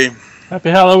 everybody. Happy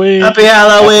Halloween. Happy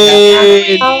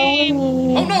Halloween!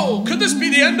 Oh no, could this be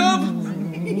the end of?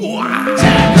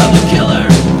 Attack of the Killer